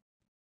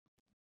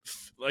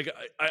 Like,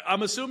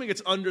 I'm assuming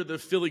it's under the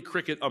Philly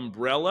cricket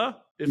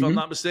umbrella, if I'm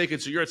not mistaken.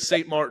 So you're at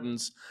St.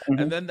 Martin's,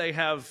 and then they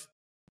have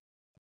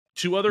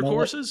 2 other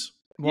courses.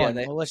 Yeah,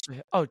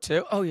 Militia. Oh,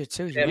 2. Oh, yeah,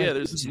 2. Yeah,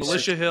 there's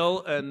Militia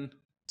Hill and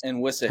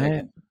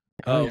Wissahickon.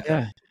 Oh,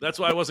 yeah. That's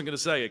why I wasn't going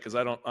to say it, because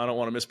I don't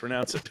want to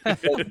mispronounce it.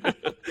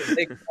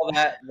 They call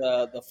that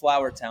the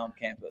Flowertown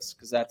campus,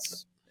 because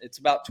it's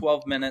about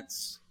 12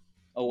 minutes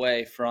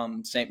away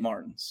from St.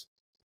 Martin's.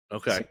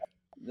 Okay.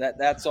 So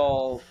that's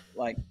all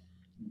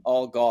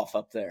all golf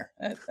up there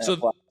at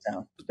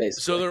Flowertown,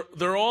 basically. So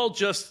they're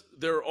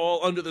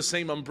all under the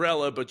same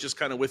umbrella, but just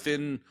kind of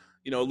within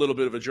a little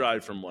bit of a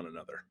drive from one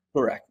another.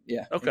 Correct.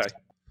 Yeah. Okay.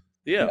 Exactly.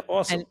 Yeah,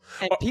 awesome.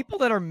 And people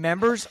that are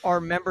members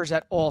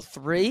at all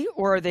 3,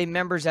 or are they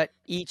members at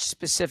each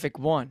specific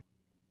one?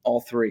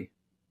 All 3.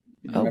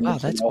 Oh, wow,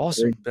 that's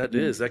awesome. 3.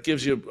 That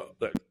gives you,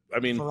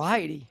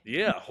 variety.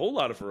 Yeah, a whole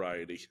lot of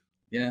variety.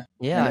 Yeah.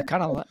 Yeah, I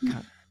kind of.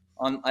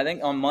 I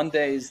think on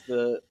Mondays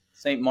the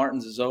St.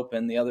 Martin's is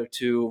open. The other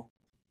 2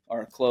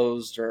 are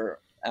closed or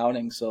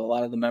outing. So a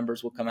lot of the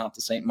members will come out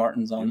to St.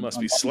 Martin's on. You must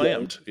be Monday.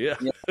 slammed. Yeah.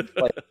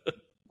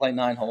 Play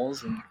 9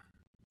 holes. And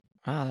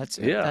that's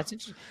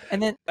interesting.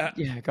 And then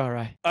go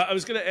right. I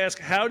was going to ask,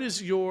 how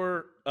does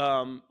your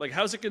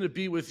how's it going to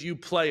be with you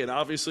playing?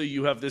 Obviously,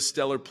 you have this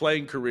stellar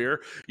playing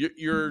career.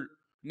 You're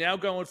now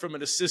going from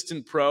an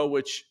assistant pro,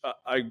 which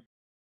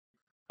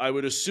I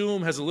would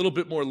assume has a little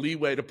bit more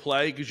leeway to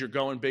play because you're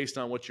going based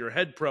on what your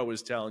head pro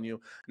is telling you.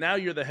 Now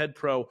you're the head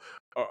pro.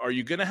 Are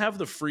you going to have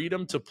the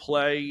freedom to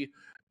play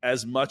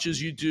as much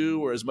as you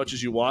do or as much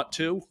as you want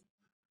to?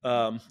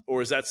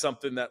 Or is that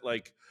something that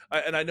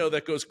and I know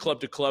that goes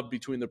club to club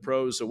between the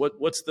pros. So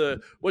what's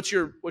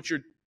your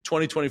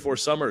 2024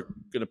 summer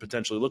going to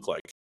potentially look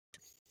like?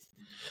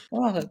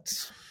 Well,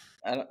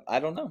 I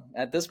don't know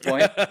at this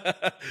point.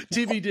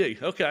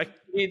 TBD. Okay.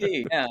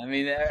 TBD. Yeah. I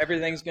mean,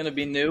 everything's going to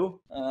be new,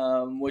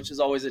 which is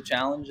always a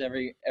challenge.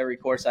 Every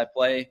course I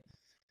play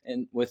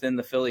within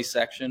the Philly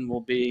section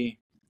will be.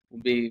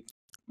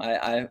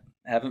 I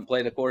haven't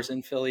played a course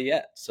in Philly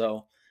yet,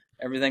 so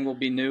everything will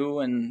be new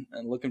and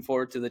looking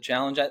forward to the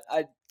challenge.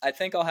 I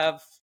think I'll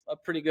have a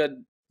pretty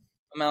good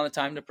amount of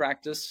time to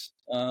practice.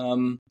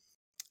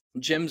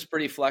 Jim's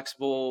pretty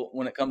flexible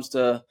when it comes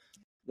to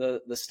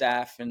the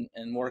staff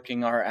and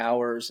working our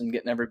hours and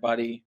getting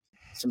everybody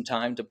some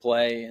time to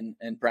play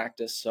and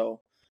practice.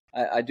 So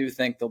I do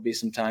think there'll be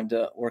some time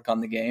to work on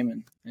the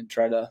game and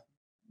try to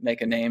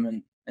make a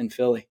name in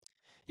Philly.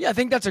 Yeah, I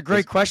think that's a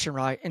great question,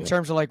 right? In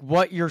terms of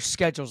what your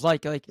schedule's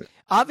like.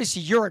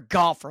 Obviously you're a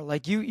golfer.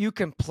 You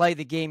can play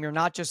the game. You're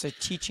not just a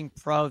teaching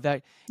pro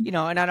that, and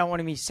I don't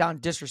want to sound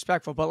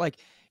disrespectful, but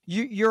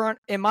you're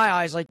in my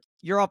eyes,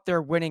 you're up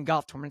there winning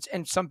golf tournaments.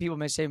 And some people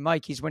may say,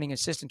 Mike, he's winning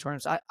assistant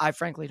tournaments. I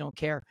frankly don't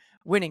care.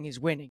 Winning is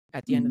winning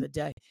at the end of the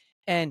day.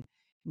 And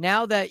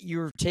now that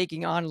you're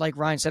taking on, like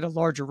Ryan said, a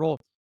larger role,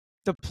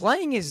 the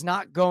playing is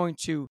not going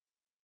to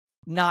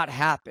not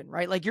happen,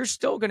 right? You're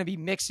still going to be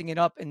mixing it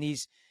up in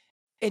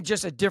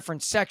just a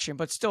different section,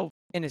 but still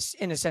in a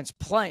sense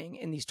playing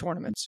in these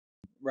tournaments.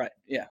 Right.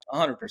 Yeah.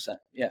 100%.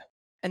 Yeah.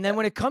 And then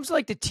when it comes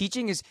to the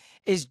teaching,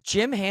 is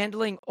Jim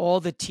handling all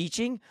the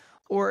teaching,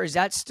 or is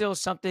that still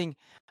something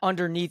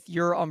underneath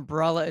your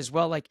umbrella as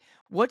well?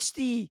 What's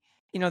the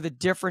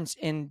difference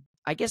in,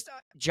 I guess,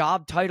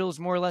 job titles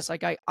more or less?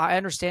 I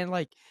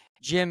understand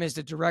Jim is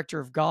the director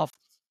of golf,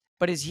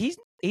 but he's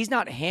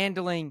not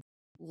handling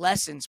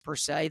lessons per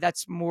se.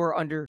 That's more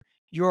under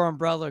your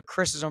umbrella,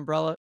 Chris's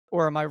umbrella.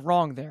 Or am I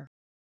wrong there?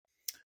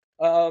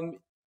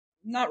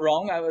 Not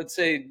wrong. I would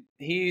say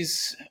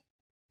he's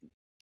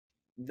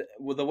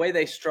the way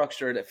they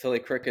structure it at Philly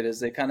Cricket is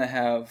they kind of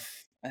have,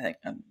 I think,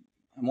 I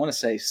want to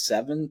say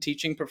 7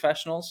 teaching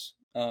professionals,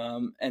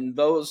 and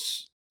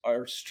those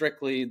are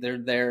strictly, they're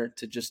there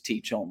to just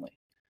teach only.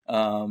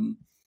 And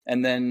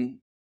then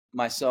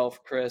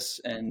myself, Chris,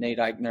 and Nate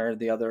Eichner,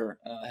 the other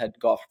head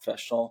golf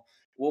professional,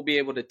 will be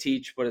able to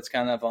teach, but it's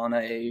kind of on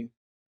a,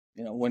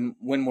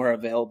 when we're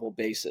available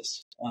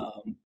basis.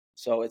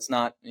 So it's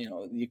not,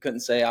 you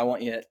couldn't say, I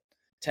want you at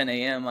 10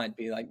 a.m. I'd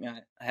be like,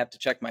 man, I have to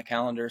check my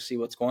calendar, see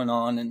what's going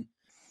on, and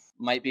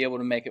might be able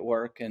to make it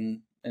work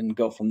and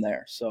go from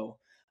there. So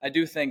I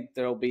do think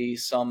there'll be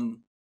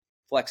some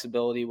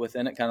flexibility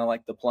within it, kind of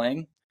like the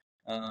playing,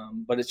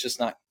 but it's just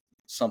not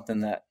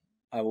something that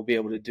I will be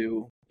able to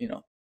do.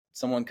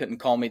 Someone couldn't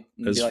call me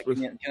and be like,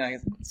 can I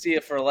see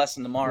you for a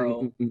lesson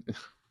tomorrow?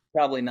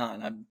 Probably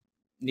not. I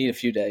need a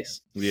few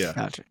days. Yeah.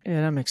 Gotcha.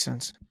 Yeah, that makes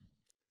sense.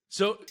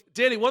 So,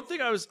 Danny, one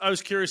thing I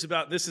was curious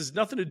about. This has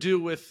nothing to do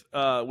with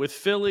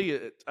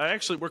Philly.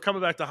 We're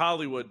coming back to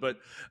Hollywood, but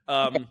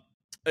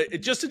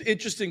just an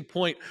interesting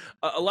point.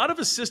 A lot of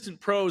assistant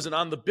pros and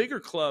on the bigger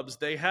clubs,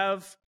 they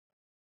have,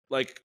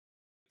 like,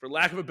 for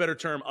lack of a better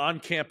term,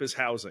 on-campus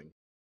housing.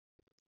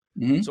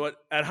 Mm-hmm. So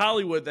at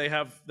Hollywood, they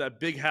have that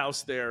big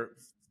house there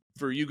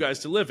for you guys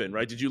to live in,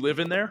 right? Did you live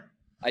in there?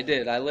 I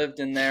did. I lived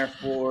in there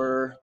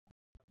for,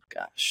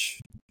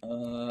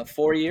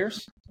 4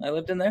 years. I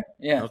lived in there.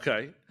 Yeah.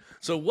 Okay.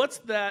 So what's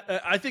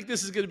that? I think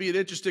this is going to be an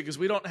interesting, because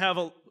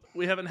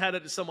we haven't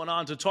had someone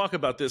on to talk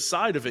about this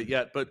side of it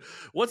yet. But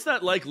what's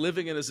that like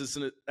living in as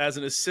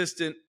an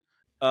assistant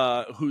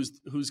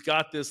who's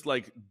got this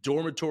like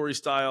dormitory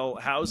style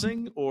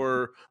housing,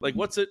 or like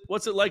what's it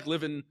like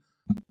living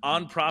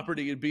on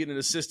property and being an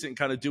assistant,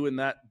 kind of doing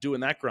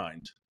that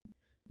grind?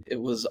 It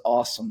was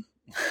awesome.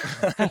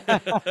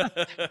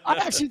 I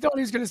actually thought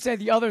he was going to say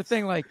the other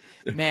thing, like,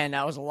 man,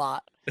 that was a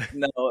lot.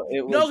 No,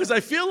 because I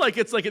feel like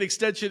it's like an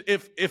extension.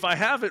 If I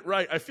have it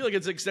right, I feel like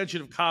it's an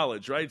extension of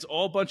college, right? It's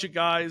all a bunch of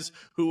guys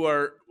who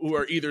are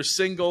either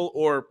single,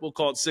 or we'll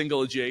call it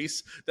single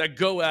adjacent, that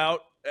go out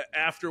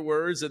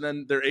afterwards, and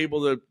then they're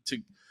able to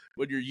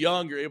when you're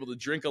young, you're able to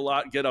drink a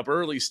lot, get up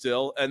early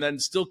still, and then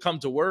still come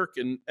to work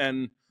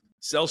and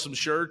sell some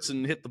shirts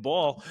and hit the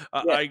ball.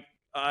 Yeah.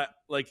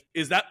 Like,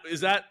 is that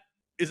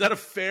a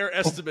fair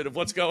estimate of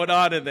what's going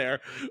on in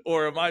there,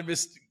 or am I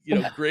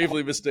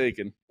gravely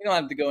mistaken? You don't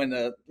have to go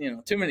into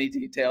too many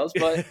details,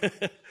 but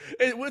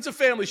it's a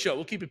family show.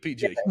 We'll keep it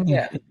PG.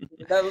 Yeah.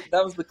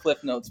 That was the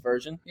Cliff Notes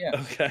version. Yeah.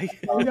 Okay.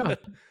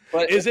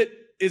 But is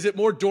it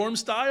more dorm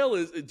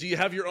style? Do you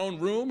have your own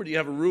room, or do you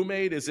have a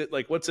roommate? Is it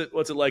like what's it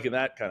like in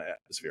that kind of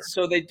atmosphere?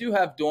 So they do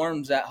have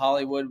dorms at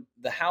Hollywood.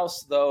 The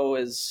house though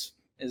is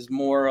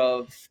more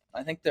of,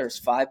 I think there's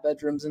 5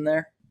 bedrooms in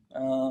there.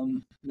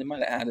 They might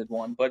have added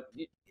one, but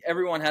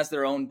everyone has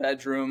their own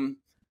bedroom.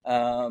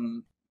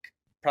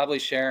 Probably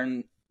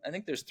sharing, I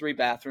think there's 3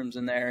 bathrooms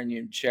in there, and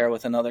you share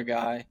with another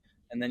guy.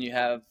 And then you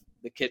have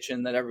the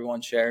kitchen that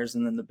everyone shares,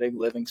 and then the big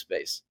living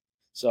space.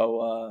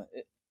 So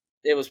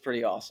it was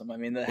pretty awesome. I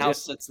mean, the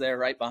house sits there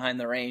right behind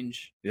the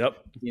range. Yep.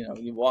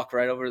 You walk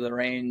right over to the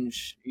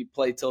range, you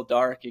play till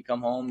dark, you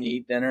come home, you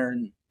eat dinner,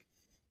 and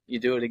you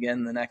do it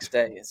again the next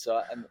day.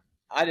 So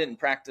I didn't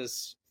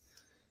practice.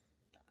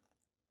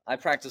 I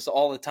practiced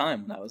all the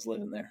time when I was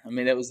living there. I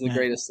mean, it was the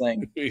greatest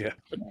thing. Yeah.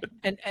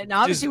 And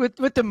obviously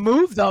with the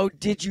move though,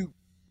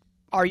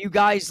 are you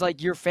guys,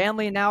 like, your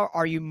family now,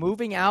 are you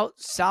moving out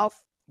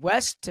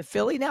southwest to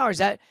Philly now? Or is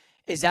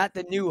that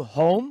the new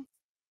home?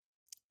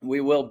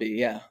 We will be.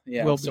 Yeah.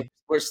 Yeah. So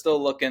we're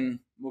still looking.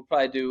 We'll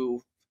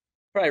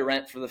probably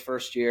rent for the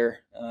first year,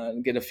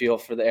 and get a feel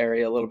for the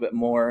area a little bit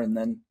more. And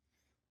then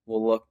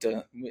we'll look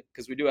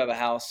because we do have a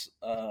house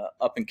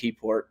up in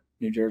Keyport,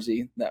 New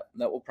Jersey, that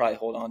we'll probably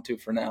hold on to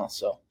for now.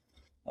 So,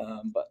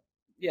 but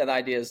yeah, the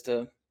idea is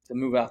to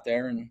move out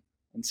there and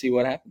see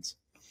what happens.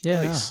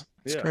 Yeah, nice.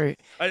 It's great.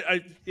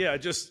 I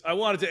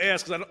wanted to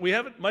ask, because we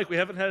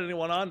haven't had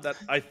anyone on that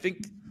I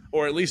think,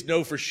 or at least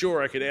know for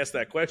sure I could ask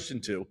that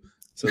question to.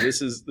 So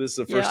this is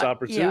the first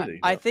opportunity. Yeah.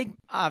 I think,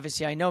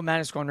 obviously, I know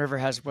Manasquan River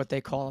has what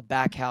they call a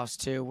back house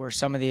too, where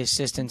some of the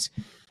assistants,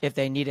 if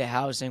they needed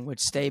housing, would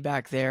stay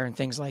back there and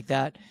things like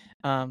that.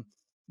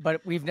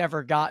 But we've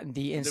never gotten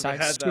the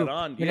inside scoop.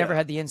 We never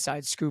had the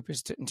inside scoop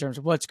in terms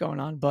of what's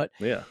going on. But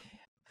yeah,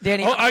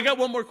 Danny, I got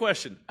one more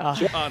question on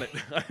it.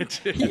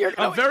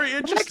 I'm very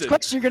interested. Next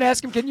question you're going to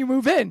ask him: can you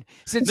move in?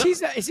 Since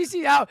he's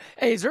out.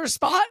 Hey, is there a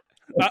spot?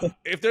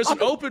 If there's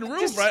an open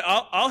room, right?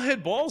 I'll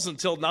hit balls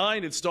until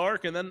 9. It's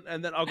dark, and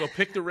then I'll go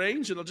pick the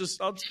range, and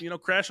I'll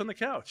crash on the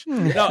couch.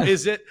 Now,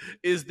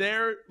 is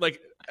there like,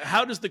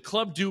 how does the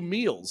club do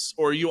meals,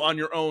 or are you on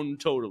your own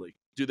totally?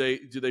 Do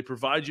they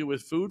provide you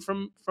with food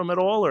from it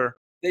all, or?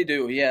 They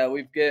do, yeah.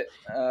 We get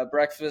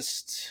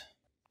breakfast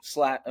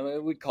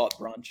we call it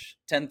brunch,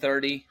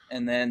 10:30,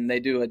 and then they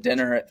do a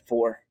dinner at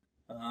 4.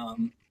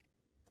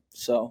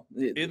 So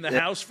in the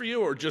house for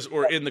you,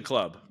 or in the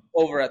club?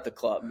 Over at the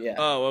club, yeah.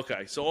 Oh,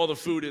 okay. So all the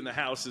food in the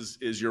house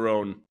is your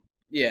own.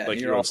 Yeah, like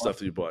you're your own all stuff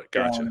that you bought.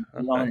 you're Gotcha. on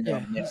Okay. your own Yeah,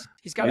 then, yeah.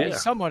 he's got to be Yeah.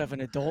 somewhat of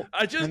an adult.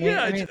 I just, But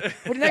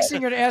the next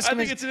thing you're going to ask I him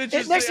think is, it's an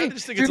interesting. next I thing,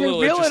 just think do it's a they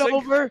little reel it interesting.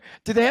 over?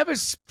 Do they have a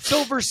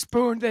silver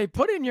spoon they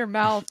put in your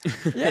mouth?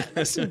 Yeah,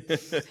 listen.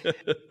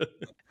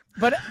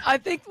 But I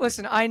think,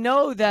 listen, I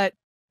know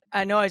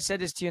I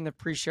said this to you in the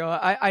pre-show.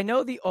 I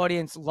know the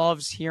audience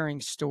loves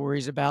hearing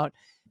stories about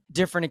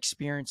different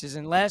experiences.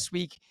 And last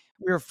week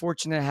we were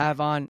fortunate to have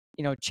on,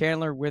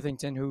 Chandler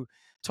Withington, who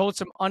told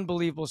some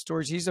unbelievable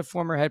stories. He's a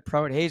former head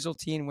pro at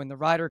Hazeltine when the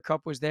Ryder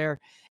Cup was there.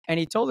 And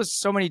he told us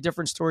so many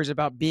different stories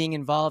about being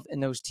involved in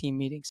those team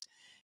meetings.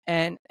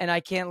 And I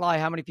can't lie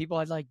how many people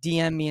had like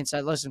DM me and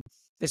said, listen,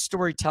 this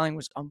storytelling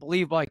was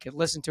unbelievable. I could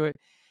listen to it.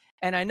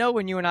 And I know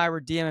when you and I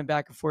were DMing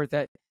back and forth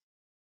that,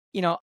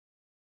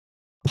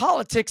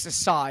 politics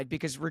aside,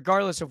 because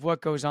regardless of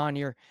what goes on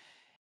here,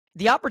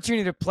 the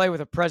opportunity to play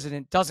with a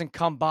president doesn't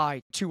come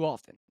by too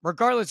often,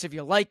 regardless if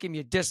you like him,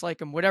 you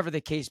dislike him, whatever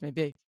the case may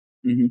be.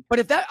 Mm-hmm. But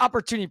if that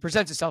opportunity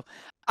presents itself,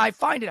 I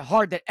find it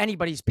hard that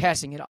anybody's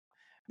passing it up,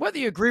 whether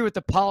you agree with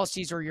the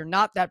policies or you're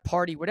not that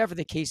party, whatever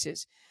the case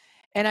is.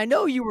 And I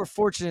know you were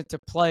fortunate to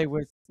play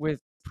with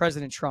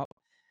President Trump.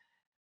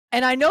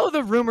 And I know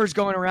the rumors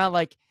going around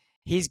like,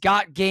 he's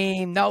got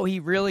game. No, he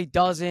really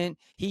doesn't.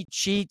 He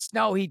cheats.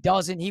 No, he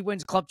doesn't. He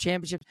wins club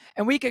championships.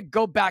 And we could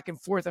go back and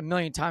forth a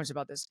million times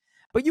about this.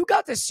 But you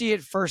got to see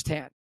it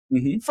firsthand.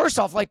 Mm-hmm. First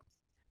off, like,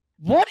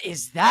 what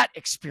is that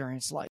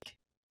experience like?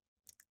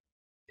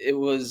 It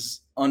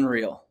was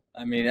unreal.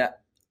 I mean,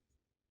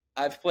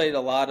 I've played a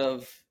lot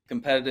of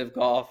competitive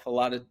golf, a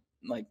lot of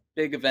like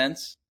big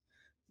events.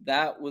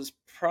 That was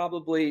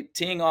probably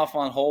teeing off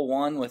on hole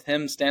one with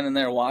him standing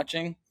there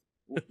watching.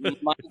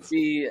 Might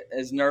be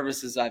as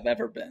nervous as I've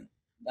ever been.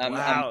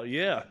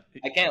 Yeah.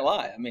 I can't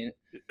lie. I mean,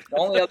 the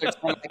only other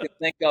time I could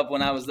think of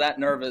when I was that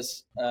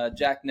nervous,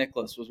 Jack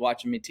Nicklaus was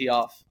watching me tee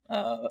off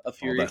a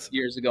few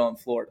years ago in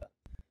Florida.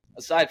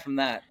 Aside from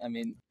that, I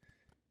mean,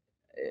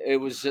 it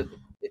was just,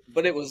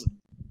 but it was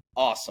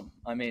awesome.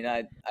 I mean,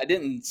 I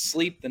didn't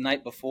sleep the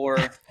night before,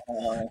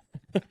 I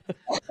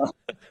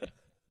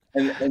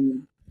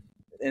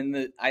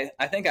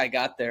think I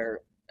got there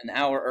an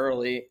hour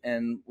early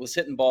and was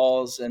hitting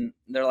balls, and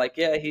they're like,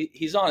 yeah,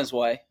 he's on his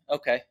way.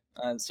 Okay.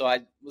 So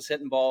I was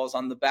hitting balls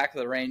on the back of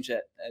the range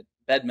at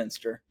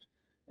Bedminster.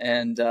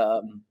 And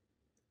then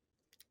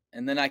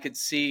I could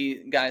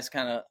see guys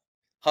kind of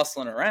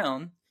hustling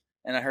around,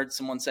 and I heard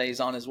someone say he's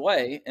on his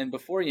way. And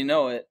before you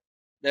know it,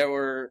 there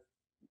were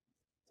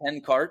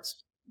 10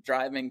 carts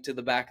driving to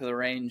the back of the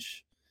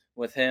range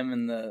with him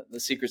and the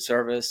Secret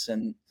Service.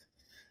 And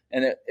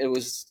it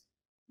was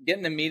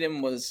getting to meet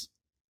him was,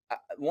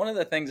 one of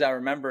the things I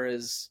remember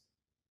is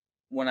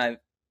when I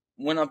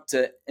went up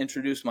to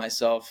introduce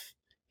myself,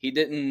 he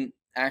didn't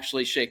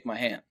actually shake my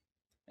hand.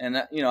 And,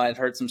 I'd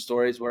heard some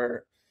stories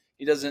where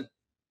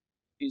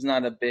he's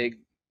not a big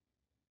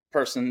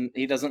person.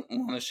 He doesn't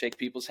want to shake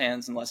people's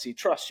hands unless he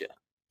trusts you.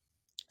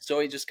 So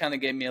he just kind of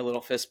gave me a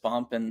little fist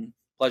bump and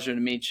pleasure to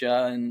meet you,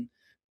 and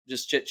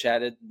just chit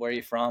chatted. Where are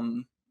you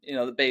from?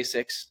 The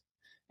basics.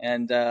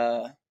 And,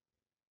 but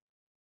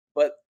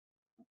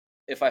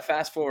if I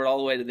fast forward all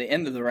the way to the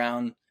end of the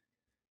round,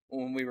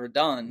 when we were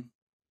done,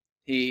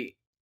 he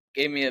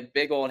gave me a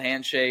big old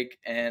handshake,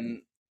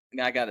 and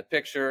I got a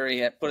picture. He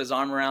had put his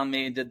arm around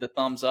me, did the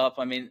thumbs up.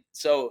 I mean,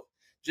 so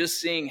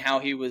just seeing how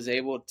he was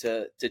able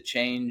to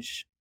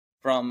change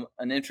from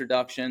an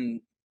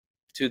introduction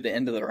to the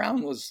end of the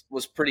round was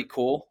pretty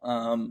cool.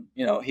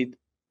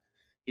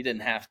 He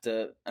didn't have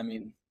to,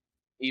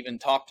 even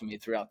talk to me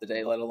throughout the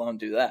day, let alone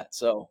do that.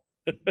 So,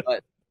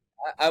 but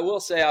I will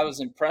say I was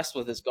impressed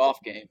with his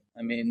golf game.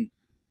 I mean,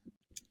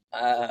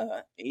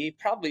 he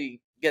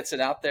probably gets it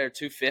out there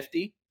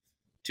 250.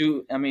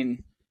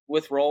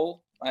 With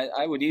roll,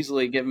 I would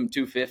easily give him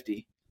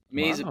 250. I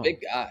mean, He's a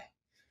big guy.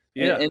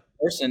 Yeah. In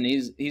person,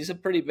 he's a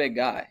pretty big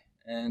guy.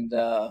 And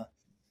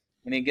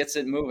when he gets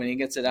it moving, he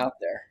gets it out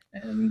there.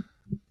 And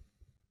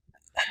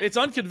it's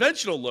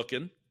unconventional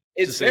looking,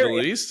 it's to say the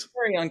least.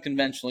 Very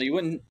unconventional. You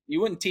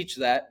wouldn't teach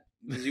that,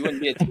 because you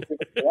wouldn't be a teacher.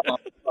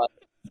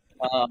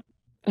 But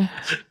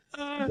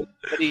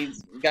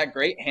he's got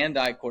great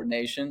hand-eye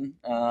coordination,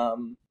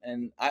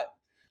 and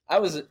I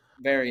was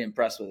very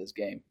impressed with his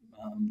game.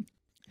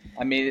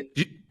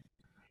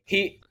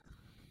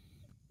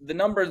 The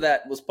number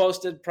that was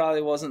posted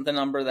probably wasn't the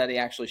number that he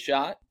actually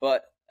shot,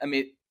 but I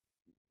mean,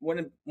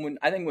 when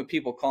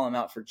people call him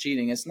out for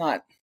cheating, it's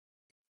not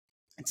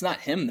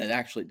him that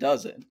actually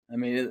does it. I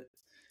mean,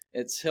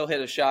 he'll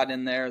hit a shot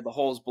in there, the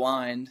hole's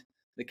blind,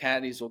 the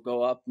caddies will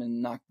go up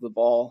and knock the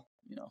ball,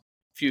 a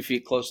few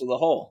feet close to the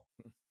hole.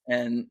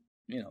 And,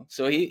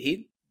 so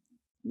he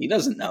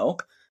doesn't know.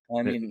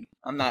 I mean,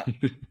 I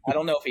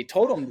don't know if he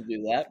told him to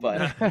do that,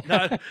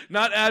 but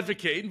not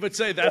advocating, but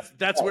say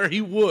that's where he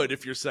would,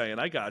 if you're saying,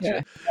 I got you.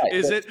 Right.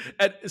 Is it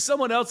at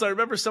someone else? I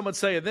remember someone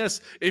saying this,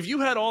 if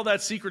you had all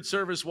that Secret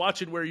Service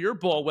watching where your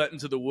ball went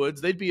into the woods,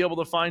 they'd be able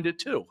to find it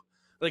too.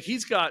 Like he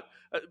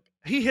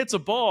hits a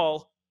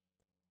ball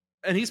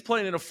and he's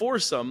playing in a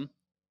foursome.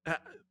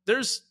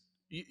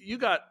 You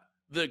got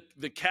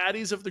the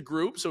caddies of the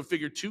group. So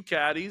figure 2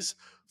 caddies,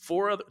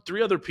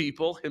 3 other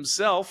people,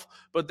 himself.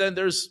 But then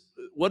there's,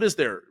 what is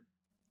there,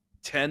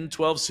 10,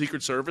 12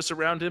 Secret Service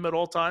around him at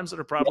all times that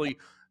are probably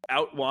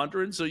out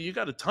wandering. So you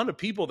got a ton of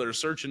people that are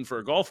searching for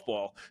a golf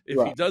ball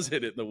if he does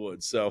hit it in the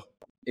woods. So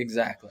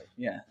exactly,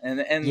 yeah,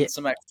 and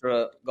some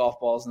extra golf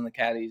balls in the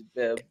caddy's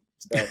bib.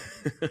 So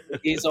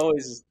he's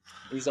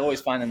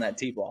always finding that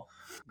tee ball,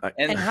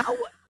 and how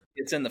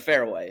it's in the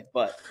fairway.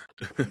 But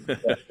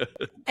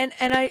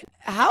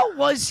how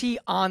was he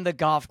on the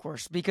golf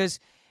course? Because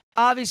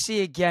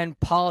obviously, again,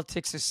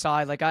 politics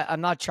aside, like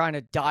I'm not trying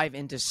to dive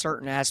into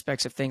certain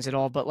aspects of things at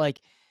all, but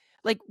like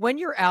when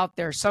you're out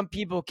there, some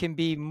people can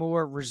be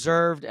more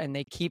reserved and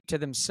they keep to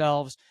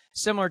themselves,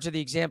 similar to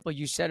the example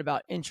you said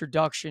about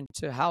introduction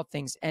to how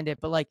things ended.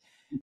 But like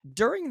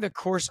during the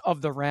course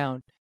of the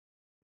round,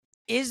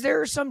 is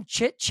there some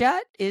chit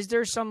chat? Is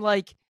there some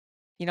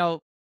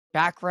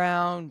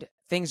background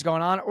things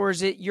going on? Or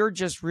is it you're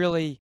just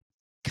really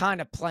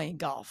kind of playing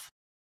golf?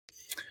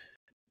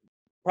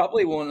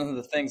 Probably one of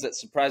the things that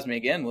surprised me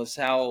again was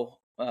how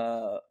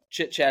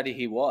chit chatty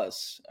he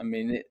was. I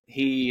mean,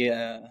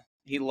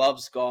 he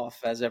loves golf,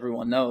 as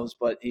everyone knows,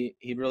 but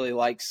he really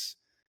likes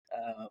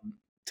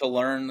to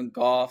learn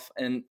golf.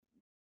 And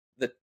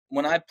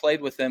when I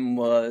played with him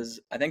was,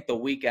 I think, the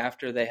week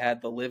after they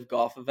had the Live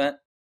Golf event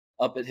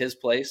up at his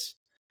place.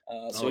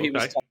 He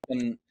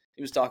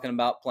was talking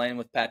about playing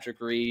with Patrick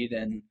Reed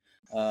and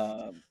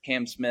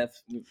Cam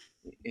Smith.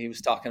 He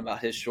was talking about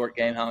his short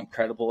game, how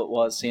incredible it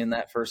was seeing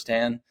that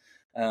firsthand.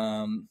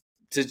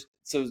 To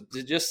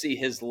just see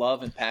his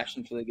love and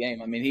passion for the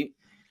game. I mean,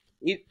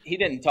 he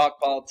didn't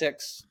talk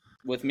politics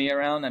with me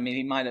around. I mean,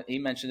 he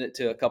mentioned it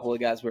to a couple of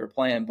guys we were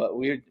playing, but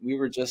we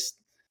were just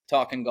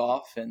talking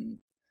golf and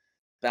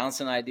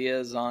bouncing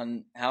ideas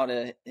on how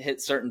to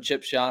hit certain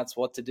chip shots,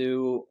 what to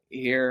do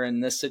here in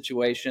this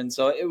situation.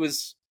 So it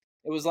was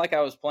like I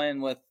was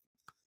playing with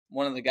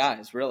one of the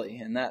guys, really,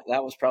 and that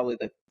was probably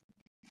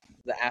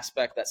the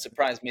aspect that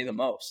surprised me the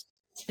most.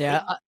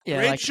 Yeah,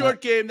 great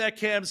short game, that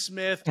Cam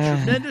Smith.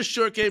 Tremendous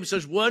short game.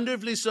 Such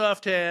wonderfully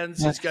soft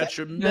hands. He's got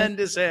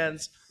tremendous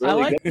hands. Really, I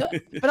like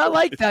that, but I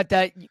like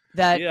that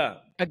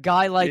a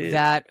guy like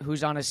that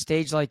who's on a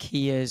stage like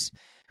he is,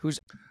 who's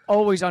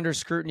always under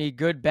scrutiny,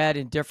 good, bad,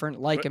 indifferent,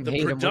 like him,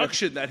 hate him. The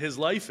production that his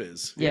life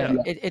is. Yeah.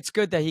 It's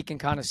good that he can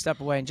kind of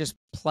step away and just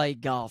play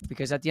golf,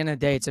 because at the end of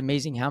the day, it's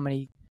amazing how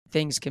many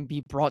things can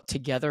be brought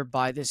together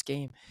by this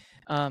game.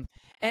 And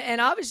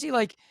obviously,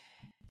 like,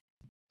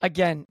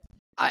 again,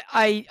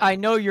 I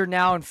know you're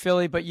now in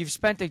Philly, but you've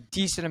spent a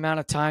decent amount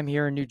of time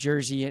here in New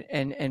Jersey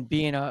and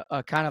being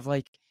a kind of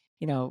like,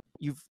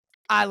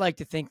 I like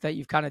to think that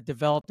you've kind of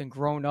developed and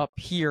grown up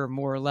here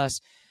more or less.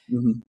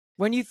 Mm-hmm.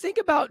 When you think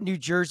about New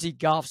Jersey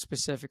golf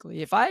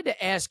specifically, if I had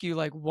to ask you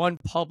like one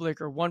public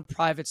or one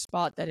private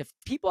spot that if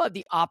people had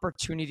the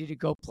opportunity to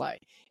go play,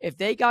 if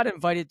they got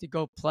invited to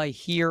go play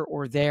here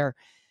or there,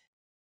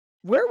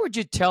 where would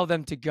you tell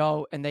them to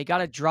go and they got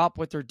to drop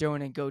what they're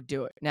doing and go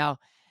do it? Now,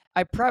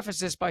 I preface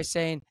this by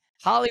saying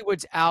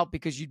Hollywood's out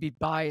because you'd be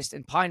biased,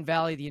 and Pine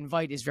Valley, the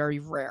invite is very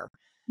rare.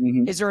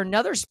 Mm-hmm. Is there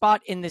another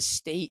spot in the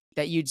state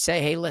that you'd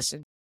say, hey,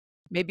 listen,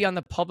 maybe on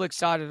the public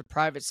side or the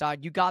private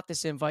side, you got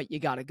this invite, you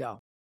got to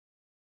go?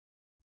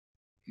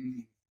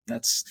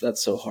 That's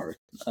so hard.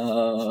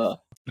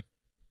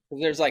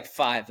 There's like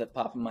 5 that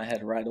pop in my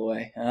head right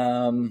away.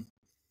 Gosh.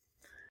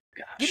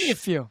 Give me a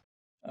few.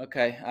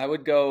 Okay, I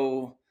would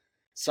go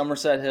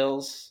Somerset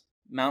Hills,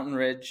 Mountain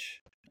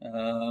Ridge.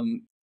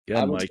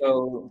 I would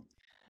go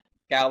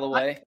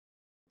Callaway.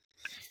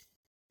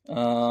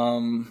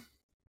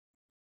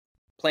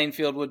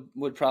 Plainfield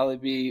would probably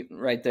be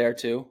right there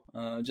too,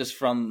 just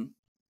from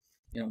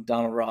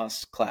Donald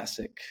Ross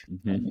classic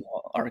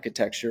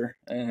architecture,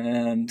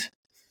 and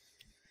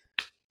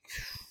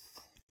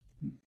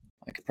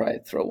I could probably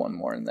throw one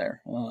more in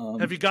there.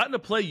 Have you gotten to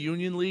play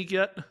Union League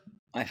yet?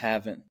 I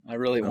haven't. I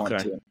really want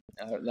to.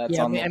 That's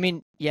you'll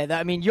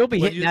be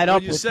hitting that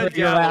up. When you said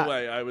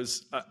Galloway,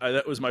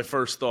 that was my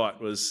first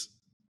thought. Was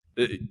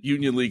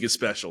Union League is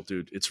special,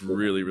 dude. It's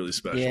really, really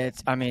special. Yeah,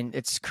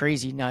 it's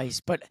crazy nice.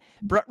 But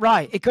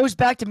right, it goes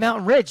back to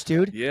Mountain Ridge,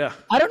 dude. Yeah.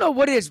 I don't know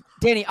what it is,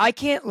 Danny. I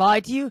can't lie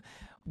to you.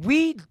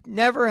 We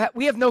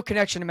have no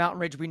connection to Mountain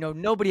Ridge. We know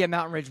nobody at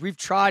Mountain Ridge. We've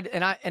tried,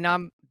 and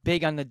I'm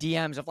big on the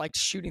DMs of like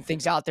shooting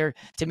things out there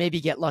to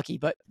maybe get lucky.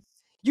 But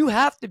you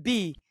have to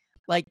be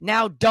like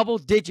now double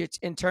digits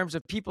in terms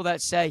of people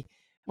that say,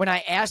 when I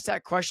ask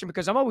that question,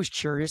 because I'm always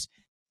curious,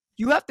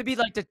 you have to be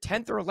like the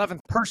 10th or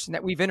 11th person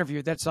that we've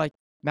interviewed that's like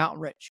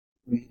Mountain Ridge.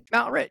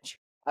 Mountain Ridge.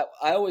 I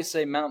always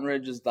say Mountain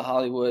Ridge is the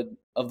Hollywood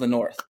of the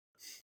North.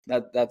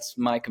 That's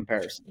my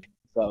comparison.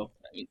 So,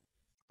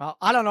 well,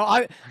 I don't know.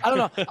 I don't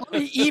know. I'll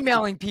be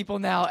emailing people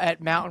now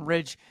at Mountain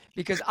Ridge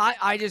because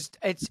I just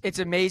it's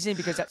amazing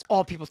because that's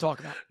all people talk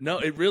about. No,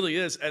 it really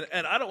is,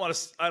 and I don't want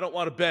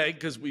to beg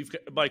because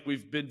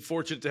we've been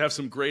fortunate to have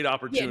some great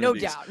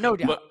opportunities. Yeah, no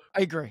doubt.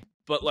 I agree.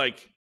 But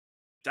like,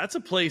 that's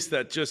a place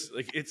that just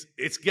like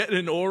it's getting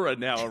an aura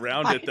now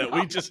around it that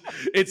we just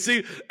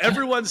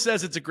everyone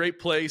says it's a great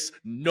place.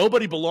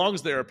 Nobody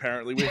belongs there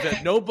apparently. We've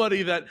had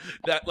nobody that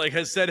like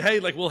has said, hey,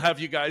 like we'll have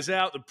you guys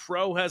out. The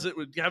pro hasn't.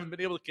 We haven't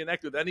been able to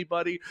connect with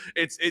anybody.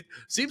 It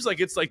seems like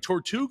it's like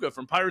Tortuga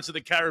from Pirates of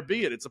the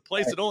Caribbean. It's a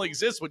place that only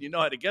exists when you know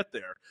how to get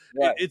there.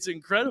 Right. It's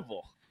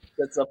incredible.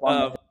 It's up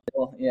on the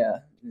hill. Yeah,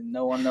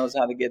 no one knows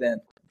how to get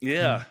in.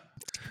 Yeah.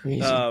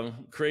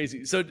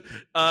 Crazy. So,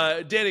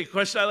 Danny,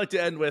 question I like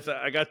to end with.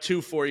 I got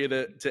two for you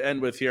to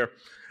end with here.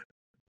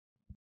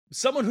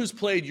 Someone who's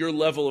played your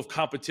level of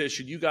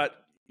competition,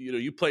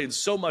 you play in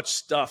so much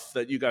stuff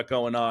that you got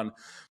going on.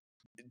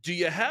 Do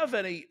you have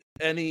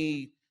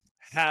any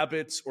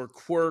habits or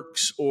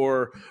quirks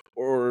or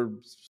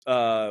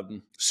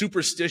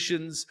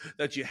superstitions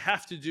that you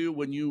have to do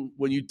when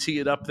you tee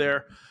it up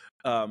there?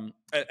 And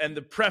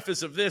the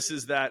preface of this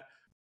is that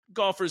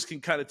golfers can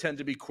kind of tend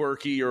to be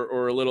quirky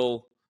or a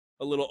little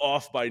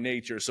off by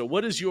nature. So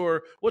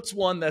what's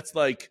one that's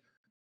like,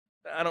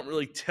 I don't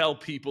really tell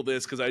people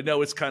this because I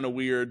know it's kind of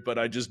weird, but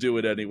I just do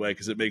it anyway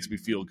because it makes me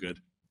feel good.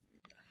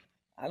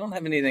 I don't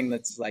have anything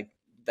that's like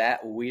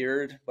that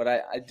weird, but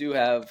I do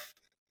have,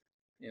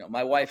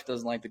 my wife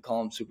doesn't like to call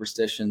them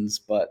superstitions,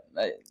 but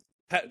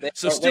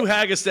Stu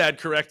Hagestad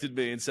corrected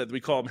me and said we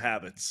call them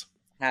habits.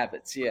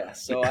 Habits, yeah.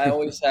 So I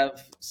always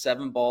have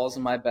 7 balls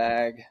in my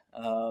bag,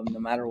 no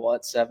matter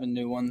what, 7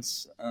 new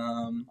ones.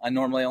 I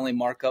normally only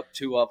mark up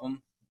 2 of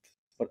them,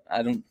 but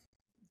I don't.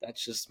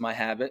 That's just my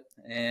habit.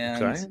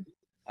 And okay.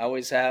 I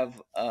always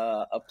have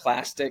a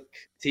plastic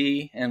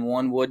tee and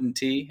 1 wooden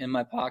tee in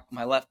my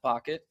my left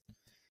pocket,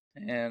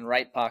 and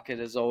right pocket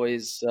is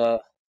always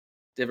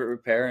divot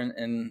repair,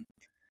 and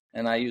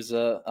I use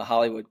a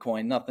Hollywood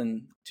coin.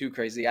 Nothing too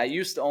crazy. I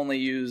used to only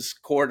use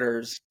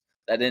quarters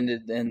that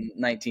ended in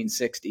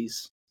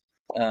 1960s,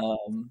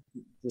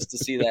 just to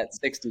see that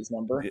 60s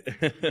number.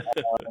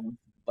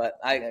 But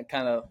I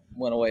kind of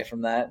went away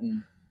from that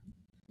and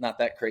not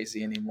that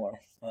crazy anymore.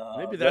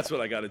 Maybe that's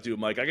what I got to do,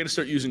 Mike. I got to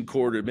start using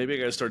quarter. Maybe I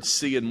got to start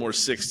seeing more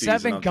 60s.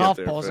 7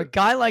 golf balls. A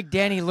guy like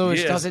Danny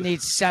Lewis doesn't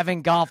need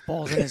 7 golf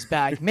balls in his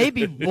bag.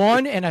 Maybe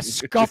 1 and a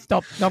scuffed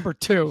up number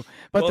 2.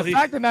 But the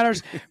fact of the matter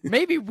is,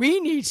 maybe we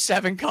need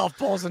 7 golf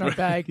balls in our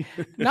bag,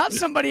 not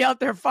somebody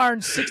out there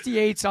firing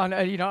 68s on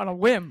a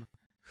whim.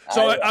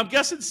 So I'm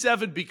guessing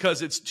 7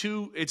 because it's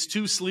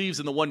two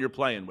sleeves in the one you're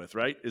playing with,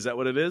 right? Is that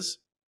what it is?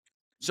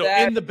 So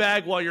in the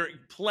bag while you're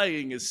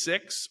playing is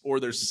 6, or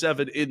there's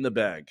 7 in the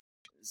bag?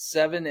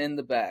 7 in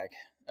the bag.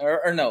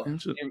 Or no,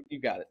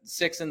 you got it.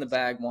 6 in the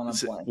bag, 1 I'm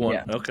playing. 1,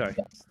 yeah. Okay.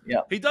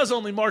 Yeah. He does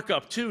only mark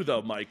up 2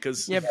 though, Mike,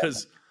 because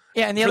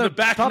and the other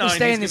back probably 9,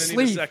 stay he's in the going to sleeve.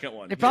 need the second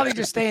one. They probably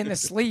just stay in the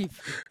sleeve.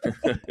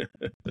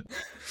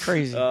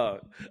 Crazy.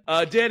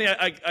 Danny,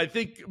 I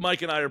think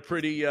Mike and I are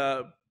pretty.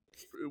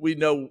 We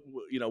know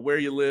where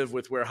you live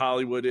with where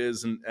Hollywood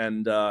is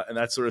and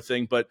that sort of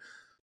thing, but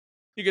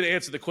you're going to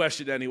answer the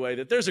question anyway.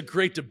 That there's a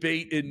great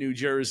debate in New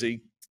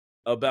Jersey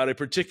about a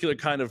particular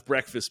kind of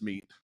breakfast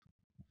meat.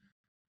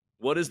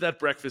 What is that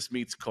breakfast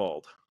meat's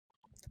called?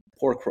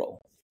 Pork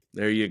roll.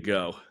 There you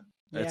go.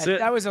 That's it.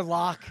 That was a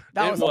lock.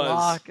 That was a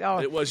lock.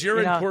 It was.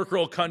 You're in pork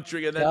roll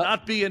country, and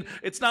then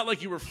it's not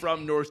like you were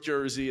from North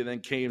Jersey and then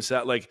came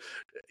south. Like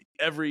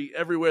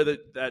everywhere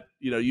that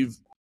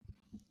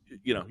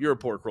you're a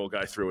pork roll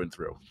guy through and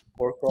through.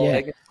 Pork roll,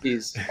 egg and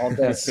cheese all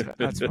day.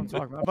 That's what I'm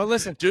talking about. But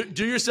listen,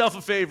 do yourself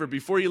a favor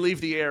before you leave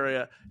the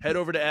area. Head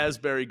over to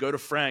Asbury, go to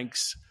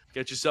Frank's,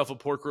 get yourself a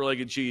pork roll,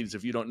 egg and cheese.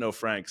 If you don't know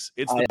Frank's,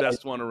 it's the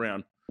best one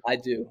around. I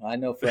do. I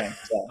know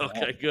Frank's. So,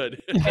 okay,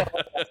 good. I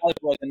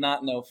would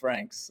not know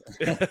Frank's.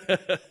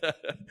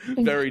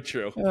 Very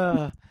true.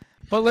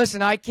 But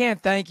listen, I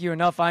can't thank you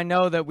enough. I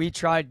know that we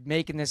tried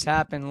making this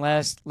happen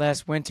last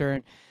winter,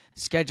 and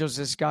schedules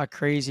just got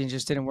crazy and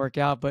just didn't work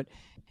out. But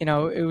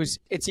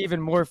it's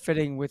even more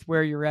fitting with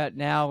where you're at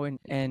now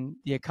and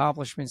the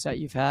accomplishments that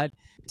you've had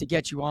to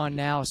get you on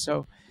now.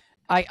 So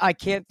I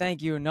can't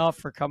thank you enough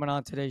for coming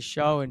on today's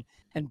show,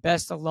 and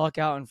best of luck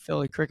out in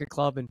Philly Cricket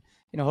Club, and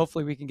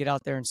hopefully we can get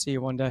out there and see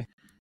you one day.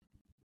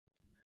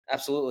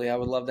 Absolutely. I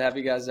would love to have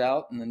you guys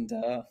out, and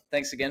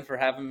thanks again for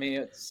having me.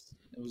 It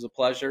was a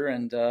pleasure,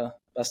 and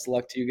best of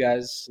luck to you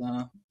guys.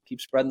 Keep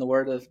spreading the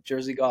word of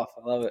Jersey golf.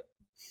 I love it.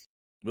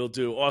 Will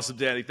do. Awesome,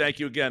 Danny. Thank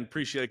you again.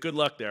 Appreciate it. Good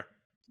luck there.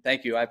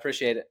 Thank you. I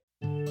appreciate it.